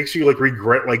makes you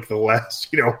regret the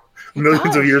last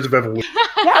millions of years of evolution.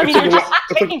 Yeah, I mean, you're just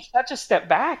taking such a step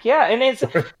back. Yeah, and it's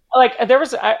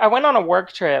I went on a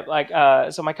work trip.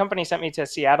 So my company sent me to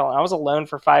Seattle, and I was alone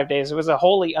for 5 days. It was a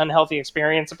wholly unhealthy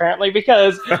experience, apparently,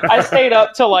 because I stayed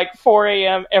up till 4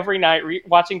 a.m. every night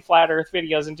watching flat Earth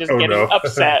videos and just getting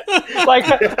upset.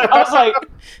 I was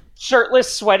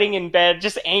shirtless, sweating in bed,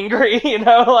 just angry,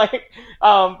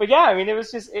 but yeah, I mean, it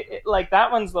was just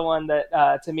that one's the one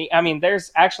that to me, I mean,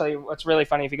 there's actually, what's really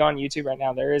funny, if you go on YouTube right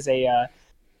now, there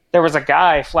was a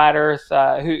guy, Flat Earth,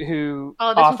 who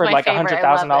offered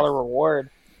 $100,000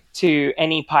 reward to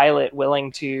any pilot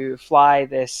willing to fly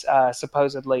this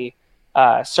supposedly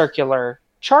circular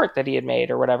chart that he had made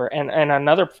or whatever. And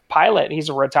another pilot, he's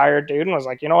a retired dude, and was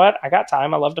like, you know what? I got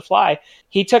time. I love to fly.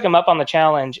 He took him up on the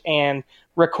challenge and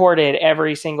recorded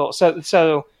every single.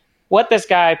 So what this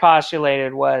guy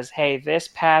postulated was, hey, this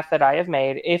path that I have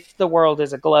made, if the world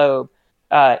is a globe,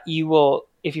 you will,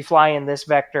 if you fly in this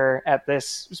vector at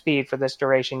this speed for this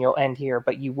duration, you'll end here,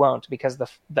 but you won't because the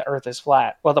Earth is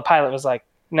flat. Well, the pilot was like,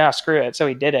 no, screw it. So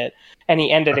he did it. And he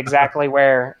ended exactly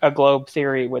where a globe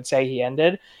theory would say he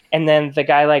ended. And then the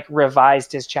guy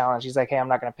revised his challenge. He's like, hey, I'm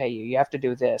not going to pay you. You have to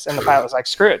do this. And the pilot was like,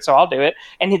 screw it. So I'll do it.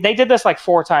 And they did this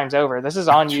 4 times over. This is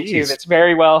on YouTube. It's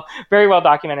very well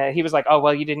documented. He was like, oh,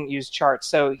 well, you didn't use charts.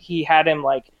 So he had him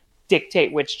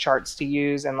dictate which charts to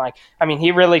use. And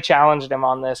he really challenged him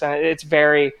on this. And it's a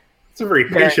very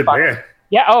patient man.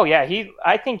 Yeah. Oh, yeah.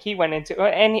 I think he went into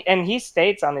it, and he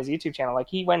states on his YouTube channel,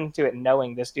 he went into it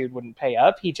knowing this dude wouldn't pay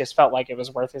up. He just felt like it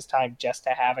was worth his time just to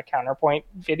have a counterpoint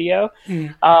video.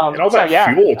 And all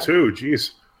that fuel too.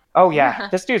 Jeez. Oh yeah,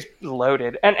 this dude's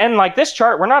loaded, and like this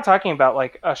chart, we're not talking about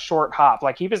like a short hop.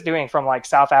 Like he was doing from like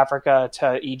South Africa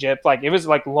to Egypt, like it was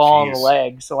like long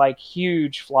legs, like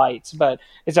huge flights. But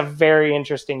it's a very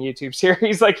interesting YouTube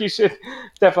series. Like you should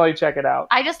definitely check it out.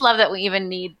 I just love that we even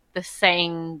need the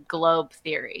saying globe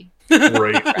theory.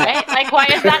 Right. Right? Like why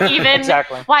is that even?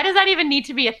 Exactly. Why does that even need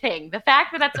to be a thing? The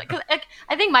fact that that's because like,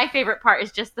 I think my favorite part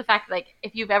is just the fact that, like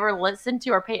if you've ever listened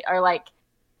to or like.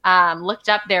 Looked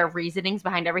up their reasonings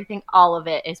behind everything. All of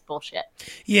it is bullshit.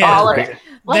 Yeah, all of it.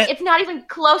 Like it's not even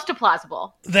close to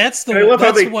plausible. That's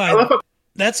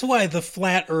why the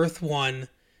flat Earth one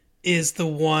is the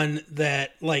one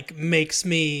that like makes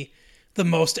me the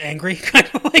most angry. Kind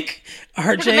of like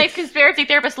RJ. Because it makes conspiracy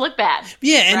theorists look bad.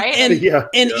 Yeah, right?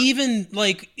 and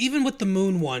even with the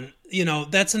moon one, you know,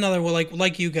 that's another one.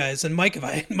 Like you guys and Mike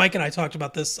and I talked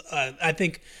about this. I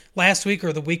think last week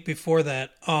or the week before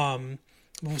that.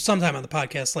 Sometime on the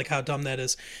podcast, like how dumb that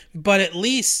is, but at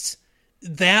least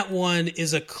that one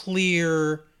is a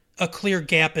clear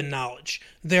gap in knowledge.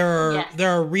 There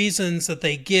are reasons that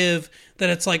they give that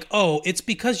it's like, oh, it's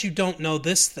because you don't know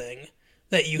this thing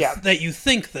that you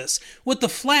think this. With the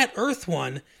flat Earth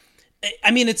one,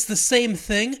 I mean, it's the same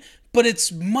thing, but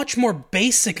it's much more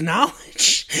basic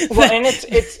knowledge. Well, and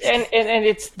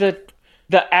it's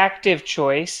the active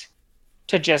choice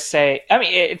to just say, I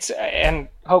mean, and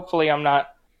hopefully I'm not,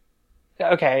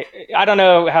 okay, I don't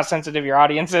know how sensitive your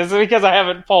audience is because I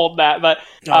haven't polled that, but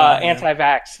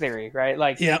anti-vax theory, right?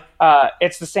 Like,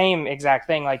 it's the same exact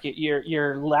thing. Like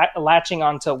you're latching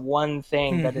onto one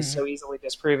thing that is so easily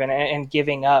disproven and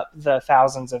giving up the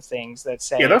thousands of things that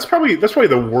say. Yeah, that's probably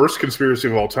the worst conspiracy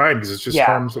of all time because it's just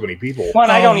harmed so many people. Well,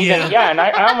 and I don't even, and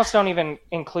I almost don't even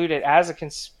include it as a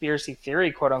conspiracy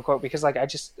theory, quote unquote, because like I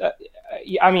just,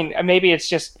 I mean, maybe it's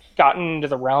just gotten into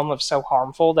the realm of so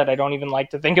harmful that I don't even like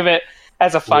to think of it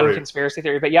as a fun conspiracy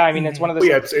theory. But yeah, I mean, it's one of those.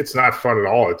 Yeah, it's not fun at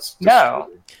all. It's just, no.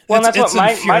 Well, and that's what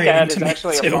my dad is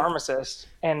actually a pharmacist,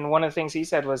 and one of the things he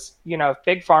said was, you know, if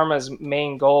Big Pharma's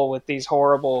main goal with these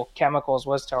horrible chemicals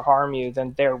was to harm you,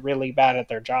 then they're really bad at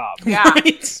their job. Yeah,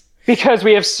 right? Because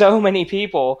we have so many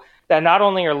people that not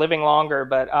only are living longer,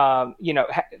 but you know,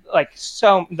 like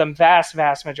the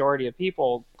vast majority of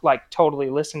people like totally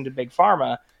listen to Big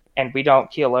Pharma. And we don't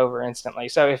keel over instantly.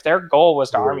 So if their goal was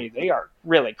to harm you, they are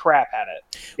really crap at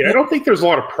it. Yeah, I don't think there's a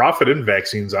lot of profit in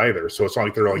vaccines either. So it's not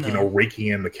like they're like, you know, raking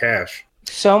in the cash.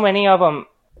 So many of them,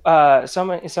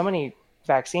 so many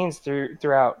vaccines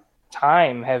throughout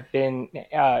time have been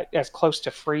as close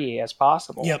to free as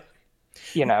possible. Yep.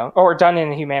 You know, or done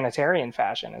in a humanitarian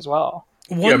fashion as well.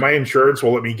 Yeah, my insurance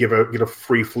will let me get a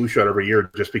free flu shot every year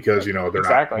just because, you know, they're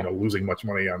not losing much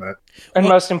money on that. And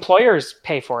most employers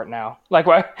pay for it now. Like,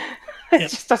 what? It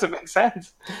just doesn't make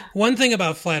sense. One thing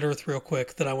about flat Earth, real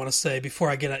quick, that I want to say before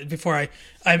I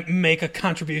make a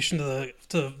contribution to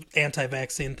the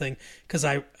anti-vaccine thing, because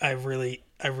I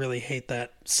really hate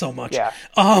that so much. Yeah.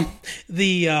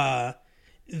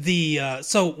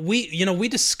 So we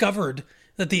discovered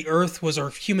that the Earth was,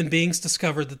 or human beings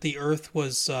discovered that the Earth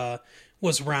was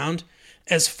round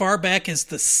as far back as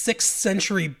the 6th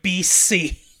century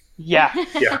BC. Yeah.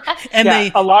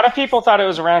 And a lot of people thought it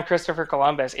was around Christopher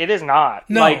Columbus. It is not.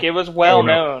 No. Like, it was well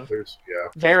known.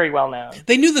 Very well known.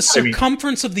 They knew the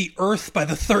circumference of the Earth by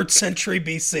the 3rd century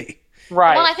BC.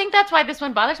 Right. Well, I think that's why this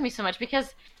one bothers me so much,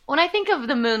 because when I think of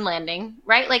the moon landing,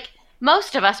 right, like,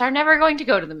 most of us are never going to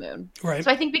go to the moon. Right.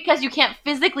 So I think because you can't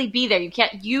physically be there,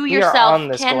 you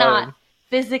yourself cannot globe.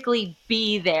 Physically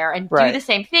be there and do the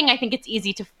same thing. I think it's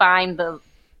easy to find the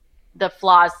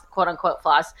flaws, quote unquote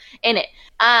flaws, in it.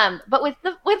 But with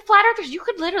flat earthers, you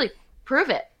could literally prove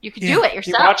it. You could do it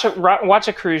yourself. You watch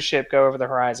a cruise ship go over the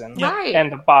horizon, right?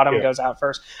 And the bottom goes out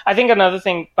first. I think another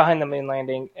thing behind the moon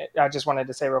landing, I just wanted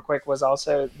to say real quick, was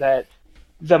also that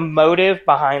the motive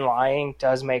behind lying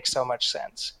does make so much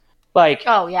sense. Like,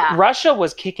 Russia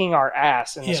was kicking our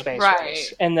ass in the space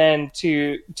race, and then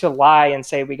to lie and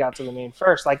say we got to the moon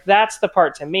first, like, that's the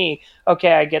part to me.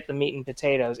 Okay, I get the meat and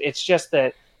potatoes. It's just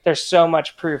that there's so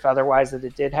much proof otherwise that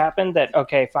it did happen that,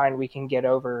 okay, fine, we can get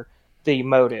over the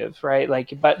motive, right?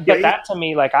 Like, but that to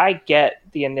me, like, I get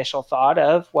the initial thought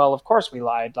of, well, of course we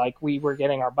lied. Like, we were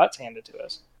getting our butts handed to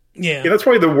us. Yeah, that's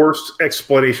probably the worst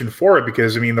explanation for it,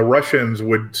 because I mean, the Russians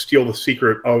would steal the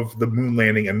secret of the moon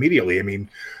landing immedially. I mean,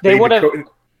 they would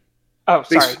have.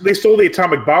 They stole the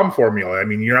atomic bomb formula. I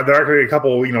mean, they're not going to get a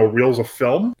couple, reels of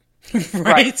film,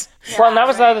 right? Well, and that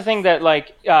was the other thing that,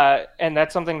 like, and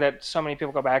that's something that so many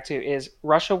people go back to is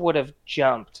Russia would have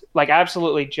jumped, like,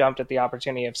 absolutely jumped at the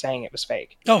opportunity of saying it was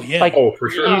fake. Oh yeah, like, for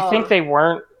sure. You think they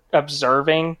weren't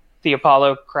observing the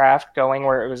Apollo craft going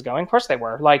where it was going? Of course they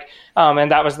were. Like,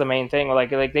 and that was the main thing. Like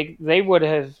they would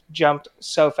have jumped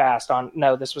so fast on,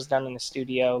 no, this was done in the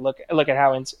studio. Look at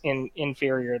how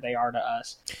inferior they are to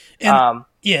us. And,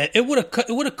 it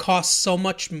would have cost so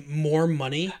much more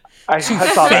money I saw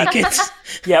fake that.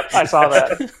 it. Yep, I saw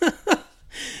that.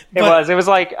 It was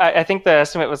like, I think the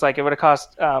estimate was like it would have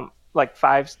cost like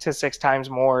 5 to 6 times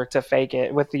more to fake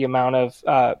it with the amount of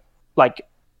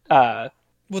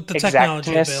with the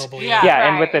technology available. Right.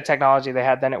 And with the technology they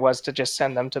had than it was to just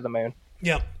send them to the moon.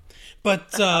 Yeah.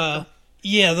 But the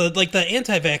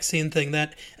anti-vaccine thing,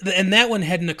 that one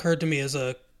hadn't occurred to me as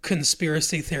a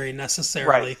conspiracy theory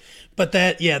necessarily. Right. But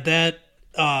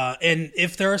and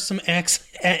if there are some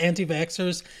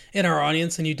anti-vaxxers in our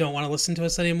audience and you don't want to listen to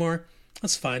us anymore,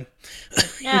 that's fine.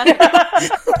 Yeah.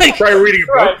 Try reading a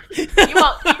book. You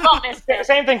won't miss it.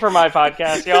 Same thing for my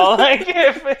podcast, y'all.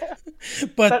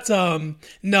 But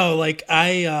no, like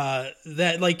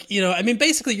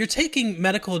basically you're taking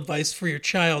medical advice for your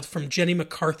child from Jenny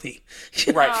McCarthy.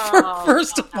 Right.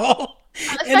 First of all.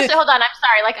 Especially, hold on, I'm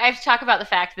sorry. Like, I've talked about the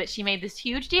fact that she made this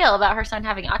huge deal about her son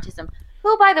having autism.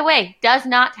 Who, by the way, does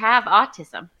not have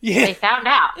autism. Yeah. They found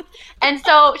out. And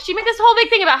so she made this whole big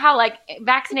thing about how, like,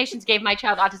 vaccinations gave my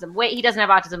child autism. Wait, he doesn't have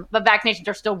autism, but vaccinations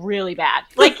are still really bad.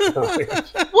 Like, what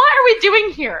are we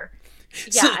doing here?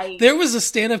 Yeah, so there was a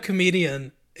stand-up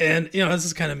comedian, and, this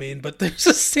is kind of mean, but there's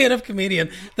a stand-up comedian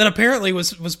that apparently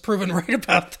was proven right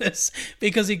about this,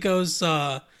 because he goes...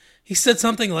 he said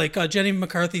something like, Jenny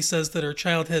McCarthy says that her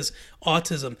child has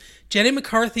autism. Jenny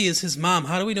McCarthy is his mom.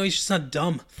 How do we know he's just not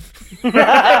dumb? And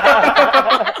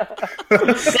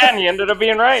he ended up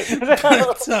being right.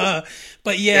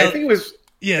 but yeah. I think it was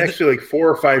actually like 4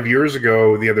 or 5 years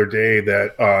ago the other day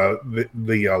that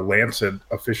the Lancet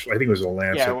officially, I think it was the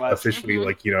Lancet, officially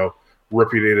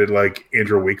repudiated like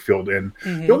Andrew Wakefield, and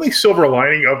the only silver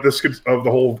lining of the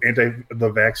whole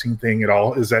the vaccine thing at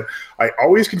all is that I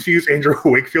always confuse Andrew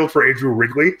Wakefield for Andrew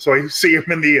Wrigley, so I see him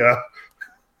in the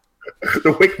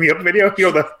Wake Me Up video,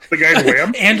 the guy in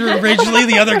Wham. Andrew Ridgely,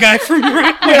 the other guy from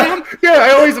Wham. Yeah,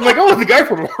 I always am like, oh, the guy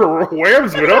from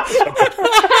Wham's been up to something.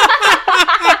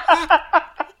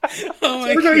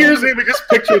 Every time I hear his name, I just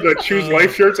picture the Choose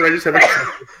Life shirts, and I just have oh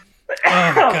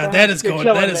god, that is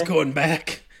going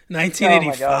back.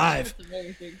 1985.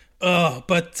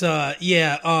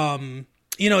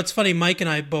 It's funny. Mike and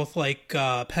I both like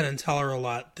Penn and Teller a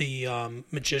lot, the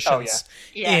magicians. Oh,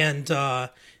 yeah. And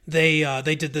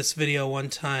they did this video one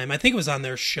time. I think it was on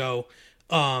their show,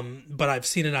 but I've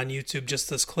seen it on YouTube, just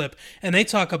this clip. And they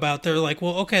talk about, they're like,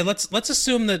 well, okay, let's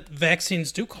assume that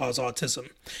vaccines do cause autism.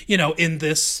 In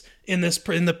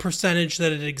the percentage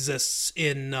that it exists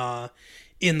in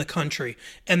the country,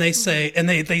 and they say, and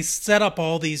they set up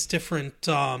all these different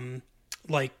I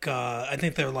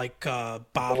think they're like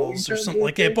bottles or something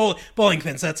like bowling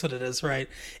pins. That's what it is, right?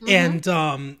 And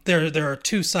there are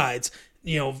two sides.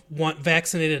 One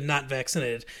vaccinated and not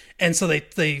vaccinated, and so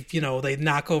they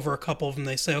knock over a couple of them.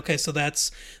 They say, okay, so that's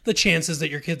the chances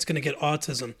that your kid's going to get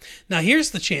autism. Now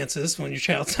here's the chances when your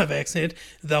child's not vaccinated,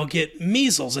 they'll get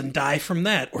measles and die from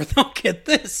that, or they'll get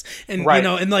this, and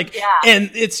and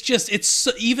it's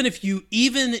even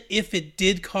if it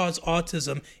did cause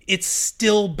autism, it's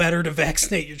still better to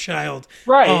vaccinate your child,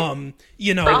 right?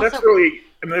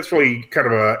 And that's really kind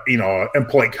of a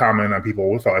impolite comment on people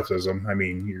with autism. I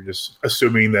mean, you're just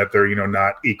assuming that they're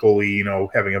not equally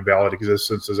having a valid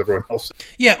existence as everyone else.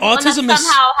 Yeah, autism is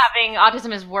somehow having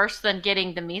autism is worse than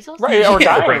getting the measles, right? Or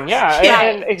dying,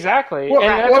 And exactly. Well,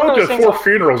 I went to 4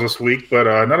 funerals this week, but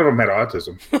none of them had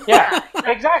autism. Yeah,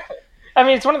 exactly. I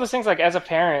mean, it's one of those things. Like, as a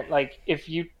parent, like, if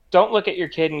you don't look at your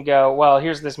kid and go, well,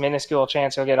 here's this minuscule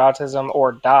chance he'll get autism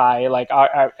or die,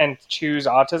 and choose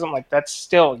autism, like, that's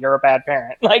still, you're a bad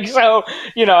parent. Like, so,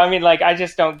 I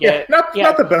just don't get... Not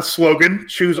the best slogan,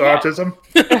 choose autism.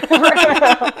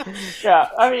 Yeah,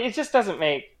 I mean, it just doesn't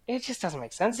make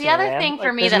sense The other thing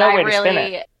for me that I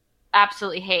really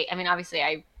absolutely hate, I mean,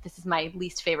 obviously, this is my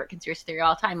least favorite conspiracy theory of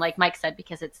all time, like Mike said,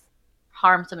 because it's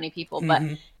harmed so many people, but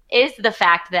is the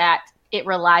fact that it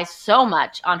relies so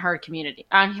much on herd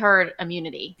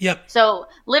immunity. Yep. So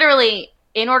literally,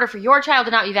 in order for your child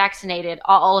to not be vaccinated,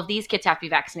 all of these kids have to be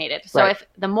vaccinated. So if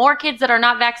the more kids that are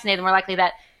not vaccinated, the more likely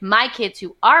that my kids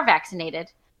who are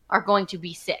vaccinated are going to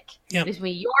be sick. Yep. It's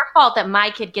your fault that my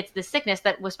kid gets this sickness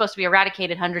that was supposed to be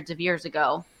eradicated hundreds of years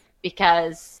ago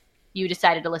because you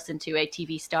decided to listen to a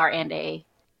TV star and a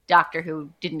doctor who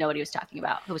didn't know what he was talking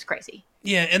about, who was crazy.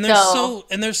 Yeah, and there's so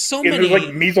many. There's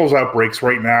like measles outbreaks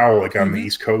right now, like on the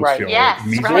East Coast. Right.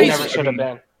 Measles never should have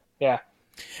been. Yeah.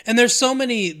 And there's so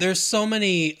many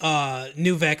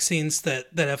new vaccines that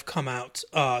have come out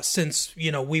since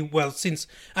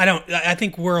I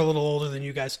think we're a little older than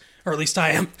you guys, or at least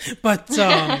I am, but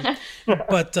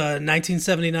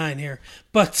 1979 here,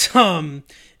 but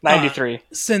 93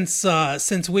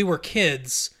 since we were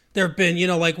kids. There have been,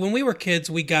 like when we were kids,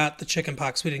 we got the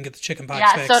chickenpox. We didn't get the chickenpox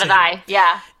vaccine. Yeah, so did I.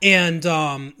 Yeah. And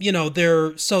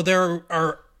there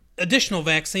are additional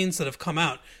vaccines that have come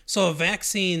out. So if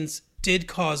vaccines did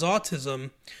cause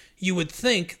autism, you would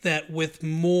think that with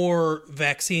more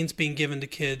vaccines being given to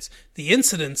kids, the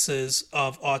incidences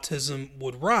of autism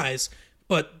would rise,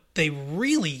 but they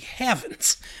really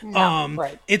haven't. No,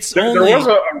 right. There was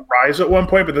a rise at one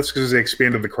point, but that's because they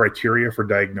expanded the criteria for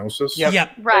diagnosis.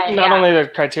 Yep. Right. Not only the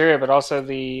criteria, but also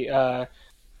the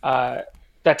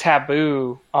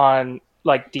taboo on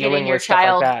like dealing with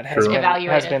stuff like that has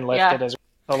been lifted as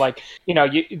well. So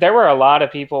there were a lot of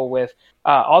people with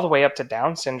all the way up to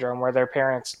Down syndrome where their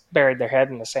parents buried their head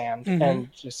in the sand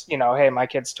and just, hey, my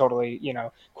kid's totally,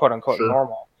 quote unquote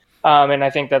normal. And I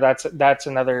think that's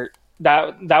another,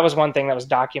 that was one thing that was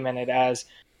documented as,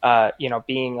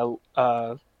 being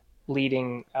a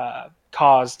leading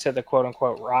cause to the quote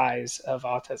unquote rise of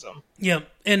autism. Yeah.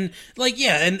 And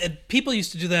and people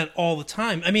used to do that all the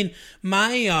time. I mean,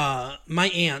 my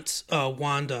aunt,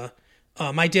 Wanda,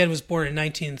 my dad was born in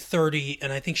 1930,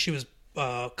 and I think she was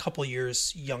a couple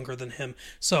years younger than him.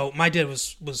 So my dad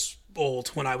was old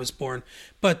when I was born,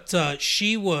 but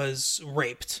she was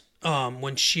raped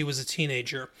when she was a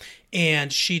teenager,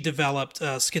 and she developed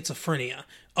schizophrenia.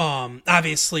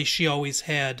 Obviously, she always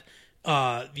had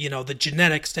the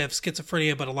genetics to have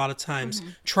schizophrenia, but a lot of times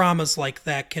traumas like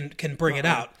that can bring it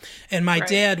out. And my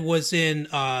dad was in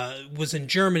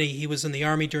Germany. He was in the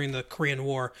army during the Korean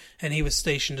War, and he was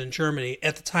stationed in Germany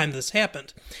at the time this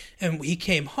happened. And he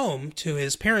came home to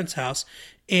his parents' house,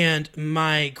 and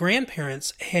my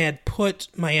grandparents had put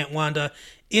my Aunt Wanda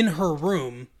in her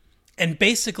room and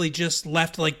basically just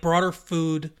brought her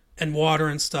food and water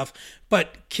and stuff,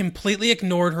 but completely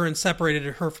ignored her and separated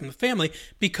her from the family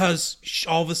because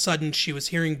all of a sudden she was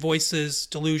hearing voices,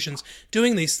 delusions,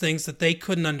 doing these things that they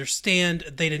couldn't understand,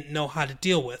 they didn't know how to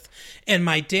deal with. And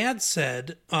my dad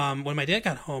said, when my dad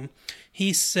got home,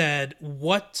 he said,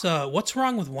 what's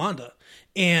wrong with Wanda?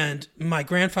 And my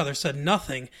grandfather said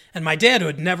nothing. And my dad, who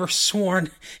had never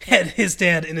sworn at his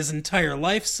dad in his entire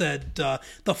life, said, the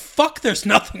fuck, there's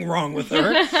nothing wrong with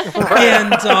her.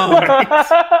 And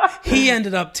he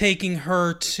ended up taking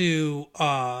her to,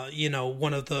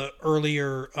 one of the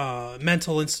earlier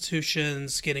mental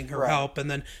institutions, getting her help. And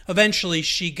then eventually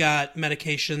she got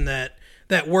medication that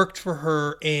worked for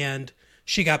her, and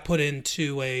she got put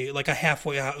into a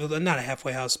halfway house, not a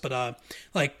halfway house, but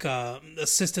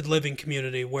assisted living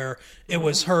community where it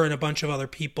was her and a bunch of other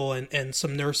people and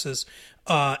some nurses,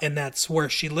 and that's where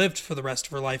she lived for the rest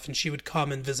of her life. And she would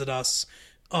come and visit us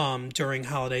during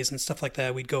holidays and stuff like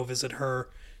that. We'd go visit her,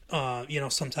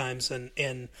 sometimes,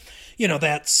 and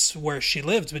that's where she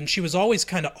lived. And she was always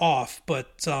kind of off.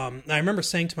 But I remember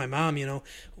saying to my mom,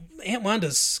 Aunt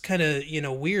Wanda's kind of,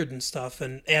 weird and stuff.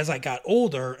 And as I got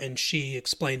older and she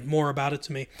explained more about it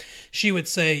to me, she would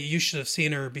say, you should have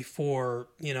seen her before,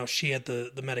 she had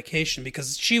the medication,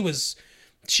 because she was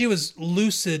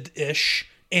lucid-ish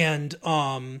and,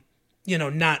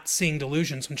 not seeing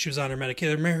delusions when she was on her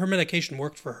medication. Her medication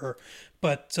worked for her.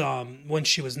 But when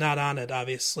she was not on it,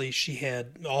 obviously, she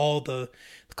had all the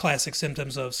classic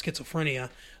symptoms of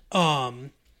schizophrenia.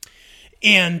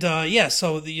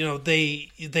 So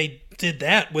they did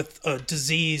that with a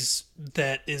disease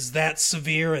that is that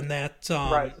severe and that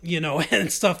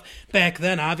and stuff. Back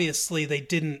then, obviously, they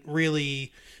didn't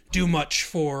really do much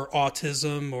for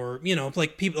autism, or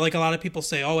people, a lot of people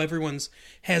say, oh, everyone's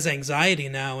has anxiety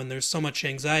now, and there's so much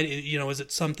anxiety, is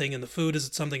it something in the food, is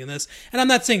it something in this? And I'm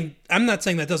not saying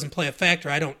that doesn't play a factor.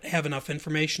 I don't have enough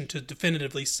information to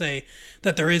definitively say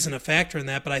that there isn't a factor in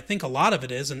that, but I think a lot of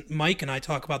it is, and Mike and I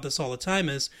talk about this all the time,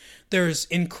 is there's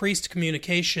increased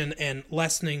communication and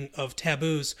lessening of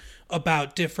taboos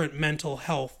about different mental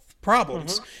health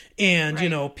problems. And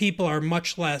people are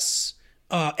much less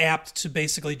apt to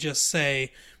basically just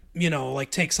say,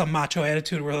 take some macho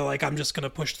attitude where they're like, I'm just going to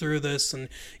push through this, and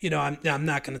I'm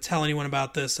not going to tell anyone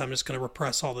about this, I'm just going to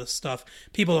repress all this stuff.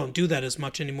 People don't do that as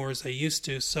much anymore as they used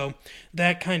to. So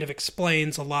that kind of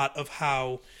explains a lot of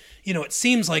how it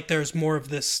seems like there's more of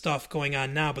this stuff going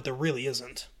on now, but there really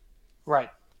isn't. Right.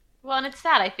 Well, and it's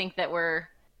sad, I think, that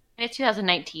it's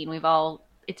 2019,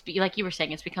 it's like you were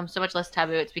saying, it's become so much less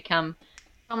taboo, it's become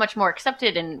so much more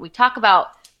accepted, and we talk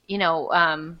about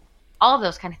all of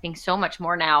those kind of things so much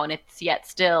more now. And it's yet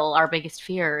still our biggest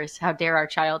fear is how dare our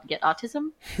child get autism.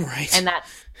 Right. And that's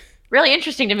really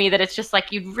interesting to me that it's just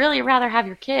like, you'd really rather have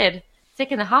your kid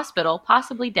sick in the hospital,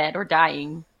 possibly dead or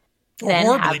dying. Or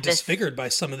horribly disfigured by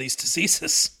some of these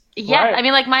diseases. Yeah. Right. I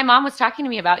mean, like my mom was talking to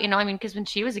me about, because when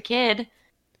she was a kid,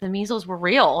 the measles were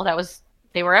real.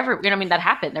 They were everywhere. That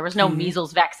happened. There was no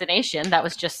measles vaccination. That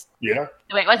was just the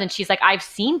way it was. And she's like, I've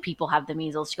seen people have the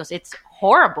measles. She goes, it's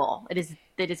horrible.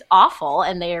 It is awful.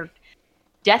 And they're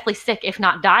deathly sick, if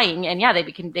not dying. And yeah, they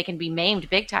can be maimed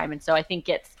big time. And so I think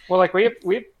it's... Well, like we have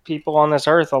people on this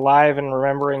earth alive and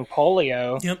remembering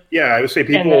polio. Yep. Yeah, I would say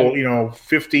people,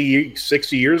 50,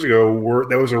 60 years ago,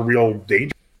 that was a real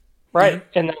danger. Right. Yeah.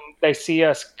 And then they see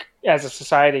us as a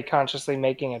society consciously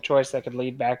making a choice that could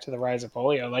lead back to the rise of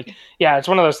polio. Like, yeah, it's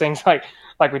one of those things like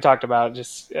we talked about,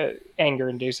 just anger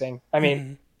inducing. I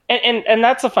mean, and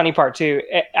that's the funny part too.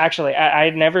 Actually, I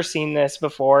had never seen this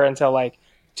before until like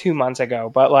 2 months ago,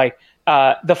 but like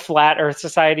the Flat Earth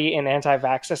Society and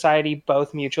Anti-Vax Society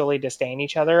both mutually disdain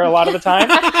each other a lot of the time.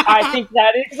 I think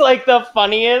that is like the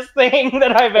funniest thing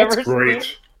that I've ever seen.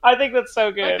 I think that's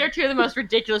so good. Like they're two of the most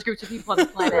ridiculous groups of people on the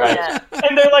planet. Right. Yeah.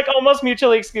 And they're like almost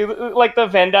mutually exclusive. Like the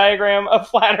Venn diagram of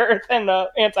Flat Earth and the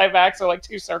anti-vax are like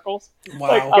two circles. Wow.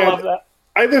 Like, I love that.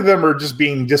 Either of them are just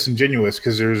being disingenuous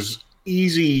because there's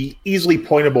easily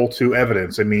pointable to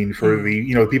evidence. I mean, for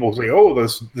the people say, oh,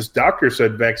 this doctor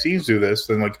said vaccines do this,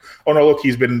 then like, oh no, look,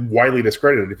 he's been widely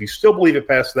discredited. If you still believe it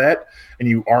past that, and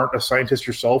you aren't a scientist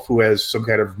yourself who has some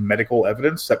kind of medical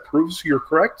evidence that proves you're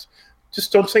correct,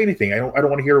 just don't say anything. I don't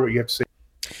want to hear what you have to say.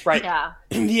 Right. Yeah.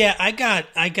 Yeah, I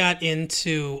got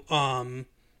into a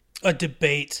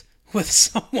debate with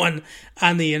someone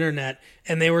on the internet,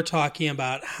 and they were talking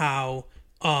about how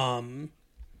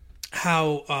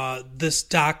this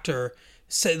doctor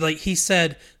said, like, he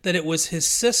said that it was his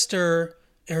sister.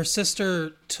 Her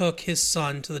sister took his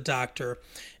son to the doctor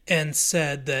and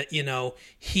said that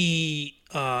he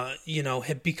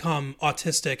had become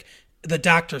autistic. The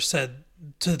doctor said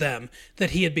to them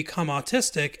that he had become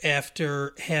autistic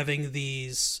after having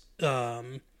these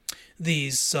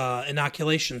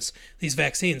inoculations, these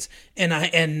vaccines, and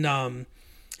I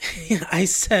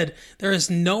said there is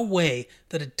no way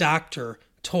that a doctor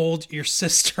told your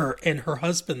sister and her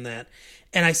husband that,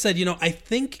 and I said, I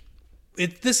think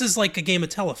this is like a game of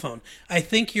telephone. I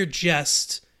think you're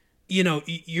just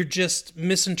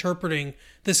misinterpreting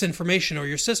this information, or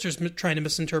your sister's trying to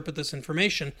misinterpret this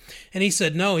information. And he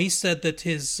said, no, he said that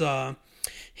his what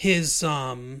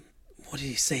did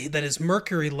he say? That his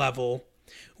mercury level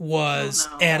was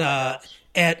at a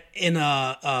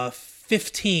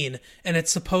 15, and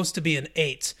it's supposed to be an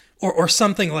 8 or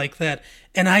something like that.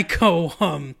 And I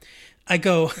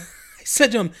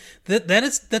said to him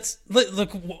that's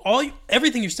look,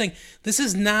 everything you're saying. This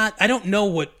is not. I don't know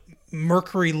what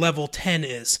mercury level 10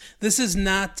 is. This is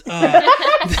not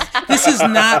this is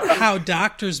not how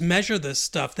doctors measure this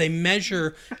stuff. They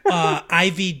measure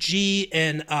IVG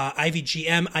and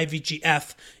IVGM,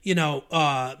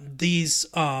 IVGF, these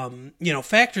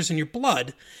factors in your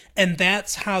blood, and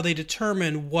that's how they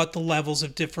determine what the levels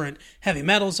of different heavy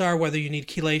metals are, whether you need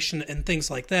chelation and things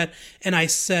like that. And I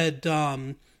said,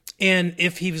 and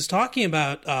if he was talking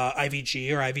about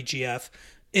IVG or IVGF,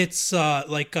 it's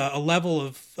like a level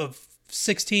of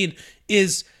 16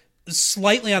 is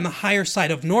slightly on the higher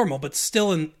side of normal, but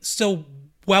still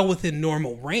well within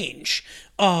normal range.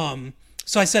 So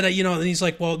I said, and he's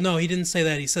like, well, no, he didn't say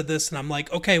that. He said this, and I'm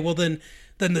like, okay, well then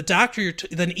the doctor,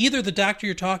 then either the doctor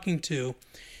you're talking to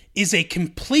is a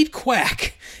complete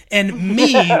quack, and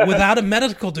me, without a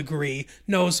medical degree,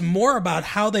 knows more about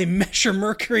how they measure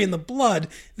mercury in the blood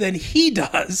than he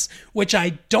does, which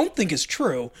I don't think is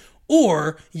true.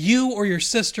 Or you or your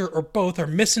sister or both are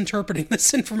misinterpreting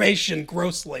this information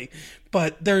grossly.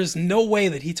 But there's no way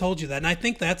that he told you that. And I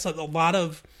think that's a lot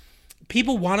of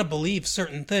people want to believe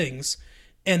certain things,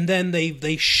 and then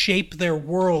they shape their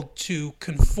world to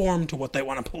conform to what they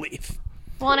want to believe.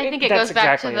 Well, and I think it goes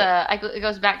back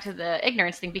to the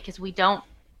ignorance thing, because we don't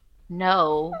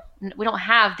know, we don't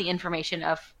have the information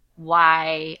of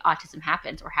why autism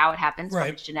happens or how it happens, right,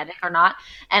 whether it's genetic or not.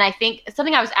 And I think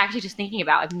something I was actually just thinking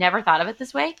about, I've never thought of it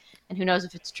this way, and who knows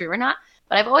if it's true or not,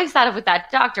 but I've always thought of with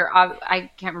that doctor, I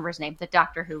can't remember his name, the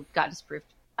doctor who got disproved.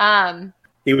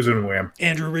 He was in Wham.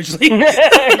 Andrew Ridgely.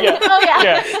 Yeah. Oh, yeah.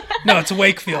 Yeah. No, it's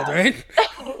Wakefield, right?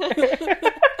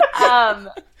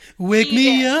 Wake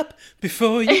me up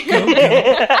before you go.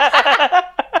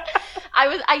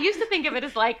 I used to think of it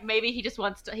as like, maybe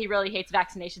he really hates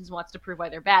vaccinations and wants to prove why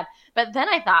they're bad. But then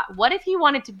I thought, what if he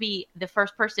wanted to be the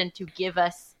first person to give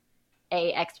us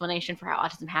a explanation for how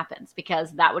autism happens?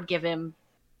 Because that would give him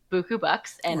buku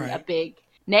bucks and a big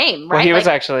name, right? Well, he was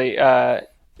actually,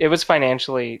 it was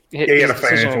financially, he had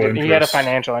a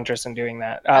financial interest in doing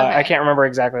that. I can't remember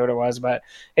exactly what it was, but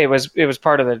it was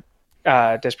part of the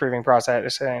disproving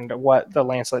process, and what the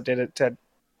Lancelot did to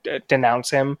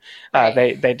denounce him.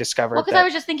 Right. They discovered. Well, because I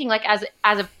was just thinking, like,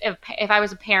 if I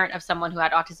was a parent of someone who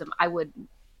had autism, I would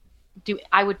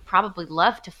probably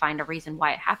love to find a reason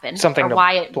why it happened, or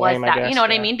why it was that. You know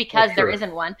what I mean? Because there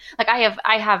isn't one. Like,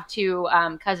 I have two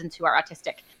cousins who are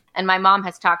autistic, and my mom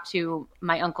has talked to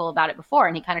my uncle about it before,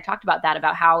 and he kind of talked about that,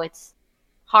 about how it's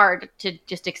hard to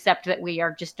just accept that we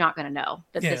are just not going to know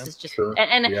that this is just. Sure.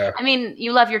 And I mean,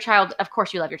 you love your child. Of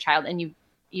course, you love your child, and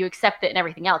you accept it and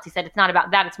everything else. He said it's not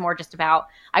about that. It's more just about,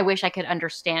 I wish I could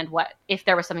understand if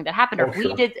there was something that happened, or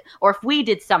if we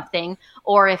did something,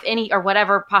 or if any, or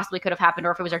whatever possibly could have happened,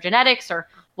 or if it was our genetics or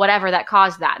whatever that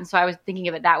caused that. And so I was thinking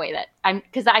of it that way,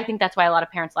 because I think that's why a lot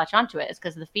of parents latch onto it, is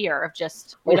because of the fear of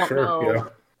just, we don't know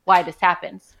why this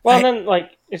happens. Well, and then,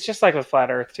 like, it's just like with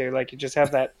Flat Earth too. Like, you just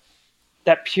have that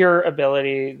pure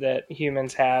ability that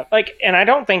humans have. Like, and I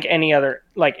don't think any other,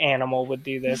 like, animal would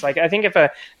do this. Like, I think if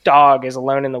a dog is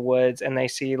alone in the woods and they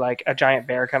see, like, a giant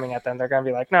bear coming at them, they're going to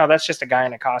be like, no, that's just a guy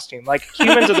in a costume. Like,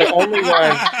 humans are the only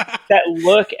ones that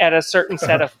look at a certain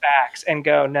set of facts and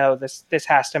go, no, this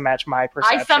has to match my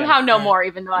perception. I somehow know more,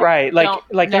 even though I don't know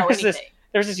anything.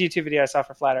 There's this YouTube video I saw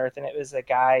for Flat Earth, and it was a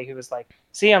guy who was like,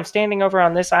 see, I'm standing over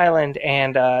on this island,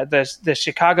 and the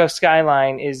Chicago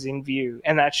skyline is in view,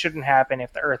 and that shouldn't happen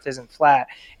if the Earth isn't flat.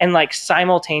 And, like,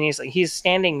 simultaneously, he's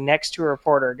standing next to a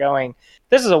reporter going,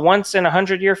 this is a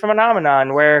once-in-a-100-year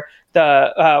phenomenon where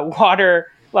the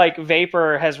water, like,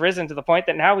 vapor has risen to the point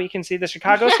that now we can see the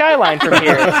Chicago skyline from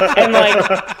here. And,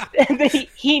 like,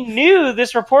 he knew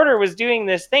this reporter was doing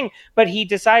this thing, but he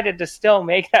decided to still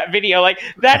make that video. Like,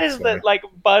 that is the, like,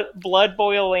 blood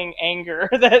boiling anger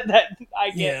that I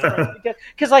get.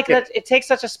 Because, like, it takes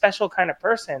such a special kind of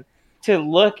person to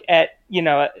look at,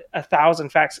 1,000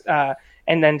 facts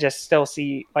and then just still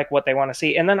see, like, what they want to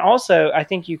see. And then also, I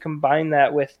think you combine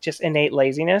that with just innate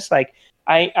laziness. Like,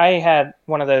 I had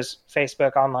one of those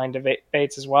Facebook online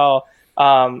debates as well,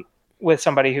 with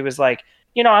somebody who was like,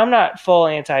 I'm not full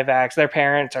anti-vax. Their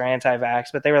parents are anti-vax,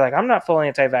 but they were like, I'm not full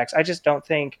anti-vax. I just don't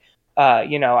think,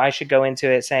 I should go into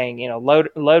it saying,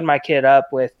 load my kid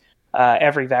up with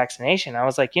every vaccination. I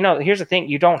was like, here's the thing.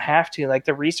 You don't have to. Like,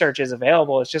 the research is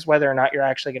available. It's just whether or not you're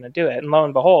actually going to do it. And lo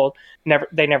and behold,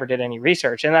 they never did any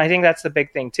research. And I think that's the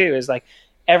big thing too, is like,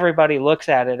 everybody looks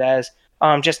at it as,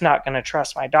 I'm just not going to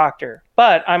trust my doctor,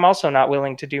 but I'm also not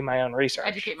willing to do my own research.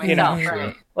 Educate myself,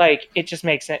 right? Like, it just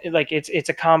makes sense. Like, it's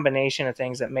a combination of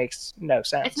things that makes no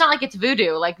sense. It's not like it's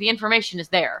voodoo. Like, the information is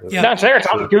there. Yeah. No, it's there. It's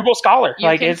on Google Scholar.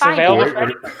 Like, it's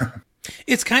available.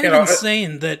 It's kind of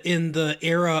insane that in the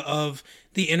era of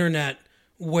the internet,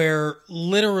 where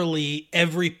literally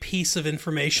every piece of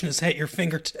information is at your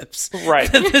fingertips,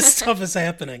 right? That this stuff is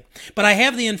happening. But I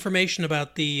have the information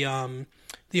about the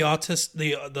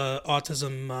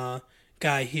autism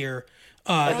guy here.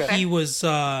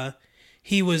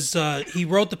 He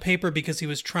wrote the paper because he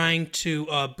was trying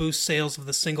to boost sales of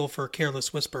the single for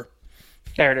Careless Whisper.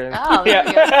 There it is. Oh,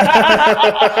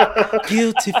 yeah.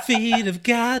 Guilty feet have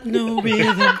got no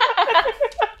rhythm.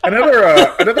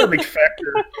 Another big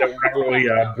factor that we're not really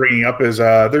bringing up is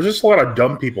there's just a lot of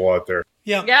dumb people out there.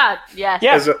 Yeah.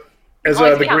 As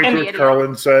the great George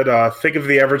Carlin said, think of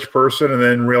the average person and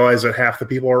then realize that half the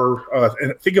people are,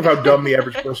 and think of how dumb the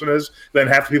average person is, then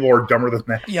half the people are dumber than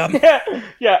that. Yeah,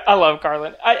 I love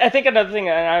Carlin. I think another thing,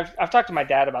 and I've talked to my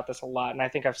dad about this a lot, and I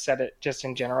think I've said it just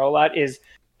in general a lot, is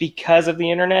because of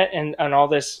the internet and all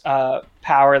this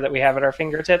power that we have at our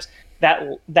fingertips,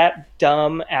 that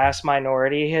dumb ass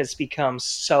minority has become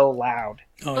so loud.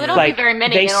 Well, there don't be very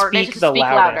many. They just speak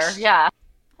louder. Yeah.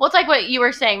 Well, it's like what you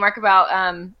were saying, Mark,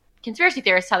 about conspiracy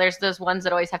theorists, how there's those ones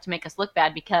that always have to make us look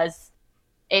bad because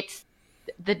it's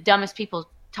the dumbest people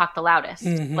talk the loudest.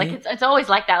 Mm-hmm. Like, it's always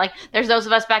like that. Like, there's those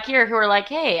of us back here who are like,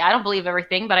 hey, I don't believe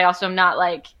everything, but I also am not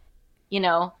like,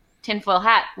 tinfoil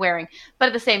hat wearing. But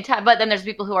at the same time, but then there's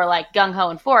people who are like gung-ho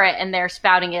and for it, and they're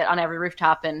spouting it on every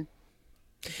rooftop and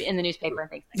in the newspaper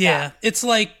and things like that. Yeah, it's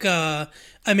like,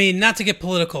 not to get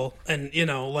political, and,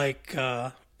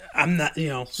 I'm not,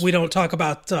 we don't talk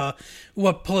about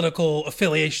what political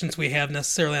affiliations we have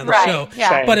necessarily on the show.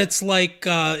 Yeah. But it's like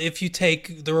if you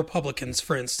take the Republicans,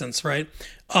 for instance, right?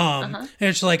 And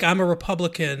it's like, I'm a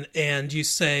Republican, and you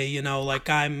say,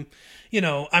 I'm,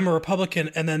 I'm a Republican,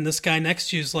 and then this guy next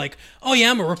to you is like, oh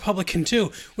yeah, I'm a Republican too.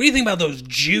 What do you think about those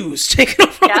Jews taking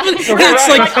over? Yeah. And it's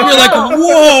like, you're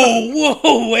like,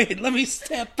 whoa, wait, let me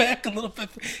step back a little bit.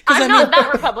 I'm not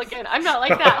that Republican. I'm not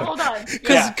like that. Hold on.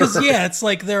 Because it's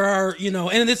like there are,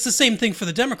 and it's the same thing for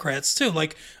the Democrats too.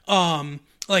 Like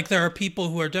there are people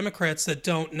who are Democrats that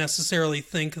don't necessarily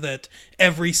think that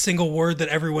every single word that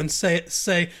everyone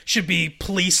say should be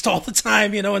policed all the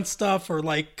time, and stuff, or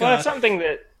like. Well, it's something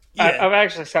that I've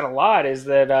actually said a lot is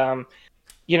that,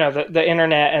 the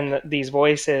internet and these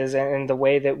voices and the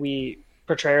way that we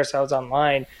portray ourselves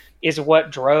online is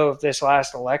what drove this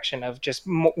last election of just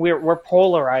we're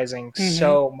polarizing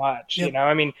so much. Yep.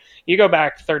 I mean, you go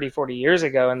back 30, 40 years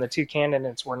ago and the two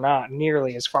candidates were not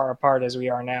nearly as far apart as we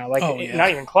are now. Like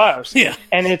not even close. Yeah.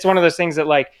 And it's one of those things that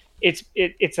like it's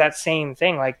that same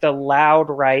thing. Like the loud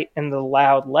right and the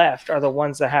loud left are the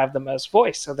ones that have the most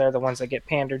voice. So they're the ones that get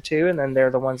pandered to, and then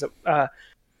they're the ones that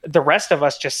the rest of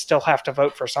us just still have to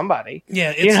vote for somebody.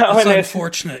 Yeah, it's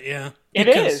unfortunate. Yeah, it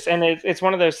is, and it's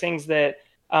one of those things that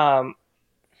the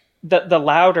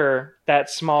louder that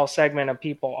small segment of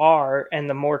people are, and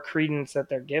the more credence that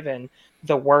they're given,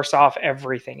 the worse off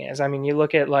everything is. I mean, you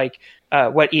look at like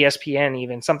what ESPN,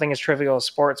 even something as trivial as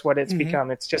sports, what it's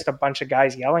become. It's just a bunch of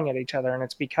guys yelling at each other, and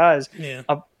it's because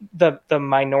of the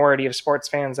minority of sports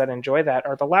fans that enjoy that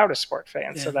are the loudest sport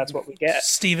fans. Yeah. So that's what we get.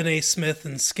 Stephen A. Smith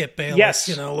and Skip Bayless.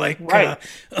 Yes, right.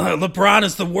 LeBron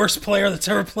is the worst player that's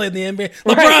ever played in the NBA.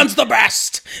 LeBron's the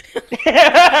best.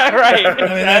 Right.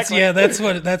 I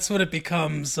mean, that's what it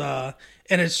becomes.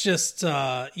 And it's just,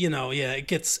 it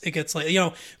gets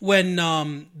like, when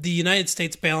the United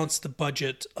States balanced the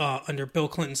budget under Bill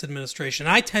Clinton's administration,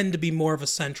 I tend to be more of a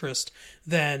centrist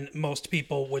than most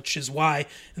people, which is why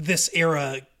this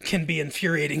era can be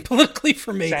infuriating politically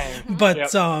for me.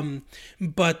 Same.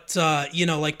 But,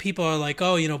 like people are like,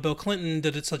 oh, Bill Clinton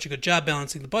did such a good job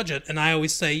balancing the budget. And I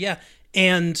always say, yeah.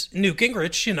 And Newt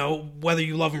Gingrich, whether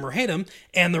you love him or hate him,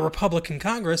 and the Republican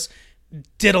Congress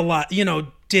did a lot,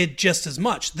 did just as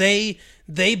much. They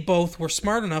both were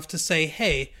smart enough to say,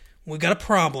 hey, we got a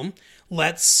problem.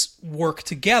 Let's work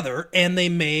together. And they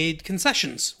made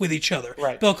concessions with each other.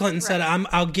 Right. Bill Clinton said,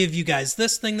 I'll give you guys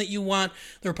this thing that you want.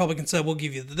 The Republicans said, we'll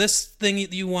give you this thing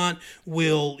that you want.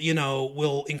 We'll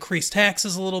increase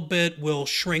taxes a little bit. We'll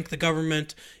shrink the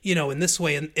government, in this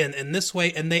way and this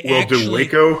way. And we'll do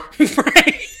Waco.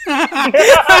 Right.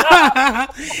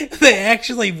 They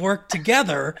actually worked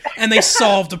together and they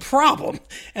solved a problem.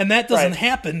 And that doesn't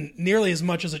happen nearly as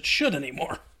much as it should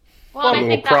anymore. Well, a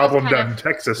little problem down in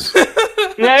Texas. Mike,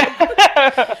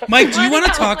 do you want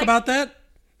to talk about that?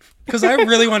 Because I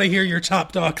really want to hear your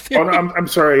top dog theory. Oh, no, I'm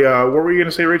sorry. What were you going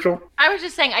to say, Rachel? I was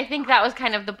just saying, I think that was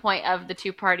kind of the point of the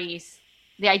two parties.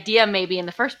 The idea maybe in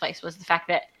the first place was the fact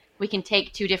that we can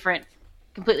take two different,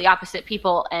 completely opposite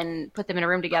people and put them in a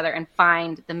room together and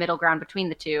find the middle ground between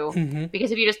the two. Mm-hmm.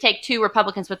 Because if you just take two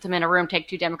Republicans, put them in a room, take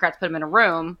two Democrats, put them in a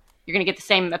room, you're going to get the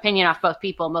same opinion off both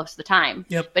people most of the time.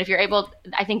 Yep. But if you're able,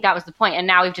 I think that was the point. And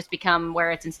now we've just become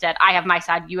where it's instead, I have my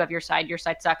side, you have your side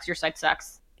sucks, your side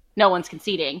sucks. No one's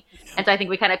conceding. Yep. And so I think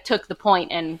we kind of took the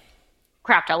point and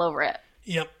crapped all over it.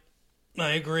 Yep.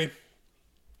 I agree.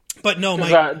 But no,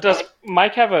 Mike. Does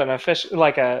Mike have an official,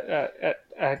 like a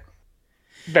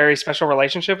very special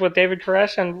relationship with David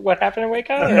Koresh and what happened in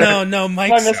Waco? No,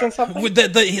 Mike. Am I missing something?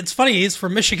 It's funny, he's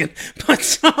from Michigan,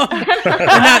 but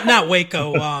not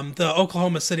Waco. The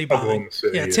Oklahoma City bombing.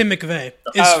 Tim McVeigh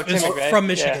is from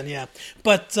Michigan. Yeah.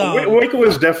 But Waco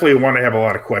is definitely one I have a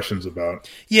lot of questions about.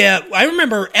 Yeah, I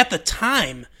remember at the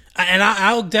time, and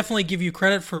I'll definitely give you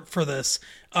credit for this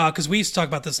because we used to talk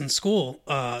about this in school,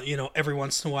 every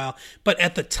once in a while. But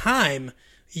at the time,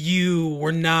 you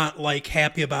were not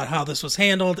happy about how this was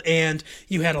handled, and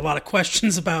you had a lot of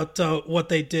questions about what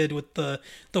they did with the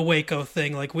Waco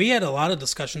thing. We had a lot of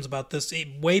discussions about this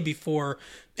way before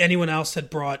anyone else had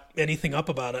brought anything up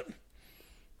about it.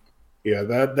 Yeah,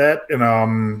 that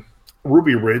and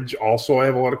Ruby Ridge also I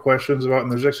have a lot of questions about,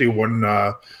 and there's actually one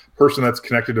person that's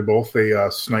connected to both, a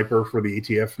sniper for the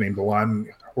ATF named Alon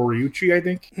Horiuchi, I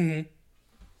think. Mm-hmm.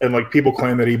 And people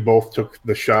claim that he both took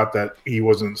the shot that he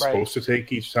wasn't supposed to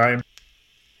take each time.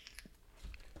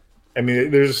 I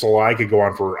mean, there's just a lot. I could go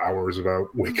on for hours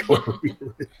about Waco.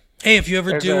 Hey, if you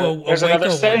ever do a Waco one. There's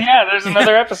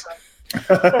another episode.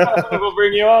 We'll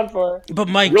bring you on for. But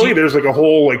Mike, really, there's a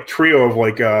whole trio of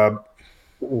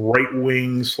right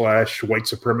wing / white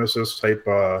supremacist type.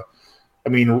 I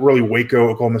mean, really, Waco,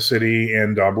 Oklahoma City,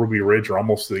 and Ruby Ridge are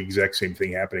almost the exact same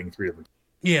thing happening. Three of them.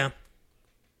 Yeah.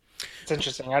 That's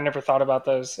interesting. I never thought about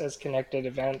those as connected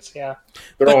events. Yeah,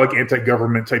 they're all like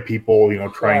anti-government type people,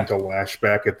 trying to lash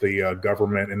back at the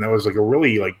government, and that was like a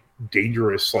really like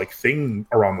dangerous like thing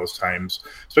around those times.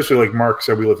 Especially like Mark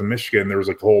said, we live in Michigan. There was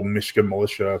like the whole Michigan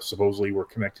militia supposedly were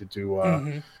connected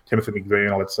to Timothy McVeigh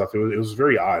and all that stuff. It was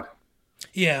very odd.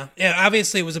 Yeah.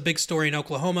 Obviously, it was a big story in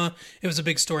Oklahoma. It was a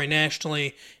big story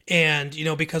nationally, and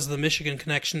because of the Michigan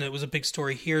connection, it was a big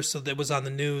story here. So that was on the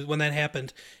news when that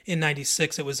happened in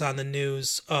 '96. It was on the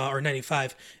news, or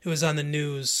 '95. It was on the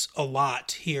news a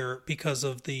lot here because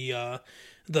of the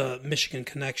Michigan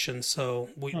connection. So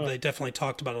they definitely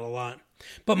talked about it a lot.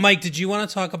 But Mike, did you want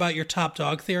to talk about your top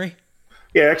dog theory?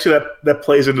 Yeah, actually, that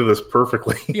plays into this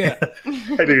perfectly. Yeah, I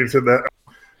didn't even say that.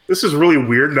 This is really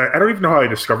weird, and I don't even know how I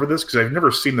discovered this because I've never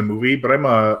seen the movie. But I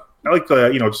like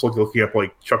just looking up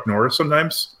like Chuck Norris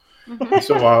sometimes.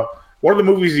 So one of the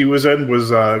movies he was in was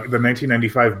the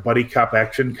 1995 buddy cop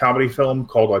action comedy film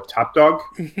called Top Dog,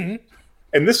 and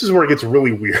this is where it gets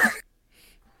really weird.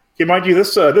 Okay, mind you,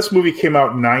 this movie came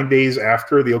out 9 days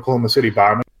after the Oklahoma City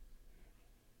bombing.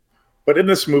 But in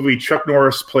this movie, Chuck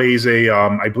Norris plays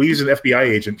I believe he's an FBI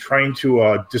agent trying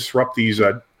to disrupt these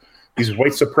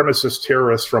white supremacist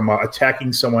terrorists from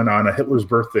attacking someone on Hitler's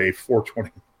birthday,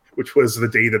 4/20, which was the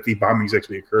day that the bombings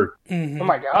actually occurred. Oh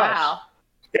my gosh. Wow.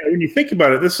 Yeah, when you think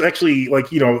about it, this actually,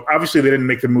 obviously they didn't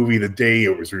make the movie the day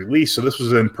it was released, so this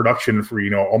was in production for,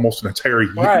 almost an entire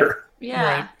year. Right.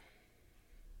 Yeah. Right.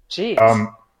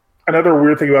 Jeez. Another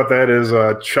weird thing about that is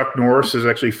Chuck Norris is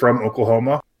actually from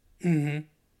Oklahoma. Mm-hmm.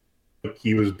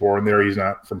 He was born there. He's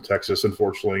not from Texas,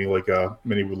 unfortunately, like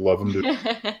many would love him to.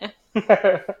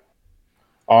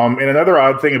 And another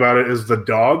odd thing about it is the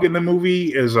dog in the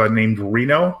movie is named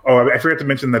Reno. Oh, I forgot to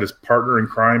mention that his partner in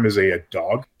crime is a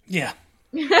dog. Yeah.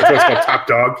 That's why it's called Top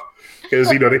Dog, because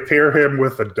they pair him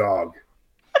with a dog.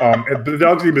 And the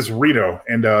dog's name is Reno,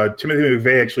 and Timothy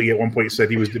McVeigh actually at one point said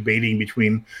he was debating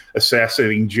between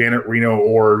assassinating Janet Reno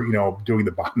or doing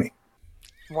the bombing.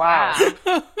 Wow.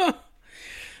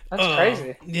 That's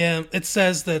crazy. Yeah, it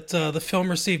says that the film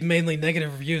received mainly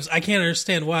negative reviews. I can't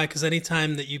understand why, because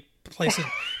anytime that you place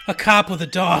a cop with a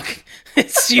dog,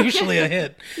 it's usually a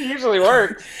hit. It usually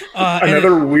works.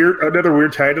 Another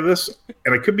weird tie to this,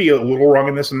 and I could be a little wrong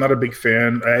in this. I'm not a big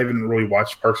fan. I haven't really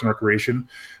watched Parks and Recreation,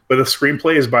 but the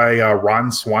screenplay is by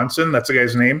Ron Swanson. That's the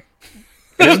guy's name.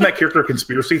 And isn't that character a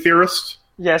conspiracy theorist?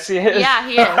 Yes, he is. Yeah,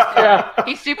 he is. Yeah.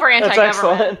 He's super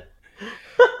anti-government.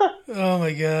 Oh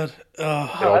my god!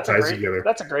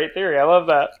 That's a great theory. I love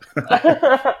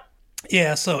that.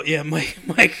 Yeah, so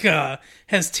Mike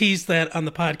has teased that on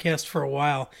the podcast for a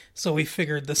while, so we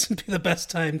figured this would be the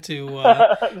best time to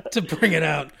bring it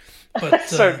out. But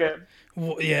so good.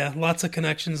 Yeah, lots of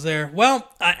connections there. Well,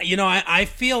 I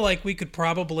feel like we could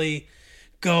probably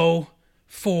go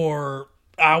for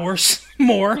hours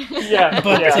more. Yeah,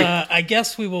 but I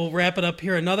guess we will wrap it up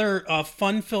here. Another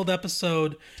fun-filled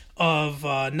episode of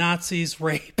Nazis,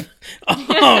 rape,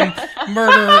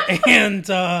 murder, and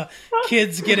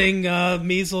kids getting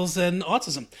measles and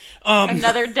autism.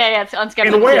 Another day at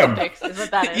Unskeptical Skeptics is what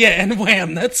that is. Yeah, and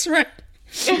Wham! That's right.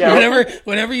 Yeah.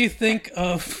 Whenever you think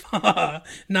of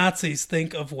Nazis,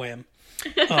 think of Wham.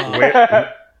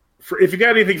 If you got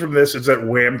anything from this, it's that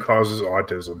Wham causes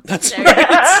autism. That's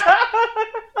right.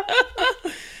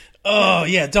 Oh,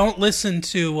 yeah, don't listen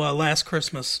to Last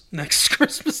Christmas next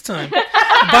Christmas time.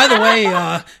 By the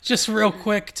way, just real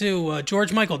quick, too,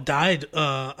 George Michael died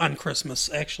on Christmas,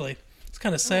 actually. It's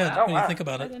kind of sad when you think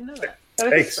about it. I didn't know that.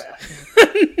 Thanks.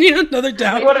 Yeah, another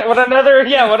doubt. What another...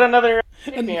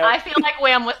 I feel like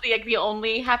Wham was the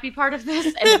only happy part of this,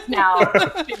 and it's now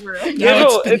ruined. Now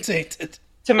it's been tainted.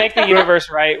 To make the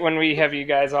universe right, when we have you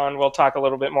guys on, we'll talk a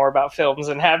little bit more about films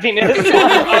and happiness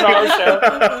on our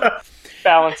show.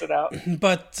 Balance it out.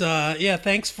 But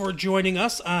thanks for joining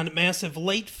us on Massive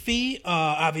Late Fee.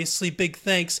 Obviously, big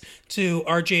thanks to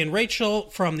RJ and Rachel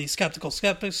from the Skeptical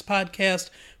Skeptics podcast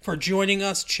for joining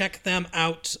us. Check them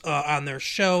out on their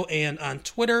show and on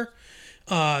Twitter.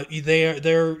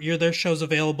 Their show's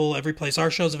available every place. Our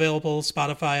show's available,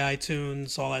 Spotify,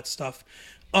 iTunes, all that stuff.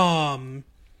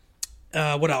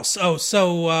 What else? Oh,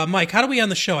 so Mike, how do we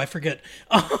end the show? I forget.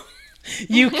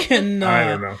 You can I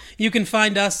don't know. You can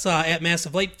find us at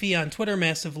Massive Late Fee on Twitter,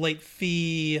 Massive Late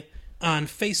Fee on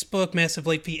Facebook,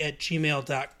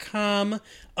 massivelatefee@gmail.com.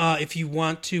 If you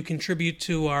want to contribute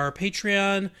to our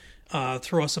Patreon,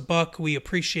 throw us a buck. We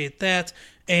appreciate that.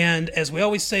 And as we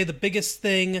always say, the biggest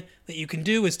thing that you can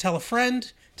do is tell a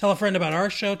friend. Tell a friend about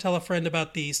our show. Tell a friend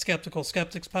about the Skeptical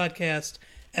Skeptics podcast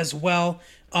as well.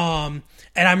 And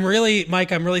I'm really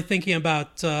thinking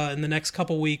about in the next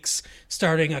couple weeks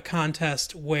starting a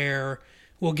contest where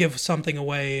we'll give something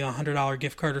away, $100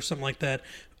 gift card or something like that,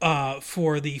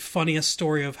 for the funniest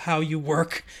story of how you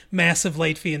work massive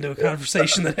late fee into a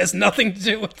conversation that has nothing to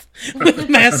do with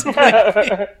massive late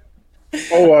fee.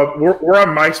 Oh, we're on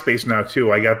MySpace now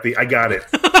too. I got it.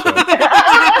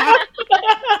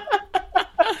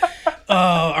 So.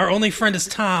 Our only friend is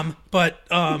Tom, but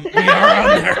we are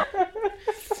on there.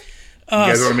 You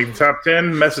guys want to make the top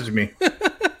 10? Message me.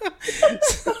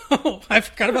 So, I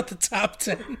forgot about the top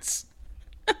 10s.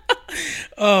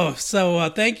 So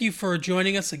thank you for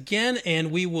joining us again,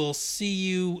 and we will see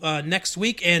you next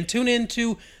week. And tune in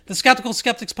to the Skeptical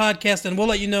Skeptics podcast, and we'll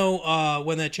let you know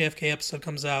when that JFK episode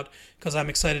comes out, because I'm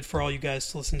excited for all you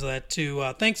guys to listen to that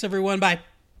too. Thanks, everyone. Bye.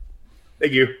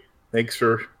 Thank you. Thanks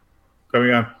for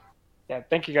coming on. Yeah,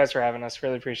 thank you guys for having us.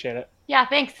 Really appreciate it. Yeah,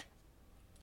 thanks.